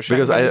chat? Twitch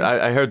Because chat.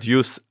 I heard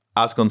you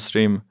ask on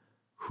stream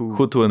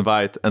who to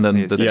invite, and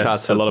then the Yes, chat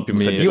said a lot of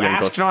people said You Yankos.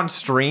 asked on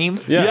stream?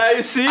 Yeah,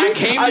 you see? I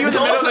came to you in the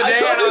middle of the day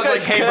and I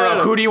was like, hey,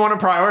 bro, who do you want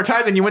to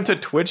prioritize? And you went to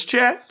Twitch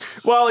chat?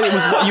 Well, it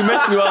was you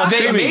messed me while I was They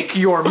streaming. make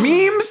your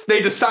memes.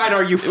 They decide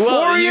are you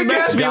Well, you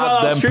messed me guests? while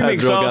I was Goddamn streaming.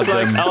 So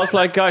Pedro, I was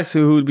like, guys,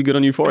 who would be good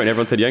on Euphoria? And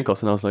everyone said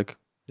Yankos, and I was like,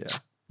 Yeah.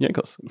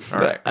 Yankos. All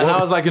right. And I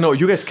was like,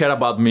 you guys care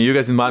about me. You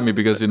guys invite me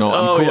because, I'm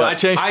Oh, cool. yeah. I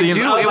changed I teams.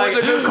 do. I It was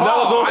a good call. That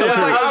was also I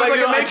true. was like,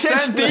 I it makes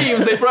changed sense.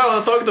 teams. They probably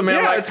want to talk to me.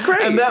 I'm Yeah, like, it's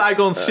great. And then I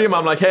go on stream.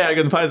 I'm like, hey, I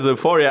can invite to the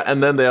Euphoria.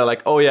 And then they're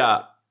like, oh,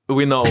 yeah,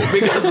 we know.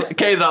 Because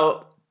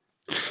Kadral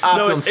asked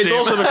No, on it's stream.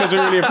 also because we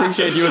really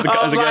appreciate you as I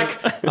a was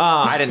guest. like,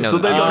 I didn't know so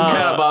this. they don't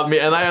care about me.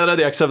 And I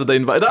already accepted the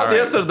invite. That was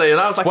yesterday. And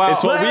I was like, Well,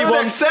 It's what we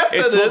want. accepted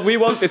It's it. what we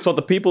want. It's what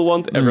the people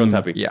want. Everyone's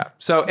happy. Yeah.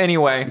 So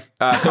anyway,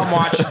 come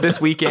watch this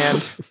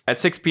weekend at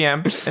 6 p.m.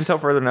 Until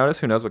further notice.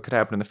 Who knows what could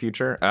happen in the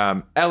future.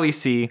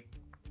 LEC,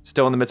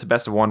 still in the midst of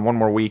best of one. One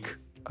more week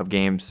of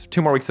games.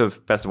 2 more weeks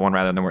of best of one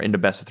rather than we're into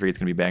best of 3. It's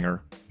going to be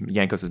banger.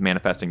 Yankos is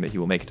manifesting that he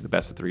will make it to the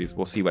best of 3s.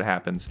 We'll see what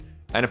happens.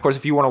 And of course,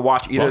 if you want to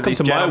watch either of Welcome these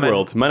to my gentlemen,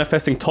 world.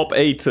 Manifesting top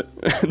 8.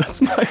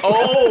 That's my.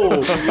 Oh,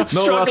 no, it was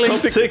Struggling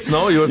top to- 6.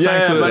 No, you were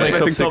Yeah, trying to make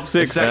manifesting top top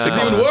 6. 6. It's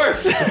even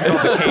worse. It's called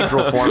the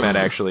Cadral format,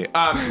 actually.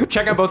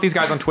 Check out both these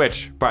guys on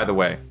Twitch, by the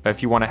way,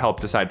 if you want to help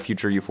decide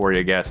future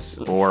Euphoria guests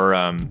or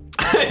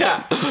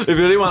Yeah. If you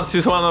really want to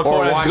see someone on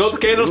Fortnite, watch- go to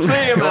Kadral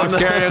stream. go watch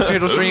Gary's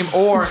schedule stream,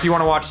 or if you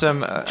want to watch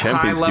some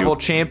Champions high-level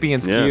queue.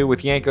 champions Yeah. queue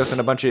with Yankos and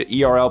a bunch of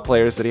ERL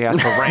players that he has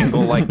to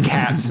wrangle like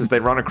cats as they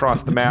run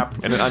across the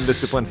map in an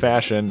undisciplined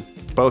fashion.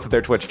 Both of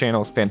their Twitch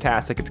channels,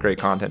 fantastic. It's great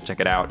content. Check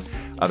it out.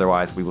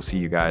 Otherwise, we will see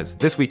you guys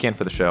this weekend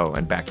for the show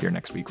and back here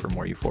next week for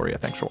more Euphoria.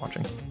 Thanks for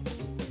watching.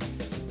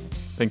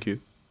 Thank you.